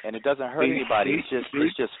bold, and it doesn't hurt anybody. It's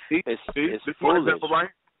foolish.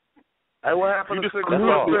 Hey, what happened? You just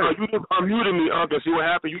unmuted me, Uncle. See what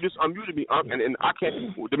happened? You just unmuted me, Uncle, and I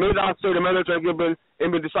can't. The minute I say the manager ain't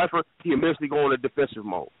been deciphered, he immediately go in a defensive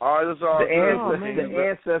mode. All right, that's all. The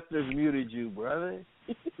ancestors muted you, brother.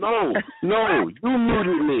 No, you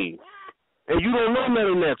muted me, and you don't know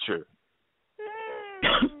Meta Nature.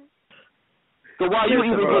 So why you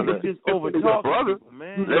even just over talk, brother?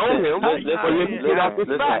 You know him, but you get off this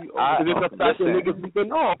fact. It's a fact that niggas need to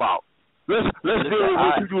know about. Let's deal with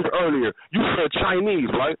what you used earlier. You said Chinese,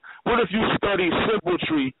 right? What if you study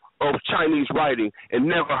symmetry of Chinese writing and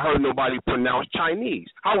never heard nobody pronounce Chinese?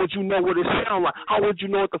 How would you know what it sounds like? How would you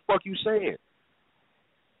know what the fuck you saying?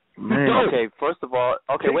 Okay, first of all,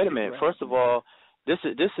 wait a minute. First of all, this.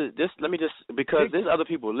 Let me just, because there's other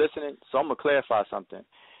people listening, so I'm gonna clarify something.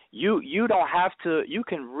 You don't have to. You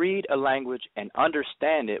can read a language and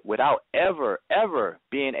understand it without ever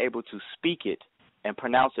being able to speak it and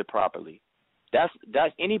pronounce it properly. That's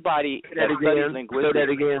anybody that studies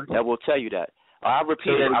linguistics that will tell you that. I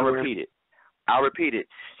repeat it. I'll repeat it.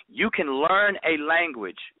 You can learn a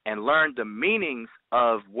language and learn the meanings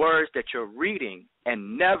of words that you're reading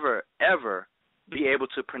and never, ever be able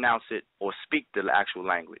to pronounce it or speak the actual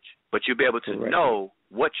language. But you'll be able to know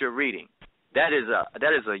what you're reading. That is a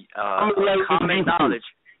common knowledge.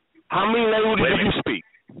 How many languages do you speak?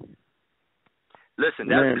 Listen,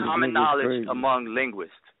 that's common knowledge among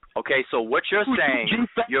linguists. Okay, so what you're saying,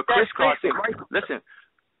 you're crisscrossing. Listen,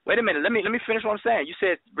 wait a minute. Let me finish what I'm saying. You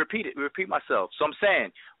said repeat myself. So I'm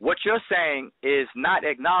saying what you're saying is not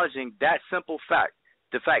acknowledging that simple fact.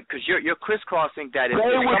 The fact, because you're crisscrossing that if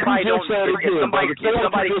somebody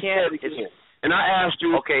can't. And I asked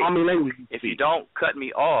you how many languages you speak. If you don't cut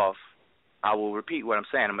me off, I will repeat what I'm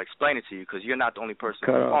saying. I'm explaining to you because you're not the only person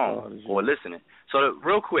on the phone or listening. So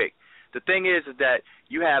real quick, the thing is that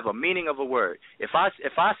you have a meaning of a word. If I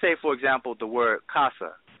say, for example, the word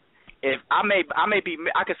casa, if I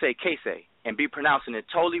could say kese and be pronouncing it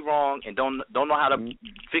totally wrong and don't know how to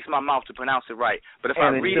fix my mouth to pronounce it right. But if I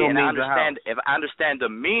read it and I understand the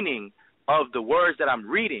meaning of the words that I'm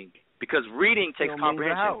reading, because reading takes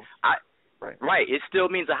comprehension. Right, it still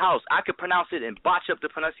means a house. I could pronounce it and botch up the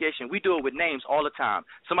pronunciation. We do it with names all the time.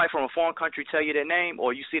 Somebody from a foreign country tell you their name or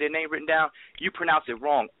you see their name written down, you pronounce it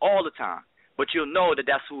wrong all the time. But you'll know that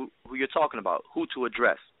that's who you're talking about, who to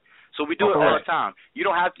address. So we do it all the time. You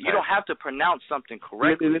don't have to pronounce something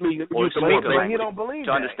correctly or speak a language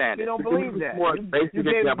to understand it. You don't believe that. Basic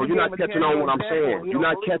example. You're not catching on what I'm saying. You're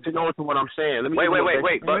not catching on to what I'm saying. Wait.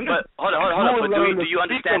 But hold on. But do you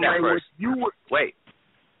understand that first? Wait.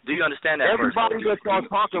 Do you understand that? Everybody that starts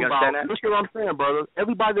talking about, listen what I'm saying, brother.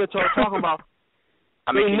 Everybody that starts talking about,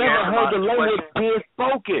 they never heard the language being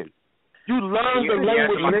spoken. You learn the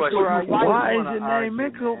language. Why is your name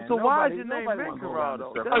Mikra? So why is your name Mikra,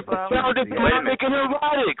 though? Sounded demonic and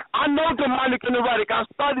erotic. I know demonic and erotic. I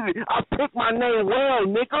studied it. I picked my name well,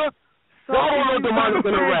 nigga. So I don't know demonic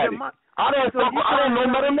and erotic. I don't know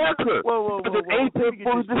Metanetra. Because it ain't been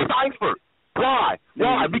fully deciphered. Why?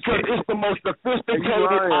 Because it's the most sophisticated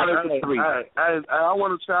out of the three. I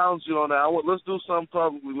want to challenge you on that. Let's do something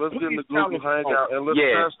publicly. Let's get in the Google Hangout and let's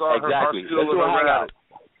test our skill of the hangout.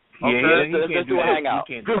 Let's do a hangout.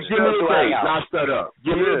 Just give me a date. Not set up.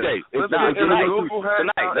 Give me a date. Tonight. Let's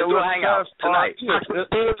do a hangout. Tonight.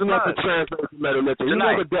 Tonight. You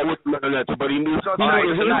never dealt with Metanetra, but he knew. Tonight.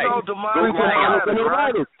 He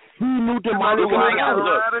knew demonic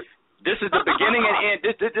hangout. This is the beginning and end.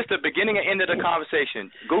 This is the beginning and end of the conversation.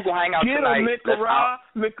 Google Hangout tonight.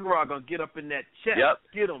 Mikra gonna get up in that chat. Yep.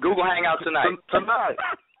 Get him. Google Hangout tonight. Tonight.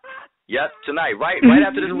 Yep, tonight. Right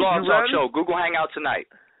after this blog talk show. Google Hangout tonight.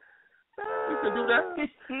 You can do that.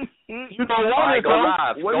 You don't want it, go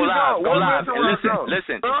live. Go live. And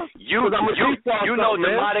listen. You know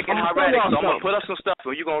demonic and heretic, so I'm gonna put up some stuff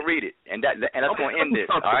and you're gonna read it, and that's gonna end this.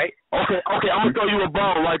 All right? Okay. I'm gonna throw you a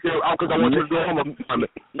ball right there because I want you to go home.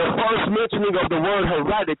 The first mentioning of the word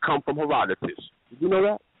heretic come from Herodotus. Did you know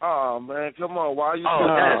that? Oh man, come on! Why are you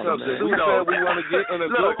saying something? We said we want to get in a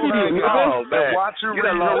Google Hangout and watch you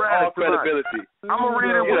read heretic credibility. I'm gonna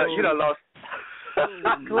read it with you. You done lost.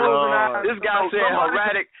 This guy said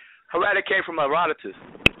heretic came from Herodotus.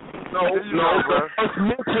 No, it's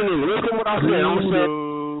mentioning. Listen what I said. I'm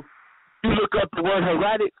saying, you look up the word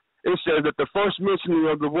heretic, it says that the first mentioning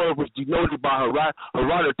of the word was denoted by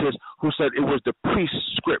Herodotus, who said it was the priest's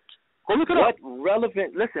script. Go look it up. What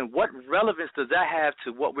relevance does that have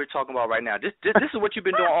to what we're talking about right now? This is what you've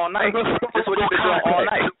been doing all night. This is what you've been doing all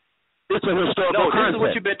night. It's a historical this is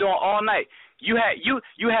what you've been doing all night. You have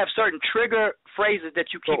certain trigger phrases that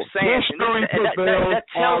you keep saying, and that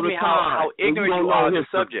tells me how ignorant you are of the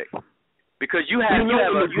subject. Because you have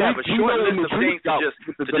a short list of things to just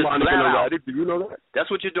blab out. Do you know that?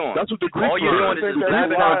 That's what you're doing. That's what the Greeks all you're doing is just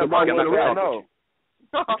blabbing out the fucking language.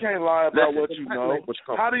 You can't lie about what you know.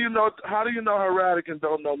 How do you know heretic and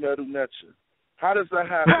don't know Metanetra? How does that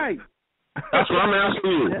happen? Right. That's what I'm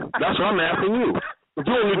asking you. That's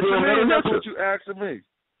what you asking me.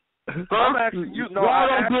 I'm asking you. No, I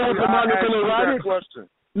don't deal with demonic and erotic. Question.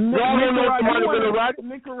 Y'all don't know demonic and erotic.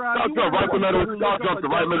 Y'all jump the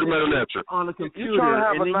right Metanetra on the computer. You're trying to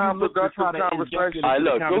have a non-productive conversation. All right,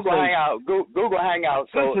 look, Google Hangout.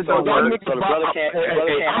 So the brother can't have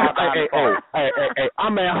Hey,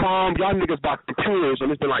 I'm at home. Y'all niggas about computers, and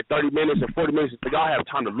it's been like 30 minutes and 40 minutes. So y'all have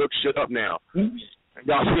time to look shit up now.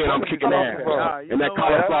 Y'all seeing I'm kicking ass. And that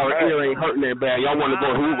cauliflower ear ain't hurting that bad. Y'all want to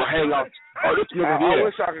go Hoover hang out. Oh, this nigga I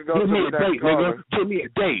wish I could go Give to me the a next date, caller. nigga. Give me a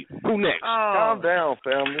date. Who next? Calm down,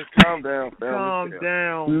 family. Calm down.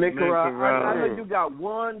 Mikra. I know you got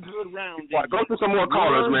one good round. Go through some more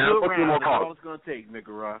callers, man. Go through more callers. All it's going to take,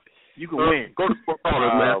 Mikra. You can win. Go to some more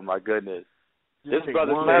callers, man. Oh, my goodness. This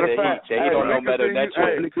brother said that he don't know Meadow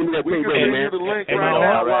Network. We can send you the link right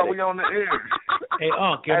now while we on the air. Hey,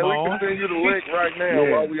 Unc, we can send you the link right now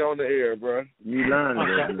while we on the air, bro. You lying?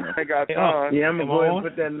 I got time. Yeah, I'm gonna go ahead and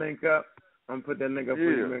put that link up. I'm gonna put that link up for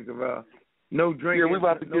you, Nick. No drinking. Yeah, we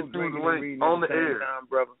about to get through the link on the air,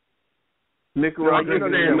 brother. Nicola, I'm just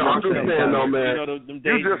saying, man.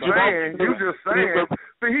 You just saying.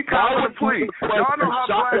 See, he caught the plea. Y'all know how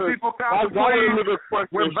black people caught the plea.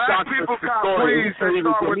 When black people caught pleas, they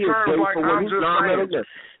start with terms like I'm just saying.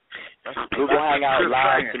 Google Hangout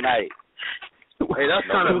live tonight. Hey,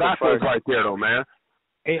 that's kind of backwards right there, though, man.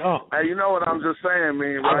 Hey, hey, you know what I'm just saying,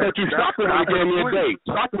 man, right? I bet you Shaka would have gave me a date.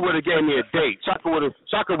 Shaka would have gave me a date. Shaka would have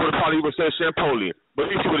probably even said Champollion. But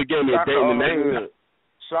at least he would have gave me a date in the name.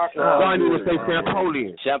 Johnny would say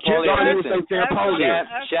Champollion. Champollion, listen. Champollion.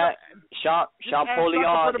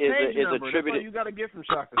 Champollion is attributed. You got to get from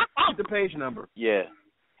Shaka. Get the page number. Yeah.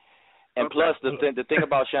 And plus, the thing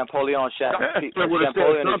about Champollion, Champollion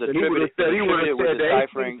is attributed with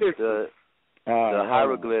deciphering the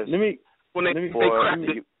hieroglyphs. When they cracked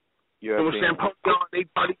it, it was Champollion. They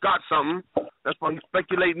thought he got something. That's why he's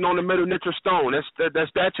speculating on the Meadow Network stone. That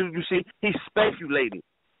statue you see, he's speculating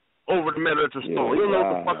over the Meadow Network stone. You know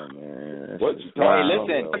what the fuck? Hey,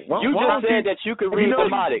 listen. You just said that you could read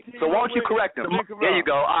Demotic, so why don't you correct him? There you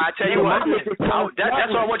go. I tell you what.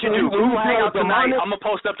 That's all I want you to do. Google Hangout tonight. I'm gonna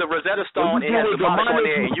post up the Rosetta Stone. It has Demotic on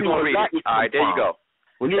there, and you gonna read it. All right, there you go.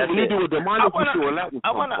 When you do a demonic,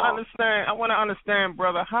 I want to understand,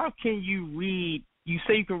 brother. How can you read? You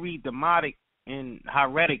say you can read Demotic and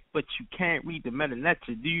Hieratic, but you can't read the Meadow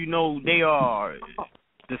Network. Do you know they are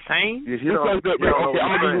the same? Okay, I'm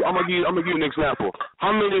gonna give you an example.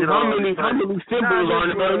 How many symbols are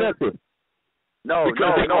in the Meadow Network? No.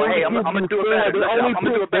 Hey, I'm gonna do it better. I'm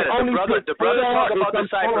gonna do it better. The brother talk about the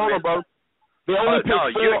cipher.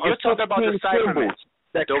 You're talking about the cipher.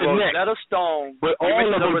 That the connect. Rosetta Stone, but all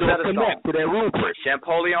of them don't connect to that rubric.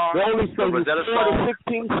 Champollion, they only the Rosetta Stone.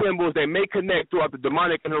 16 symbols that may connect throughout the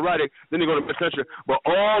demonic and hieratic, then they go to Meadow. But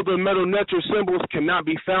all the Meadow Network symbols cannot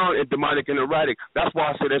be found in demonic and hieratic. That's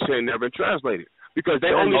why I say that shit ain't never been translated. Because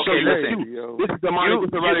they only show you a few. This is demonic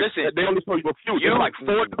and hieratic. They only show you a few. It's like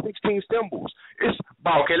 4 to 16 symbols. It's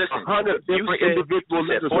about 100 different individual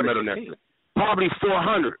letters in Meadow Network. Probably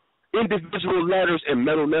 400 individual letters in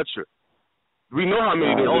Meadow Network. We know how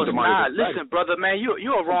many there's in demonic. Listen, brother, man, you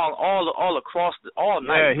are wrong all across all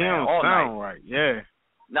night. Yeah, he don't sound right. Yeah.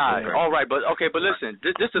 Nah, all right, but listen,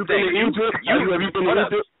 this is the thing.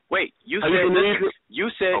 Wait, you said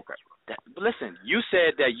listen, you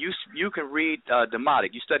said that you can read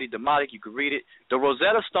Demotic. You studied Demotic, you can read it. The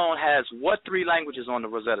Rosetta Stone has what 3 languages on the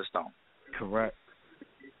Rosetta Stone? Correct.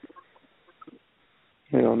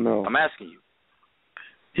 Hell no. I'm asking you.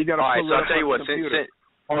 He got all right, so I'll tell you what, Okay.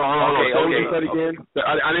 Again?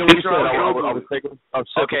 I didn't understand. I was taking.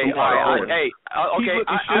 Okay, all right. Hey, okay.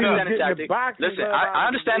 I understand the tactic. Listen, I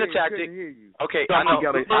understand the tactic. Okay, I know.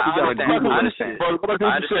 I understand. Go back to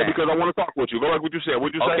what you said because I want to talk with you. Go back to what you said.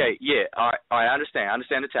 What you say? Okay, yeah. All right. I understand. I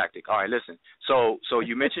understand the tactic. All right, listen. So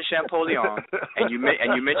you mentioned Champollion and you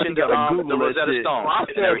mentioned the Rosetta Stone. I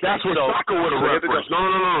said that's what Shaka would have referenced.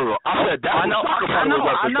 No. I said that's what Shaka would have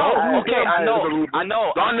referenced. Okay, I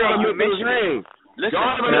know. I'm saying you mentioned it. Listen,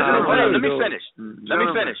 let me finish.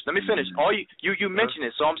 Let me finish. All you mentioned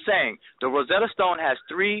it, so I'm saying the Rosetta Stone has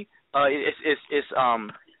 3.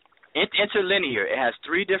 It's interlinear. It has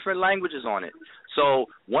 3 different languages on it. So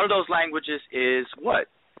one of those languages is what?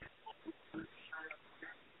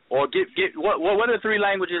 Or what are the 3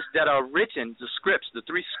 languages that are written? The scripts, the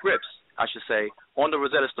 3 scripts, I should say, on the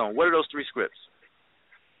Rosetta Stone. What are those 3 scripts?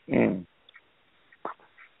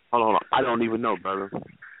 Hold on. I don't even know, brother.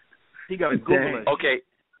 He got to Google it. Okay.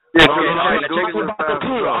 I'm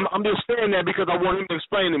just saying that because I want him to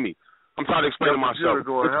explain to me. I'm trying to explain to myself.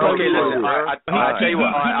 Okay, listen. I tell you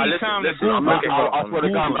what. Listen. I swear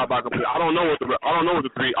to God, I don't know what the 3.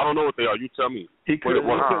 I don't know what they are. You tell me. Why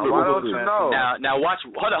don't you know? Now watch.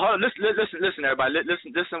 Hold on. Listen, everybody.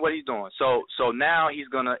 Listen what he's doing. So now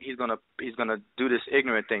he's gonna do this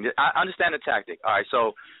ignorant thing. I understand the tactic. All right.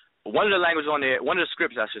 So one of the languages on there, one of the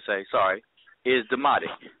scripts, I should say. Sorry. Is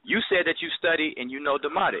Demotic. You said that you study and you know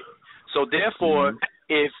Demotic. So therefore,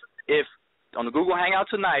 if on the Google Hangout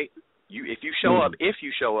tonight, if you show up,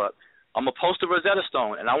 I'm gonna post the Rosetta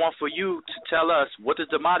Stone, and I want for you to tell us what the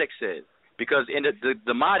Demotic says, because in the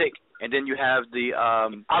Demotic, and then you have the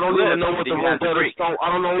I don't even know what the Rosetta Stone.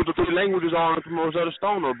 I don't know what the 3 languages are from Rosetta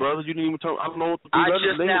Stone, though, brother. You didn't even tell. I don't know what the 3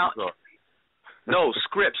 languages are. No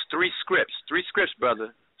scripts, 3 scripts,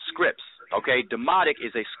 brother, scripts. Okay, Demotic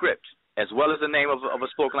is a script. as well as the name of a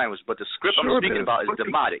spoken language. But the script I'm speaking about is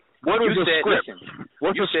Demotic. What is a script?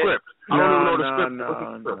 What's a script? I don't even know the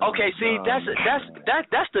script. Okay, see, that's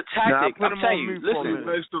the tactic. I'm telling you. Listen.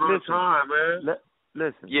 Time, man.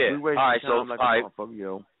 Listen. Yeah. All right. So, like all right.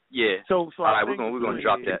 Yo. Yeah. So all right. We're gonna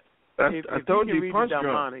drop that. I told you,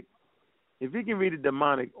 Demonic. If he can read the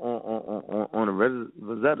Demonic on a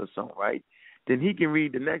Rosetta song, right? Then he can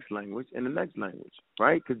read the next language and the next language,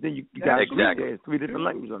 right? Because then you got three different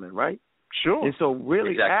languages on it, right? Sure. And so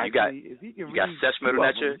really, actually, if he can read Sesh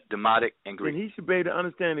Medu-Neter, Demotic, and Greek, then he should be able to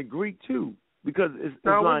understand the Greek too, because it's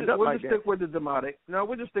lined up like that. We'll just stick with the Demotic. No,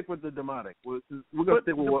 we'll just stick with the Demotic. We're gonna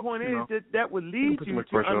stick with the point is that would lead you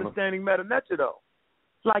to understanding Medu-Neter, though.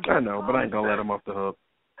 Like I know, but I ain't gonna let him off the hook.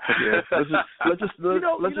 Yeah, let's just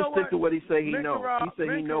stick to what he say he knows. He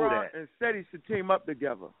say he know that. And Seti should team up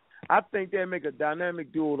together. I think they'd make a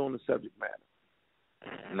dynamic duo on the subject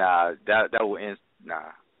matter. Nah, that will end.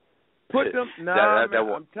 Nah. Put them. Nah, man,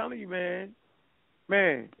 I'm telling you, man.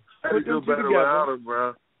 Put them two together.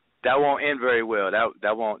 Bro. That won't end very well.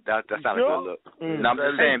 That won't. That's not a good look. And I'm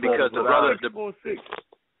just saying because the brother. 646.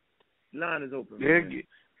 Line is open. Yeah,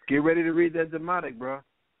 get ready to read that Demotic, bro.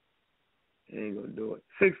 He ain't gonna do it.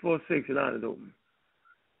 646. Line is open.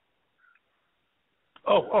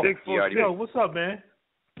 Oh. 646. Yo, what's up, man?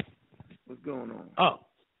 What's going on?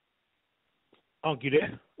 Oh, you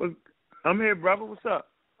there? I'm here, brother. What's up?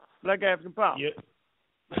 Black African Power.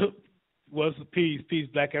 Yeah. What's the peace,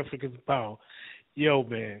 Black African Power. Yo,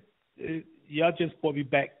 man, y'all just brought me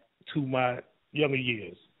back to my younger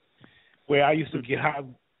years, where I used to get high.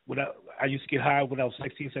 I used to get high when I was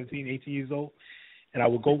 16, 17, 18 years old, and I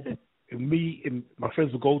would go. And me and my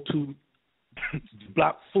friends would go to the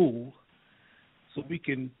block Fool, so we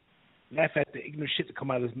can laugh at the ignorant shit that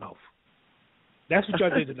come out of his mouth. That's what y'all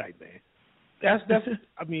did tonight, man. That's.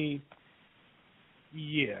 I mean,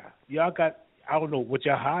 yeah, y'all got. I don't know, what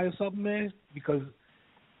y'all high or something, man? Because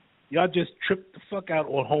y'all just tripped the fuck out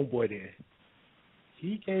on homeboy there.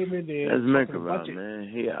 He came in there. That's Makerel, man.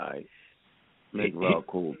 He alright. Makerel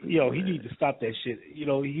cool. People, yo, he need to stop that shit. You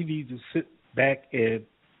know, he needs to sit back and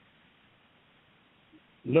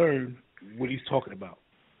learn what he's talking about.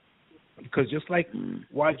 Because just like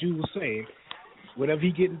YG was saying, whenever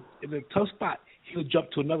he get in a tough spot, he'll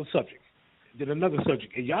jump to another subject, then another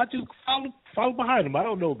subject, and y'all just follow behind him. I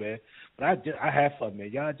don't know, man, but I have fun,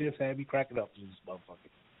 man. Y'all just had me cracking up to this motherfucker.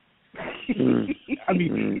 I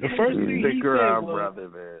mean, the first thing he said was,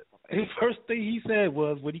 his first thing he said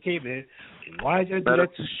was when he came in, why did you do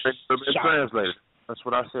that to translated? That's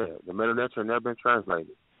what I said. The Medu-Neter never been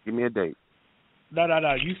translated. Give me a date. No.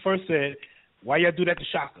 You first said, why y'all do that to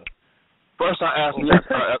Shaka? First, I asked.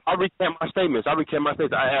 I recant my statements. I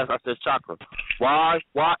said, Shaka. Why?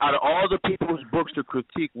 Out of all the people's books to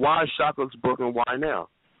critique, why Shaka's book and why now?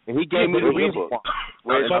 And he gave me the reason why.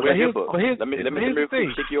 Where's your book? Let me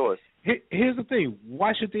critique yours. Here's the thing.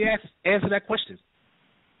 Why should they answer that question?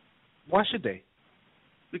 Why should they?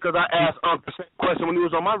 Because I asked the same question when he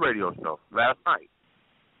was on my radio show last night.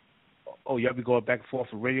 Oh, y'all be going back and forth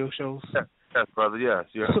for radio shows? Yes, brother. Yes.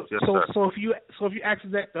 So if you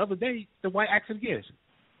asked that the other day, then why ask it again?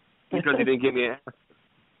 Because he didn't give me an answer.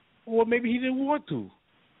 Well, maybe he didn't want to.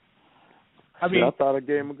 I thought I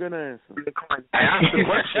gave him a good answer. I asked the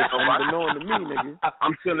question. Unknown to me, nigga.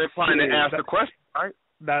 I'm still inclined to ask the question, right?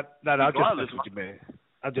 No, I'll just mess with you, man.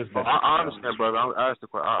 I understand, brother. I asked the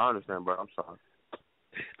question. I understand, brother. I'm sorry.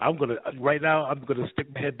 I'm gonna stick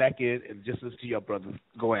my head back in and just listen to your brothers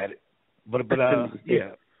go at it. But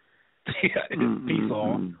yeah. Peace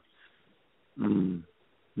on.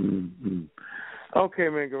 Okay,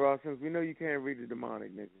 man, Garage, since we know you can't read the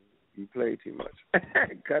Demonic, nigga. You play too much.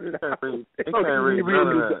 Cut it out. I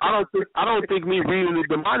don't think me reading the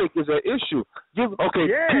Demonic is an issue.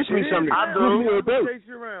 Teach me something. I do. Chase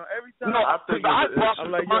you around every time. No, I brought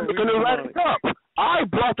the Demonic and Erotic up. I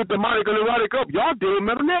brought the Demonic and Erotic up. Y'all did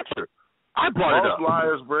Medu-Neter. I brought it up. Most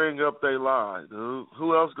liars bring up their lie, dude.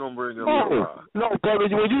 Who else gonna bring up their lie? No, brother.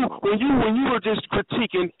 When you were just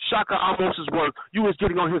critiquing Shaka Amos's work, you was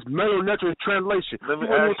getting on his Medu-Neter translation. Let me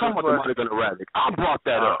you weren't talking about the Demonic and Erotic. I brought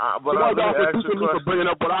that up. But I asked you for bringing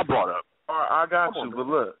up what I brought up. All right, I got you. But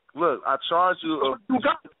look, I charge you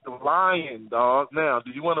of lying, dog. Now,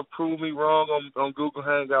 do you want to prove me wrong on Google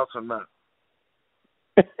Hangouts or not?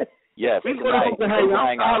 Yes, I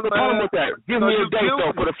have a problem with that. Give me a date,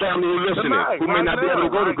 though, for the family listening who may not be able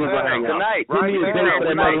to go to Google Hangouts. Tonight. Give me a date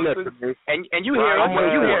for that. And you hear us.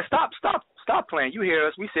 You hear. Stop playing. You hear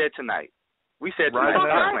us. We said tonight.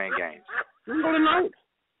 Stop playing games. We go tonight.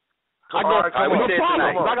 I gotta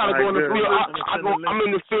go in the field. I'm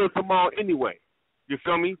in the field tomorrow anyway. You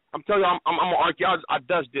feel me? I'm telling you, I'm an archaeologist. I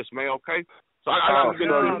does this, man. Okay. So I don't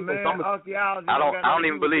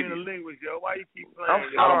even believe you. Why you keep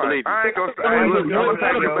playing? I don't believe you. I ain't gonna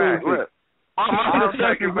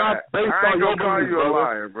take it back. I'm gonna call you a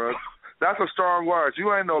liar, bro. That's a strong word.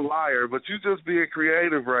 You ain't no liar, but you just being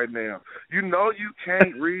creative right now. You know you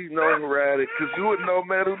can't read no Heradic because you would know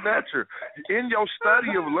Medu Neter. In your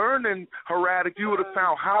study of learning Heradic, you would have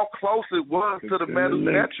found how close it was to the Medu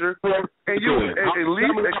Neter, and you at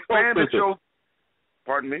least expanded your.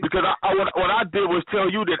 Pardon me? Because what I did was tell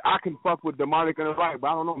you that I can fuck with demonic and Heradic, but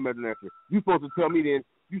I don't know Medu Neter. You supposed to tell me then.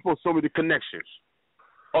 You supposed to show me the connections.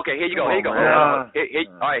 Okay, here you go. All right,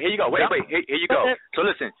 here you go. Wait. Here you go. So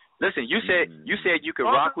listen. You said you could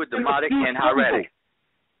rock with demotic and Heradic.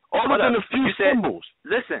 Within a few symbols.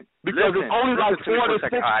 Listen. Because it's only like 4 to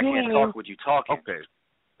 16. I can't talk with you talking. Okay.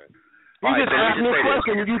 You just asked me a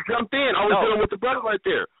question and you jumped in. I was dealing with the brother right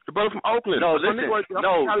there, the brother from Oakland. No, listen.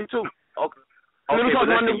 Okay, but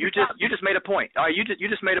listen, you just made a point. All right, you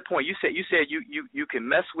just made a point. You said you can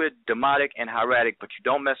mess with demonic and Heradic, but you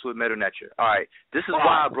don't mess with Medu Neter. All right, this is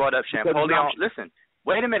why I brought up Champollion. Listen,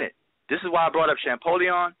 wait a minute. This is why I brought up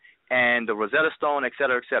Champollion and the Rosetta Stone, et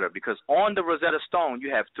cetera, because on the Rosetta Stone you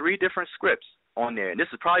have 3 different scripts on there, and this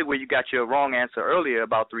is probably where you got your wrong answer earlier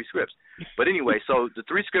about 3 scripts. But anyway, so the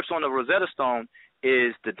 3 scripts on the Rosetta Stone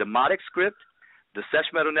is the demotic script, the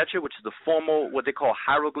Sesh Medu Neter, which is the formal, what they call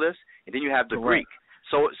hieroglyphs, and then you have the Greek.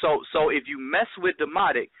 So if you mess with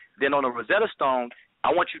demotic, then on the Rosetta Stone, I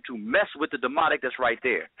want you to mess with the demotic that's right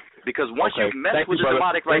there. Because once you mess with the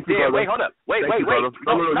demotic right there, wait, hold up. Wait. No,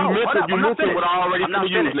 you mentioned what I already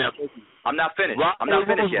used now. I'm not finished.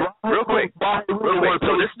 Yet. Real quick.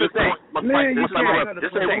 So this is the thing.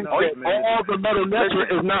 This is the thing. All the Medu Neter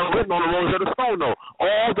is not written on the Rosetta Stone, though.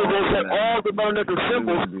 All the Medu Neter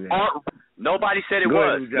symbols aren't. Nobody said it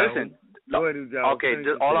was. Listen. Okay, I'm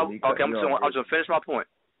just gonna finish my point.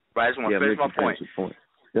 Right, I just want to finish my point.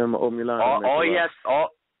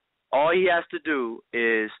 All he has to do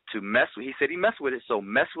is to mess with. He said he messed with it, so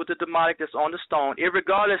mess with the demonic that's on the stone,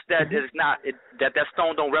 irregardless that it's not that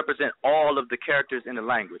stone don't represent all of the characters in the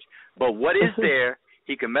language. But what is there,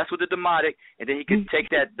 he can mess with the demonic, and then he can take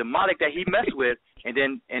that demonic that he messed with, and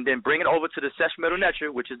then bring it over to the Sesh Medu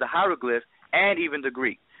Neter, which is the hieroglyph, and even the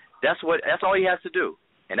Greek. That's all he has to do,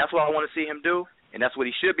 and that's what I want to see him do, and that's what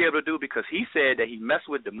he should be able to do because he said that he messed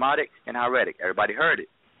with demonic and Heradic. Everybody heard it.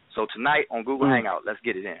 So tonight on Google Hangout, let's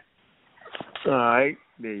get it in. All right,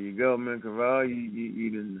 there you go, man. Corral,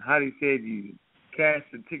 you didn't. How do you say you cash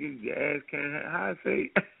the tickets? Your ass can't. How I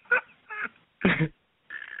say?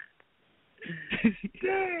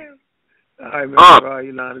 Damn. All right, man. Corral,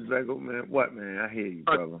 you line is back up, man. What, man? I hear you,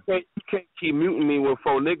 brother. You can't keep muting me when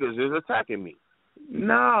 4 niggas is attacking me.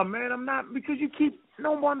 Nah, man, I'm not because you keep.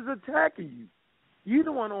 No one is attacking you. You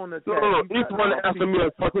the one on the attack. No, he's the one that asked me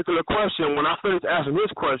a particular question. When I finish asking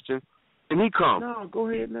his question, and he comes. No, go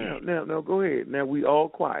ahead now. No, go ahead. Now we all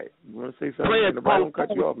quiet. You want to say something? Nobody don't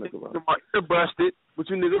cut you off, Mr. Rob. You're busted, but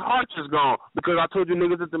you niggas' hearts is gone because I told you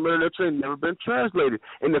niggas that the Medu Neter ain't never been translated,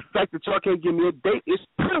 and the fact that y'all can't give me a date is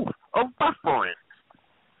proof of buffering.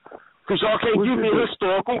 Because y'all can't give me a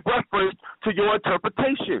historical reference to your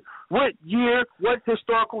interpretation. What year? What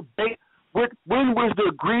historical date? When was the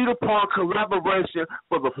agreed upon collaboration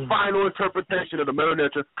for the final interpretation of the Medu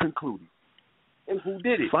Neter concluded? And who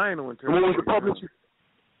did it? Final interpretation. When was the publication?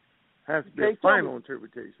 Has to be a final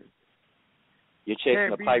interpretation. You're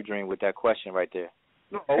chasing a pipe dream with that question right there.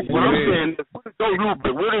 No, what I'm saying is, who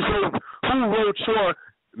wrote your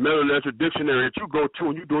Medu Neter dictionary that you go to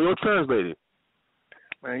and you doing your translating?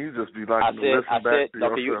 Man, you just be like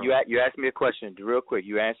you asked me a question real quick.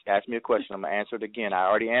 You asked me a question. I'm going to answer it again. I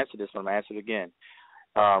already answered this, but I'm going to answer it again.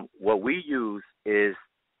 What we use is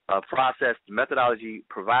a process, methodology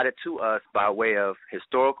provided to us by way of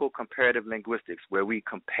historical comparative linguistics, where we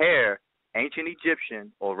compare ancient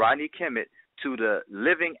Egyptian or Rodney Kemet to the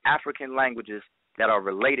living African languages that are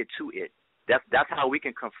related to it. That's how we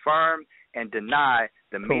can confirm and deny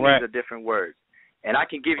the meanings of different words. And I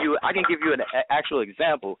can give you an actual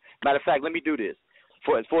example. Matter of fact, let me do this.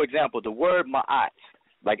 For example, the word ma'at.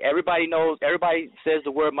 Like everybody says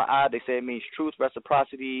the word ma'at. They say it means truth,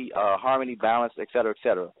 reciprocity, harmony, balance, et cetera, et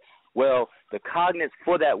cetera. Well, the cognates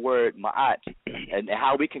for that word ma'at and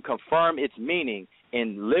how we can confirm its meaning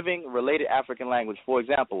in living related African language. For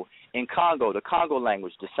example, in Congo, the Congo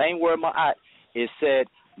language, the same word ma'at is said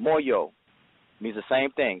moyo, means the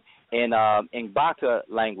same thing. In Baka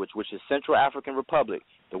language, which is Central African Republic,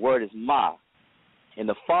 the word is ma. In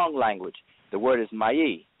the Fang language, the word is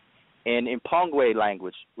mai. And in Pongwe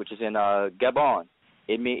language, which is in Gabon,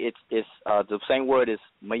 it's the same word as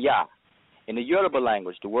maya. In the Yoruba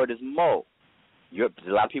language, the word is mo. A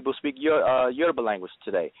lot of people speak Yoruba language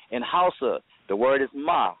today. In Hausa, the word is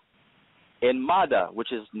ma. In Mada,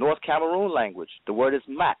 which is North Cameroon language, the word is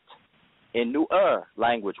mat. In Nuer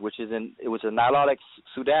language, which is a Nilotic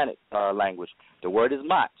Sudanic language, the word is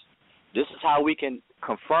mat. This is how we can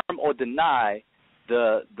confirm or deny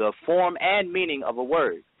the form and meaning of a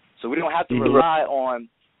word. So we don't have to rely on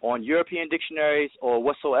European dictionaries or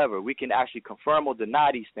whatsoever. We can actually confirm or deny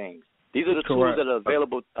these things. These are the tools that are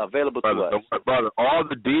available to us. Brother, all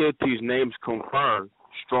the deities' names confirm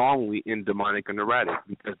strongly in demonic and erratic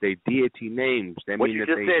because they deity names. That what mean you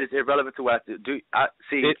that just said is irrelevant to what I do.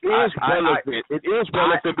 It is relevant. It is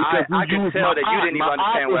relevant because I can tell that you didn't even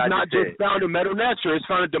understand what I just said. It's not just found in Metal Nature. It's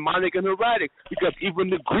found in demonic and erratic because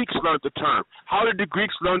even the Greeks learned the term. How did the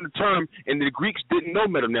Greeks learn the term? And the Greeks didn't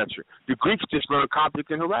know Metal Nature. The Greeks just learned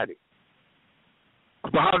Coptic and erratic.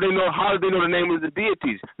 But how do they know the name of the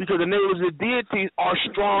deities? Because the names of the deities are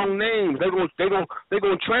strong names. They're going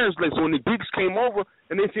to translate. So when the Greeks came over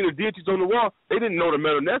and they seen the deities on the wall, they didn't know the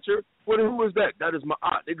Metal Nature. Who is that? That is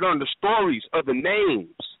Ma'at. They learned the stories of the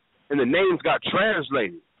names, and the names got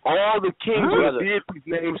translated. All the kings of the deities'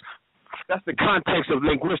 names. That's the context of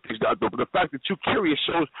linguistics. The fact that you're curious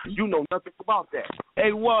shows you know nothing about that.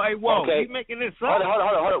 Hey, whoa, okay. You making this up?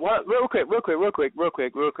 Hold on. Real quick,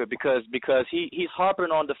 because he's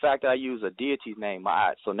harping on the fact that I use a deity's name,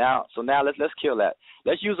 Ma'at. So now let's kill that.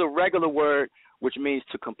 Let's use a regular word which means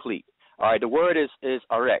to complete. All right, the word is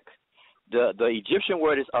arek. The Egyptian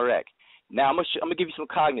word is arek. Now I'm gonna give you some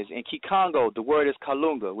cognates. In Kikongo, the word is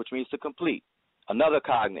kalunga, which means to complete. Another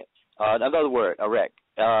cognate, another word, arek.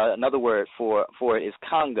 Another word for it is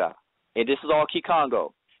kanga, and this is all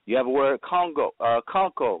Kikongo. You have a word Congo,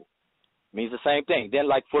 konko, means the same thing. Then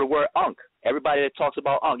like for the word Ankh, everybody that talks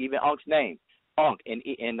about Ankh, even Ankh's name, Ankh in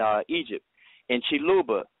Egypt. In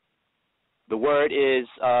Chiluba, the word is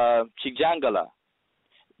Chijangala.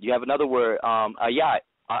 You have another word, Ayat,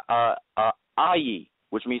 Ayi,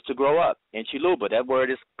 which means to grow up. In Chiluba, that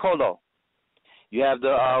word is Kolo. You have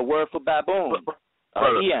the word for baboon.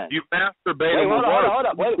 Ian. You masturbated. Hold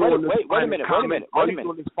on. Wait a minute.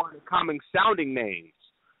 Common sounding names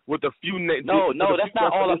with a few names. No, that's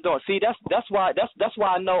not all I'm doing. See, that's why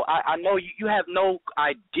I know you have no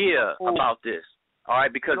idea about this. All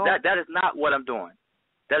right, because that is not what I'm doing.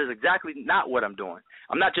 That is exactly not what I'm doing.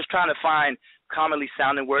 I'm not just trying to find commonly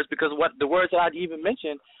sounding words because what the words that I even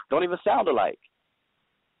mentioned don't even sound alike.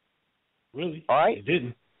 Really? All right. It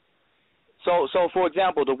didn't. So for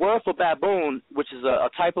example, the word for baboon, which is a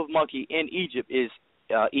type of monkey in Egypt, is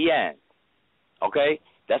Ian. Okay?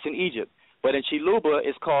 That's in Egypt. But in Chiluba,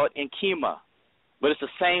 it's called Nkima. But it's the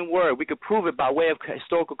same word. We could prove it by way of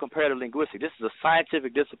historical comparative linguistics. This is a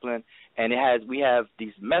scientific discipline, and we have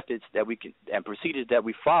these methods that we can and procedures that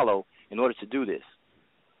we follow in order to do this.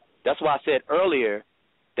 That's why I said earlier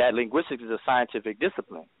that linguistics is a scientific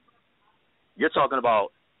discipline. You're talking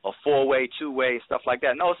about a 4-way, 2-way, stuff like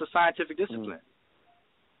that. No, it's a scientific discipline.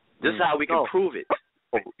 This is how we can prove it.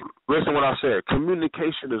 Listen what I said.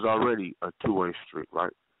 Communication is already a 2-way street,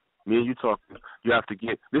 right? Me and you talking, you have to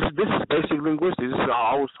get this is basic linguistics. This is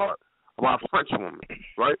how I was taught about a French woman,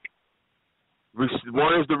 right?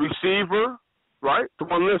 One is the receiver, right? The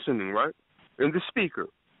one listening, right? And the speaker.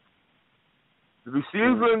 The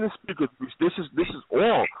receiver and the speaker. This is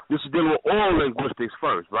all. This is dealing with all linguistics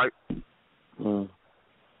first, right?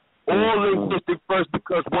 All linguistics first,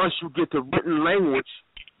 because once you get to written language,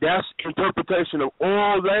 that's interpretation of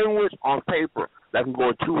all language on paper. That can go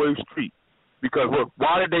a 2-way street. Because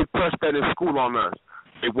why did they press that in school on us?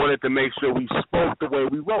 They wanted to make sure we spoke the way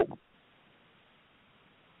we wrote.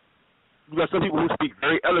 You got some people who speak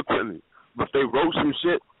very eloquently, but if they wrote some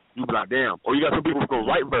shit, you be like, damn. Or you got some people who can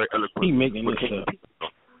write very eloquently. He making this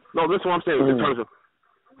up. No, that's what I'm saying in terms of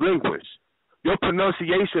language. Your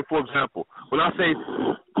pronunciation, for example, when I say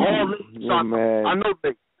all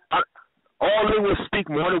linguists speak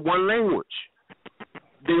more than one language.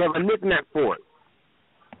 They have a knick-knack for it.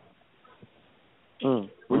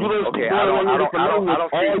 When you don't okay, I don't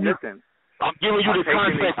listen. I'm giving you the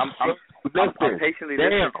context. I'm patiently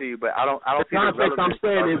listening to you, but I don't see the context I'm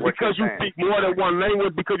saying is because you speak more than one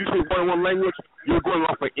language, you're going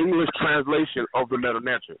off an English translation of the Metal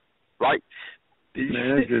Nature, right?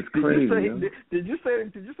 Man, that's just crazy. Did you say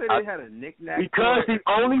they had a knick-knack? Because he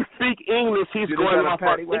only speak English, he's going off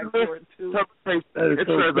an English interpretation. That is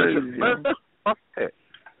so crazy.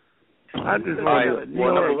 I just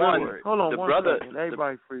number one. Hold on, one second.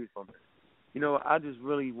 Everybody freeze for me. You know, I just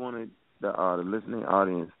really wanted the listening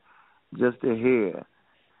audience just to hear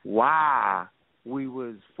why we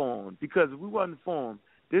was formed. Because if we wasn't formed,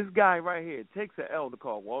 this guy right here takes an elder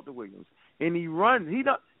called Walter Williams, and he runs. He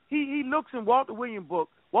looks in Walter Williams' book.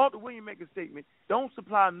 Walter Williams make a statement. Don't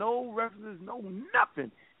supply no references, no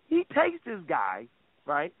nothing. He takes this guy,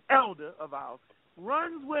 right, elder of ours,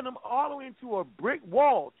 runs with him all the way into a brick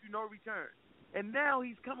wall to no return. And now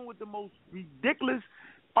he's coming with the most ridiculous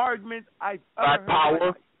arguments I've ever heard.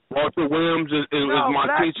 Power. Walter Williams is my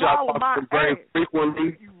teacher. I talk to him very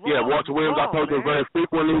frequently. Yeah, Walter Williams, I talk to him very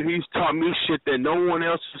frequently. He's taught me shit that no one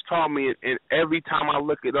else has taught me, and every time I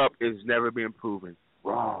look it up, it's never been proven.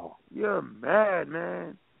 Wrong. You're mad,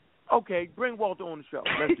 man. Okay, bring Walter on the show.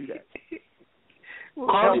 Let's do that.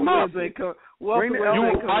 Call him up. You would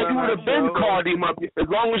have been called him up as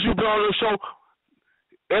long as you've been on the show.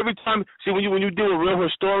 Every time, see, when you deal with real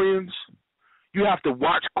historians, you have to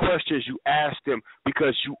watch questions you ask them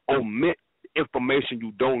because you omit information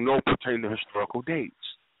you don't know pertaining to historical dates.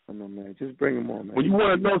 I know, man. Just bring him on, man. When you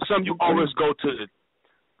want to know something, you always go to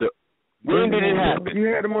the when did it happen? You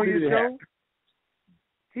had him on your show?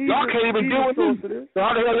 Y'all can't even deal with him. So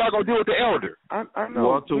how the hell y'all gonna deal with the elder? I know.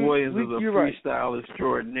 Walter Williams is a right. freestyle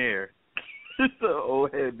extraordinaire. The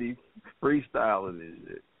old head be freestyling this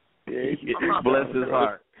shit. Yeah, bless his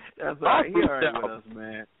heart. That's all right. He alright with us,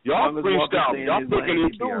 man. Y'all freestyle. Y'all picking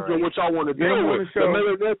and choosing what y'all want to deal with. The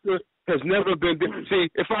Melanetra has never been. See,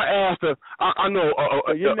 if I asked her, I know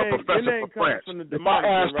a professor from France. If I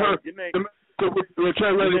asked her, the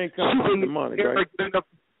translator,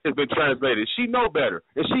 has been translated. She know better,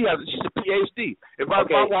 and she's a PhD.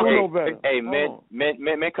 Hey,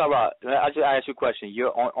 Men Kara, I just ask you a question.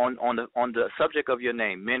 You're on the subject of your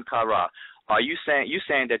name, Men Kara. Are you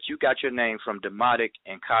saying that you got your name from Demotic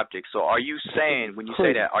and Coptic? So are you saying, when you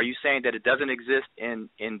say that, are you saying that it doesn't exist in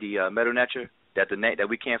the Medu Neter, that the name, that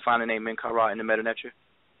we can't find the name Men Kara in the Medu Neter?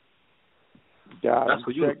 That's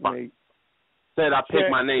what you said. I picked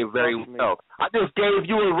my name very well. I just gave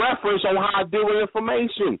you a reference on how I deal with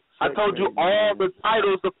information. I told you all the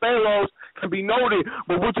titles of pharaohs can be noted,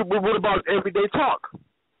 but what about everyday talk?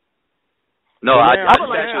 No, I just asked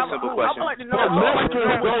you a simple question. Mexicans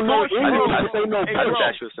don't know English, they know better.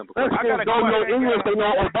 Mexicans don't know English, they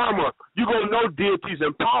know Obama. You gonna know deities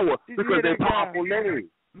and power because they're powerful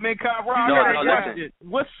names. Man, listen.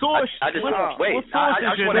 What source? I just want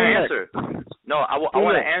to answer. No, I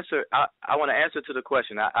want to answer. I want to answer to the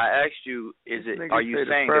question. I asked you: are you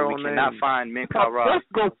saying that we cannot find Men Kara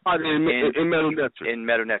in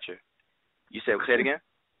Medu Neter? You said, say it again.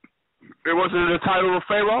 It wasn't the title of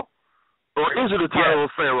Pharaoh, or is it the title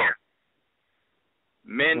of Pharaoh?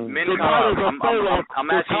 Men Kara. I'm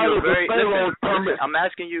asking you a very. Listen, I'm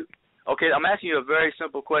asking you. Okay, I'm asking you a very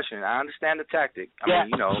simple question. I understand the tactic. I mean,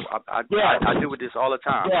 you know, I deal with this all the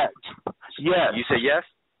time. Yes. You say yes?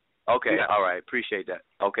 Okay. Yes. All right. Appreciate that.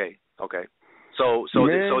 Okay. So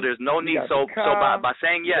there's no need. So by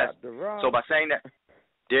saying yes. So by saying that,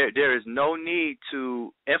 there is no need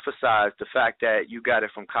to emphasize the fact that you got it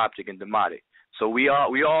from Coptic and Demotic. So we all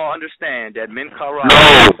understand that Men Kara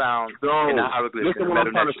is found in the hieroglyphs. Listen to what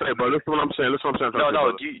I'm trying to say, bro. Listen to what I'm saying. But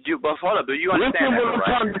hold up. Do you understand that,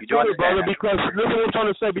 right? You do understand that? Because listen to what I'm trying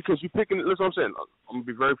to say, because you're picking. Listen to what I'm saying. I'm gonna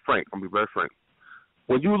be very frank.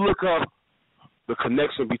 When you look up the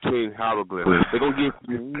connection between hieroglyphs, they're gonna give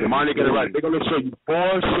you. Am I getting it right? They're gonna show you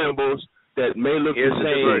 4 symbols that may look the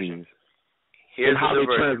same. Here's how they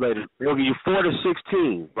translated. They'll give you 4 to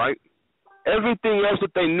 16, right? Everything else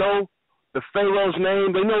that they know. The Pharaoh's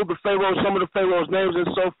name, they know some of the Pharaoh's names and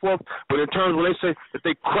so forth, but in terms when they say that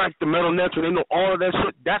they cracked the Medu Neter, they know all of that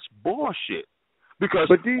shit, that's bullshit. Because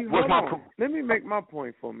let me make my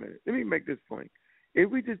point for a minute. Let me make this point. If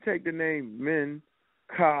we just take the name Men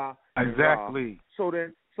Ka, exactly. So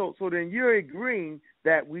then you're agreeing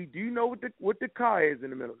that we do know what the Ka is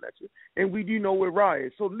in the Medu Neter, and we do know what Ra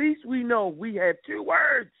is. So at least we know we have 2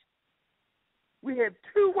 words. We have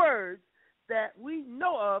 2 words that we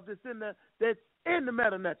know of that's in the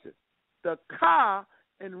Medu Neter, the Ka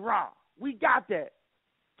and Ra. We got that.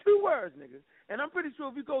 2 words, niggas. And I'm pretty sure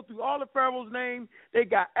if you go through all the pharaohs' names, they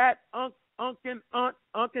got Unkin,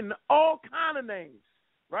 all kind of names,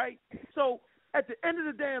 right? So at the end of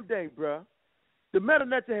the damn day, bruh, the Medu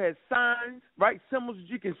Neter has signs, right, symbols that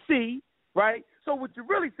you can see, right? So what you're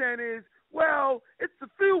really saying is, well, it's a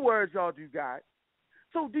few words y'all do got.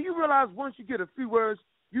 So do you realize once you get a few words,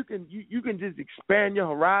 you can just expand your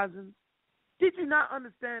horizons? Did you not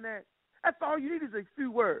understand that? That's all you need is a few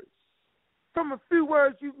words. From a few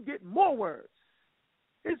words, you can get more words.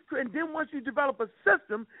 And then once you develop a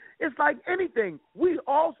system, it's like anything. We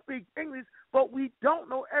all speak English, but we don't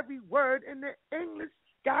know every word in the English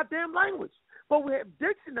goddamn language. But we have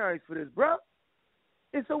dictionaries for this, bro.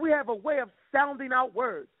 And so we have a way of sounding out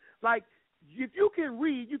words. Like, if you can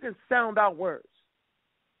read, you can sound out words.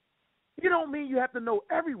 You don't mean you have to know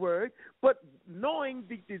every word, but knowing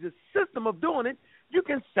the system of doing it, you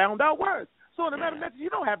can sound out words. So in the meta-message, you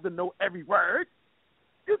don't have to know every word.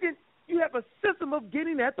 You have a system of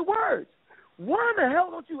getting at the words. Why the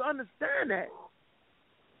hell don't you understand that?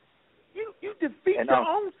 You defeat your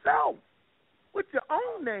own self with your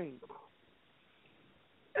own name.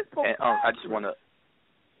 It's I just want to.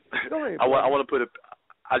 Go ahead.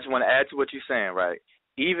 I just want to add to what you're saying, right?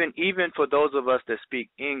 Even for those of us that speak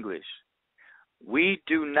English, we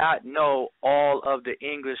do not know all of the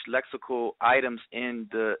English lexical items in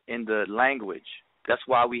the language. That's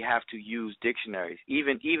why we have to use dictionaries.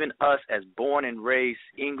 Even us as born and raised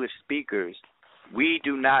English speakers, we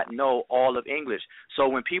do not know all of English. So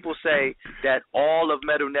when people say that all of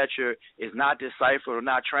Medu Neter is not deciphered or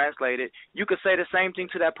not translated, you could say the same thing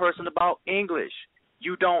to that person about English.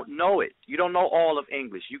 You don't know it. You don't know all of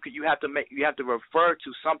English. You have to refer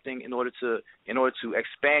to something in order to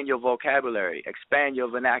expand your vocabulary, expand your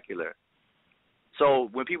vernacular. So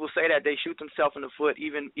when people say that, they shoot themselves in the foot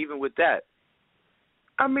even with that.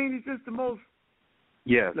 I mean, it's just the most.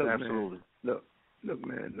 Yes, look, absolutely. Man, look,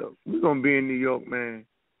 man. We're gonna be in New York, man.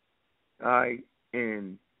 All right,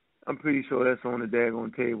 and I'm pretty sure that's on the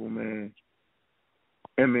daggone table, man.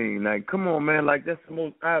 I mean, like, come on, man. Like, that's the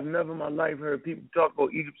most. I've never in my life heard people talk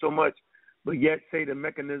about Egypt so much, but yet say the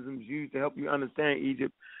mechanisms used to help you understand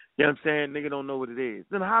Egypt. You know what I'm saying? Nigga don't know what it is.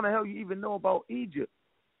 Then how the hell you even know about Egypt?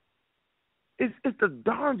 It's the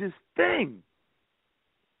darndest thing.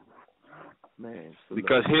 Man,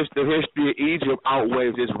 because the history of Egypt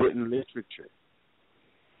outweighs its written literature.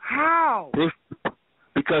 How?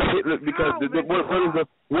 Because what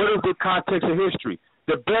is the context of history?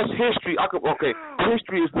 The best history,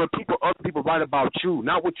 history is what other people write about you,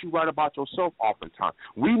 not what you write about yourself oftentimes.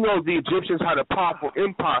 We know the Egyptians had a powerful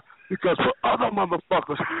empire because what other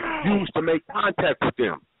motherfuckers used to make contact with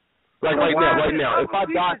them. Like right now, if I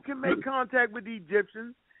die, can make contact with the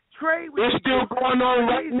Egyptians. Trade with it's still going on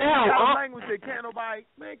right now. Language that can't nobody,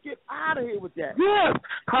 man, get out of here with that. Yes.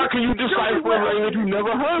 How can you decipher a language you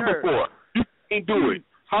never heard before? You can't do it.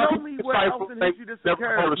 Show me where else in history this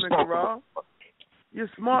occurs, Minkara.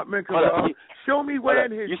 You're smart, Minkara. Show me where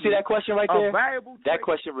in history. You see that question right there? That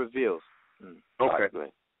question reveals. Okay.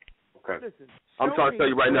 Okay. Listen, I'm trying to tell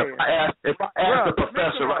you right now. If I ask the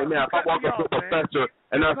professor right now, if I walk up to a professor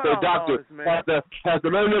and I say, Doctor, has the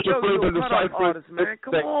Medu Neter fully been deciphered?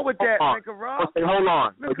 Come on with that, Minkara. Say, hold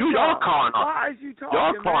on. Y'all con artists. Why is you talking,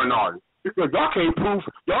 y'all con artists. Because y'all can't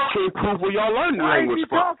prove where y'all learned the language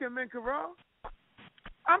from. Why is you talking, Minkara?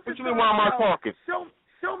 What you mean, why am I talking? Show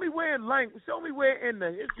me where in the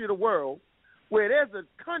history of the world where there's a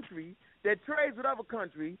country that trades with other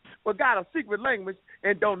countries but got a secret language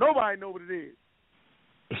and don't nobody know what it is.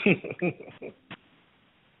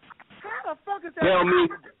 How the fuck is that?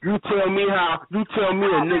 You tell me a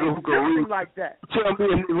nigga who can read like that. Tell me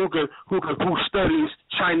a nigga who studies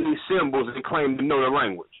Chinese symbols and claim to know the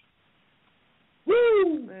language.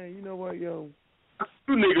 Woo! Man, you know what, yo?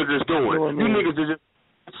 You niggas is doing. You niggas is just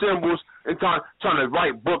symbols and trying to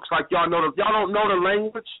write books like y'all know y'all don't know the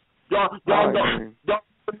language. Y'all know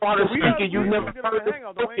how to speak it. You never heard it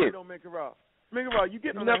spoken. Minkara, you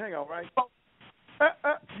getting on that hangout, right?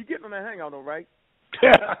 You getting on that hangout, though, right?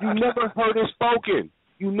 You never heard it spoken.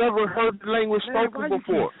 You never heard the language spoken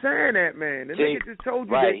before. Why you keep saying that, man? The nigga just told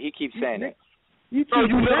you right, that. He keeps saying that. You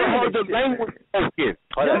never heard the language spoken.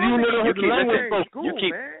 You never heard the language spoken.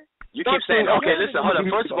 You keep saying, okay, listen, hold up.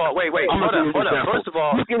 First of all, wait, hold up. First of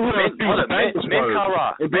all, Minkara,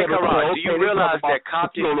 do you realize that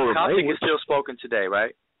Coptic is still spoken today,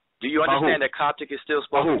 right? Do you understand that Coptic is still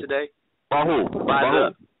spoken today? By who?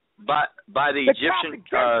 By the Egyptian,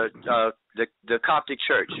 the Coptic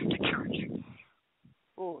Church.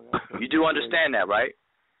 You do understand that, right?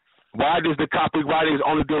 Why does the Coptic writings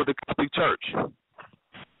only deal with the Coptic Church?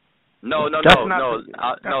 No. This is the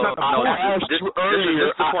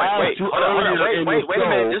point. Wait a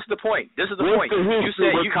minute. This is the point. You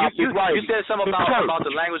said something about the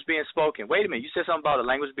language being spoken. Wait a minute. You said something about the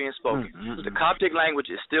language being spoken. The Coptic language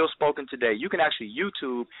is still spoken today. You can actually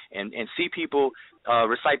YouTube and see people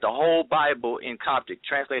recite the whole Bible in Coptic,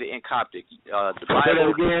 translated in Coptic. The Bible,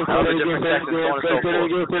 other different sections, so on and so forth.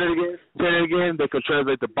 Say it again. They can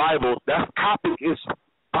translate the Bible. That Coptic is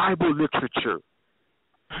Bible literature.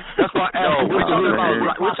 That's why we're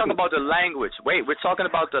talking about the language. Wait, we're talking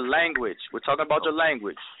about the language.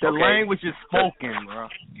 The language is spoken, bro.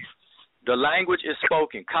 The language is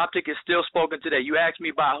spoken. Coptic is still spoken today. You asked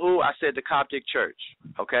me by who? I said the Coptic Church.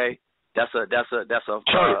 Okay, that's a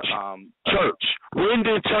church. Church. When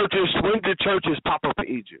did churches pop up in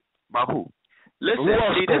Egypt? By who? Listen,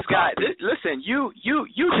 see this guy. Listen, you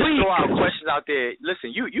just throw out questions out there. Listen,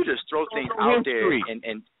 you just throw things out there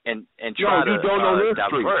and try to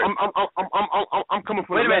divert. I'm coming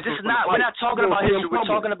from. Wait a minute, this is not. We're not talking about history. We're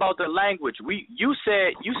talking about the language. You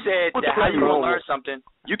said that how you gonna learn something.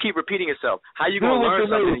 You keep repeating yourself. How you gonna learn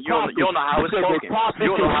something? And you don't know how it's spoken. You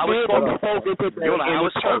don't know how it's spoken. You don't know how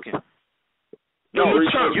it's spoken. No,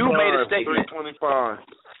 you made a statement. 325.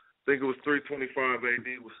 I think it was 325 AD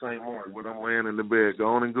with St. Mark when I'm laying in the bed.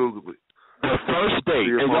 Go on and Google it. The first date,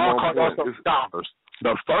 and y'all call us some scholars.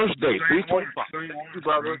 The first date, 325.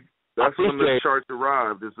 Brother. That's when the church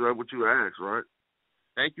arrived. Is that what you asked, right?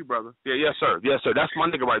 Thank you, brother. Yeah, yes, sir. Yes, sir. That's my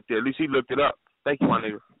nigga right there. At least he looked it up. Thank you, my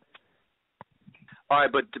nigga. All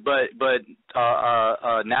right, but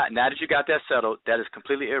now that you got that settled, that is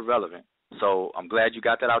completely irrelevant. So I'm glad you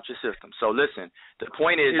got that out your system. So listen, the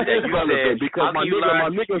point is that you said because my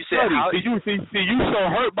nigga studied. You so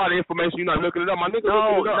hurt by the information you're not looking it up. My nigga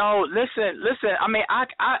No, listen. I mean, I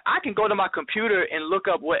can go to my computer and look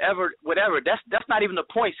up whatever. That's not even the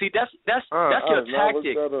point. See, that's your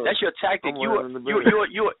tactic. That's your tactic. You are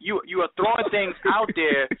throwing things out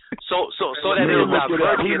there so that it'll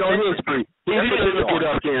divert the attention. He didn't look it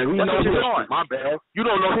up, Dan. That's what you're doing. My bad. You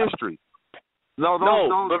don't know history. No,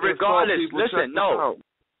 but regardless, listen, but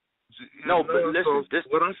listen. This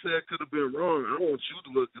what I said could have been wrong. I want you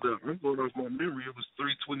to look it up. I'm going off my memory. It was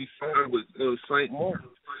 325 with St. Mark.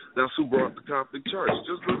 That's who brought the Coptic Church.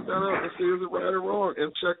 Just look that up and see is it right or wrong, and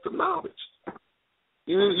check the knowledge.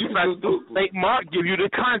 St. Mark give you the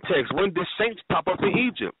context. When did saints pop up in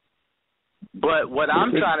Egypt? But what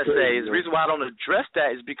I'm trying to say is the reason why I don't address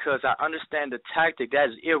that is because I understand the tactic that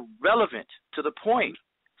is irrelevant to the point.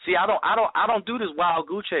 See, I don't do this wild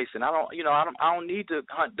goose chasing. I don't need to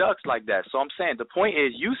hunt ducks like that. So I'm saying the point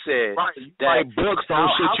is, you said that how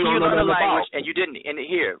can you learn a language and you didn't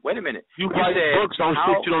hear? Wait a minute. You write books on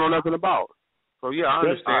shit you don't know nothing about. So yeah, I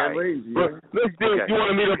understand. But let's do. You want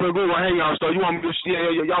to meet up and go hang out? So you want me to see?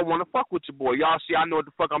 Y'all want to fuck with your boy? Y'all see? I know what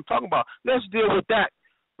the fuck I'm talking about. Let's deal with that.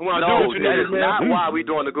 No, that is not why we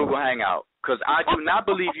doing the Google Hangout. Because I do not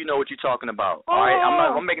believe you know what you're talking about. All right,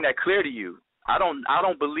 I'm making that clear to you. I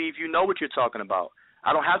don't believe you know what you're talking about.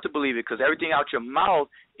 I don't have to believe it because everything out your mouth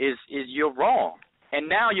is you're wrong. And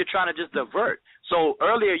now you're trying to just divert. So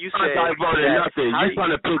earlier you said nothing. You're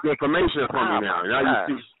trying to pick information from me now.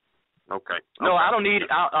 Okay. No, I don't need.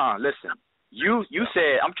 Listen. You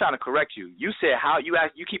said, I'm trying to correct you. You said how you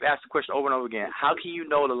keep asking the question over and over again. How can you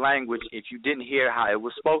know the language if you didn't hear how it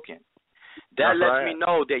was spoken? That lets me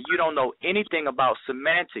know that you don't know anything about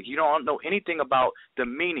semantics. You don't know anything about the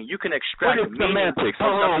meaning. You can extract meaning from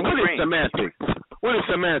something. What is semantics? What is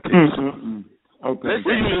semantics? Okay. Listen,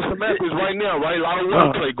 we're using semantics right now, right? A lot of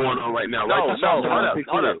wordplay going on right now.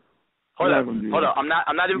 Hold up.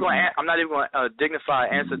 I'm not even going to dignify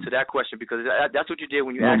answer to that question because that's what you did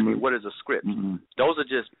when you asked me what is a script. Those are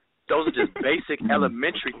just basic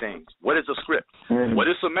elementary things. What is a script? What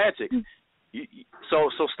is semantics? So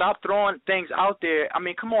stop throwing things out there. I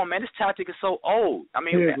mean, come on, man. This tactic is so old. I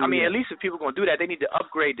mean, at least if people are going to do that, they need to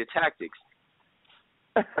upgrade the tactics.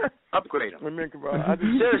 Upgrade them. I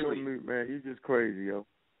just seriously, man. You're just crazy, yo.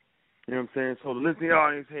 You know what I'm saying? So the listening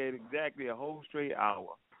audience had exactly a whole straight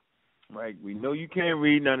hour. Right? We know you can't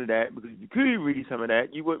read none of that because if you could read some of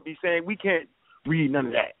that, you wouldn't be saying we can't read none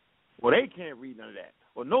of that. Well, they can't read none of that.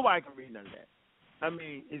 Well, nobody can read none of that. I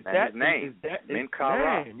mean, is that name?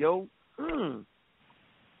 Man, yo.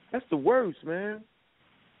 That's the worst, man.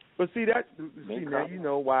 But see now you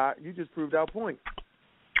know why you just proved our point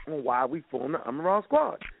on why we formed the Amaran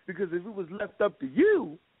Squad. Because if it was left up to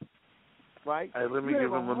you, right? Hey, let me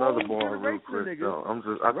give him another ball real quick. No, I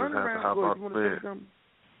just have to hop off the bed.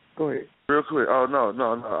 Go ahead. Real quick. Oh no,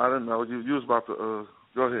 I didn't know you was about to.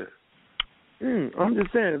 Go ahead. I'm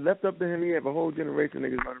just saying, left up to him, he have a whole generation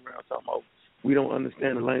of niggas running around talking about we don't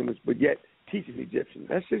understand the language, but yet teaching Egyptian.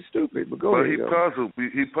 That's just stupid. But go ahead.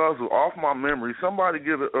 He puzzled. Off my memory, somebody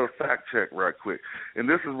give a fact check right quick. And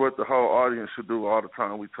this is what the whole audience should do all the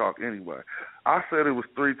time we talk anyway. I said it was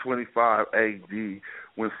 325 A.D.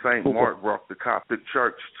 when St. Mark brought the Coptic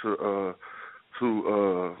Church to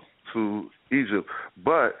Egypt.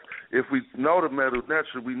 But if we know the Medu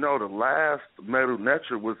Neter, we know the last Medu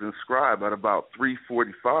Neter was inscribed at about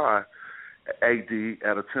 345 A.D.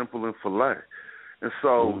 at a temple in Philae. And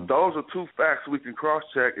so those are two facts we can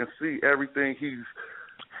cross-check and see everything he's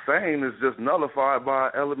saying is just nullified by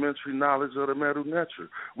elementary knowledge of the Medu Neter.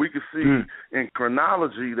 We can see in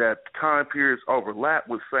chronology that time periods overlap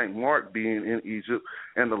with St. Mark being in Egypt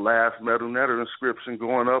and the last Medu Neter inscription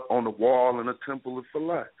going up on the wall in the temple of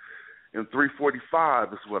Philae. and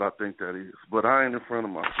 345 is what I think that is. But I ain't in front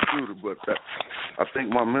of my computer. But that, I think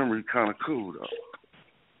my memory kind of cool though.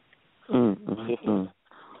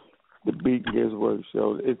 The beat gets worse,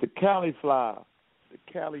 yo. It's the cauliflower. The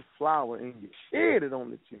cauliflower in your head. It don't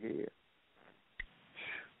let you hear.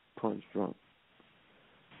 Punch drunk.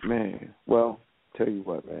 Man, well, tell you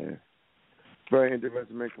what, man. Very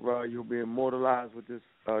interesting, man. You'll be immortalized with this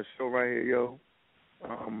show right here, yo.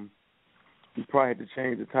 You probably had to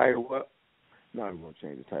change the title up. No, we won't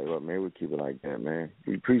change the title up, man. We'll keep it like that, man.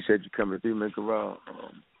 We appreciate you coming through, man.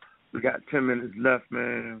 We got 10 minutes left,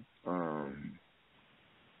 man.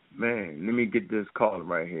 Man, let me get this call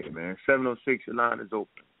right here, man. 706, your line is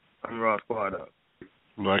open. I'm Raw Squad Up.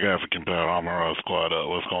 Black African Power, I'm Raw Squad Up.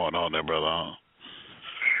 What's going on there, brother?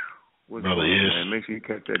 What's brother is man? Make sure you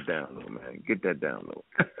catch that down low, man. Get that down low.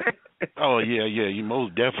 Oh yeah, you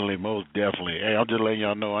most definitely. Hey, I'm just letting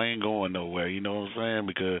y'all know I ain't going nowhere. You know what I'm saying?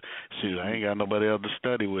 Because shoot, I ain't got nobody else to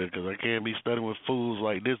study with. Because I can't be studying with fools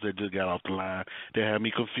like this that just got off the line. They had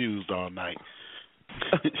me confused all night.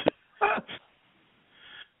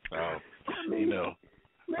 You know,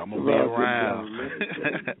 I'm gonna be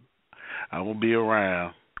around. I'm gonna be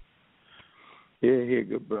around. Yeah, he a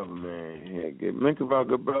good brother, man. Yeah, good. Minkaval,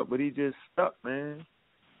 good brother, but he just stuck, man.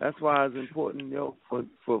 That's why it's important, yo,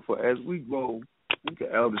 for as we grow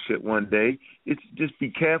into eldership one day, it's just be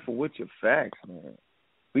careful with your facts, man.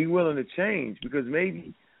 Be willing to change because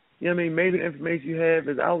maybe, you know what I mean, maybe the information you have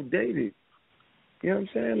is outdated. You know what I'm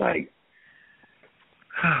saying? Like,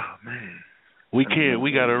 oh, man. We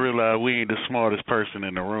got to realize we ain't the smartest person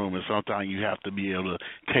in the room, and sometimes you have to be able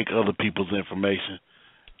to take other people's information.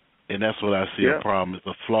 And that's what I see a problem. It's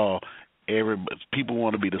a flaw. People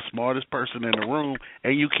want to be the smartest person in the room,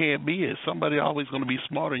 and you can't be it. Somebody always going to be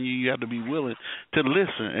smarter than you. You have to be willing to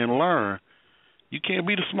listen and learn. You can't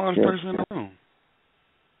be the smartest person in the room.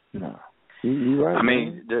 No, you're right. I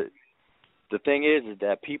mean, the thing is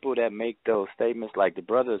that people that make those statements, like the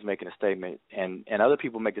brother is making a statement, and other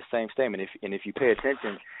people make the same statement. If you pay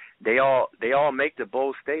attention, they all make the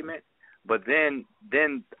bold statement. But then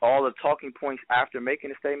all the talking points after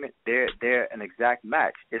making a statement, they're an exact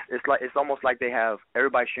match. It's almost like they have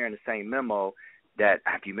everybody sharing the same memo that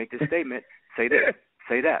after you make this statement, say this,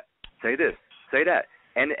 say that, say this, say that,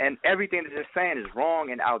 and everything that they're saying is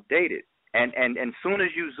wrong and outdated. And soon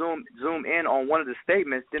as you zoom in on one of the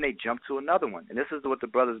statements, then they jump to another one. And this is what the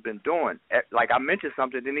brother's been doing. Like I mentioned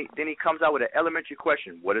something, then he comes out with an elementary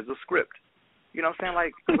question: what is a script? You know what I'm saying?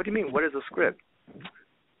 Like, what do you mean? What is a script?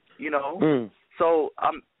 You know, so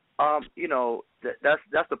you know,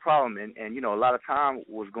 that's the problem, and you know, a lot of time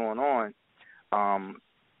was going on,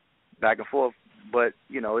 back and forth. But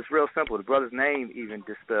you know, it's real simple. The brother's name even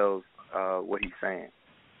dispels what he's saying.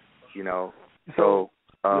 You know, so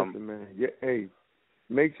listen, man. Yeah, hey,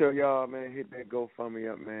 make sure y'all, man, hit that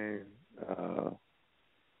GoFundMe up, man.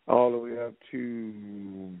 All the way up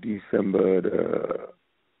to December the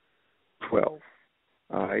 12th.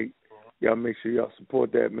 All right. Y'all make sure y'all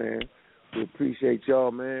support that, man. We appreciate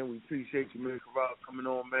y'all, man. We appreciate you, man, coming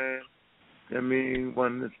on, man. I mean,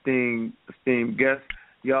 one of the esteemed guests.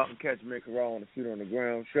 Y'all can catch Mick Corral on the Feet on the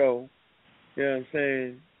Ground show. You know what I'm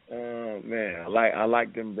saying? Man, I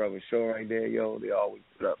like them brothers show right there, yo. They always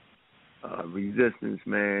put up resistance,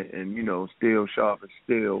 man, and, you know, still sharp as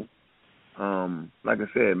steel. Like I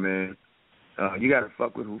said, man, you got to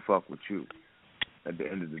fuck with who fuck with you at the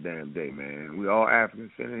end of the damn day, man. We all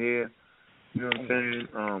Africans sitting here. You know what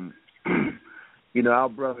I'm saying? You know, our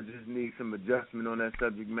brother just needs some adjustment on that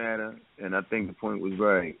subject matter, and I think the point was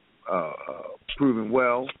very proven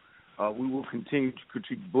well. We will continue to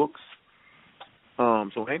critique books.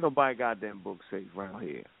 So ain't nobody goddamn book safe around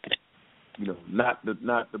here. You know, not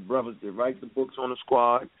the brothers that write the books on the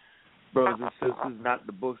squad, brothers and sisters, not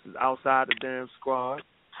the books that's outside the damn squad.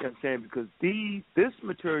 You know what I'm saying? Because this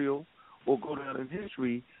material will go down in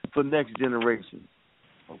history for next generation.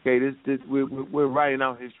 Okay, we're writing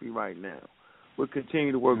out history right now. We're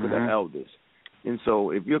continuing to work with the elders. And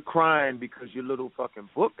so if you're crying because your little fucking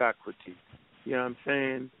book got critiqued, you know what I'm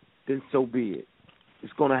saying, then so be it.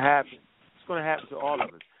 It's going to happen. It's going to happen to all of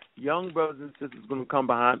us. Young brothers and sisters are going to come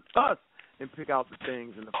behind us and pick out the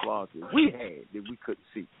things and the flaws that we had that we couldn't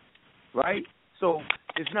see. Right? So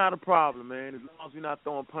it's not a problem, man. As long as we're not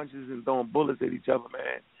throwing punches and throwing bullets at each other,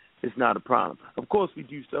 man, it's not a problem. Of course, we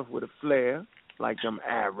do stuff with a flair, like them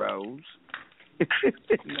arrows,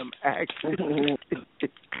 them axes.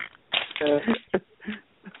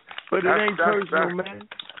 But it ain't personal, man.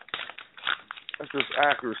 That's just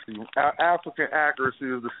accuracy. African accuracy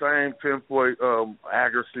is the same pinpoint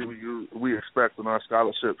accuracy we expect in our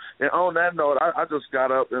scholarship. And on that note, I just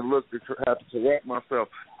got up and looked and had to correct myself.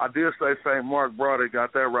 I did say St. Mark Brody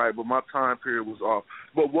got that right, but my time period was off.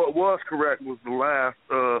 But what was correct was the last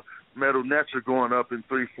Medu Neter going up in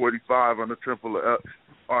 345 on the Temple of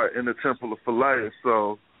in the Temple of Philae.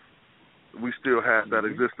 So we still had that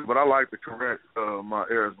existed. But I like to correct my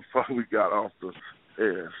errors before we got off the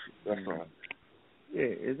airs. That's all. Yeah,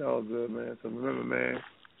 it's all good, man. So remember, man,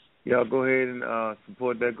 y'all go ahead and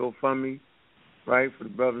support that GoFundMe, right, for the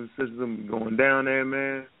brothers and sisters going down there,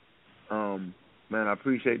 man. Man, I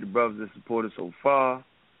appreciate the brothers that supported so far,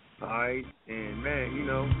 all right? And, man, you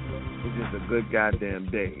know, it's just a good goddamn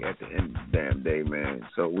day at the end of the damn day, man.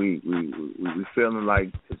 So we feeling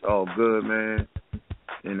like it's all good, man.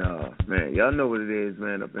 And, man, y'all know what it is,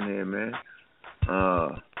 man, up in here, man.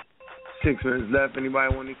 6 minutes left.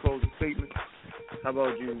 Anybody want any closing statements? How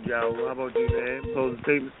about you, Joe? How about you, man? Closing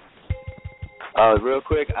statements? Real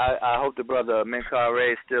quick, I hope the brother Minkar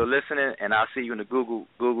Ray is still listening, and I'll see you in the Google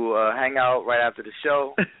Hangout right after the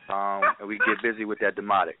show, and we get busy with that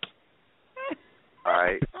demotic. All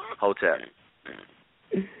right? Hotep.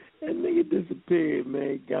 That nigga disappeared,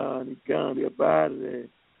 man. He's gone. He's up out of there.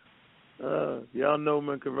 Y'all know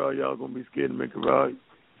Minkar, y'all going to be scared of Minkar.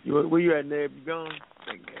 Where you at, Neb? You gone?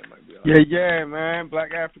 I think Neb might be all right. Yeah, man.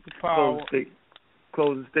 Black Africa Power.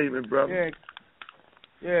 Closing statement, brother.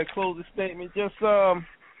 Yeah, closing statement. Just from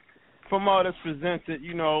all that's presented,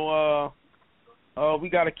 you know, we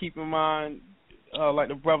got to keep in mind, like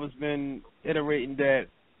the brother's been iterating, that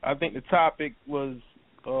I think the topic was,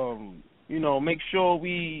 you know, make sure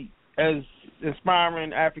we, as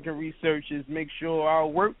aspiring African researchers, make sure our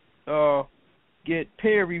work get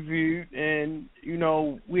peer reviewed, and you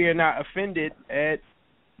know, we are not offended at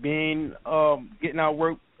being getting our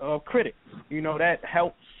work critics. You know, that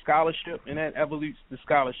helps scholarship, and that evolutes the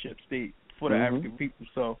scholarship state for the African people.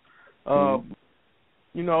 So,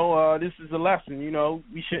 you know, this is a lesson. You know,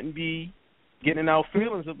 we shouldn't be getting our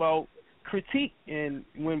feelings about critique, and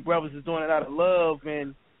when brothers is doing it out of love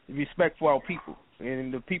and respect for our people,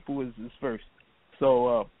 and the people is first.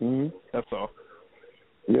 So that's all.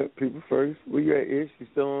 Yeah, people first. Where you at, Ish? You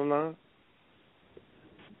still online?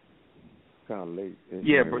 Kind of late.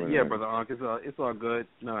 Yeah, brother Ankh. It's all good.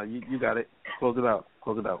 No, you got it. Close it out.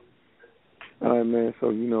 All right, man. So,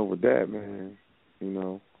 you know, with that, man, you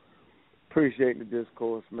know, appreciate the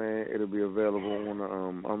discourse, man. It'll be available on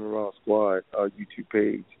the Amaral Squad YouTube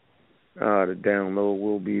page. The download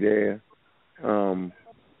will be there.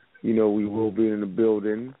 You know, we will be in the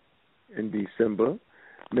building in December,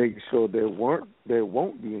 making sure there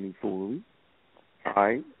won't be any foolery. All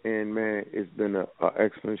right, and man, it's been an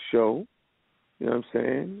excellent show. You know what I'm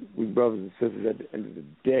saying? We brothers and sisters at the end of the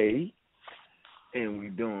day, and we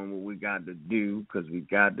doing what we got to do, because we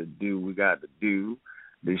got to do.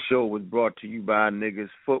 The show was brought to you by Niggas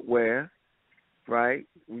Footwear, right?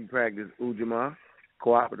 We practice Ujamaa,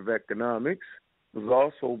 Cooperative Economics. It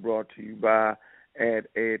was also brought to you by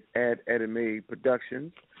Animated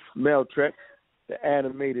Productions, Meltrex, the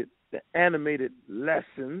animated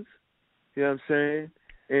lessons. You know what I'm saying?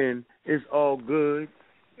 And it's all good,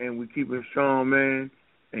 and we keep it strong, man.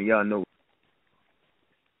 And y'all know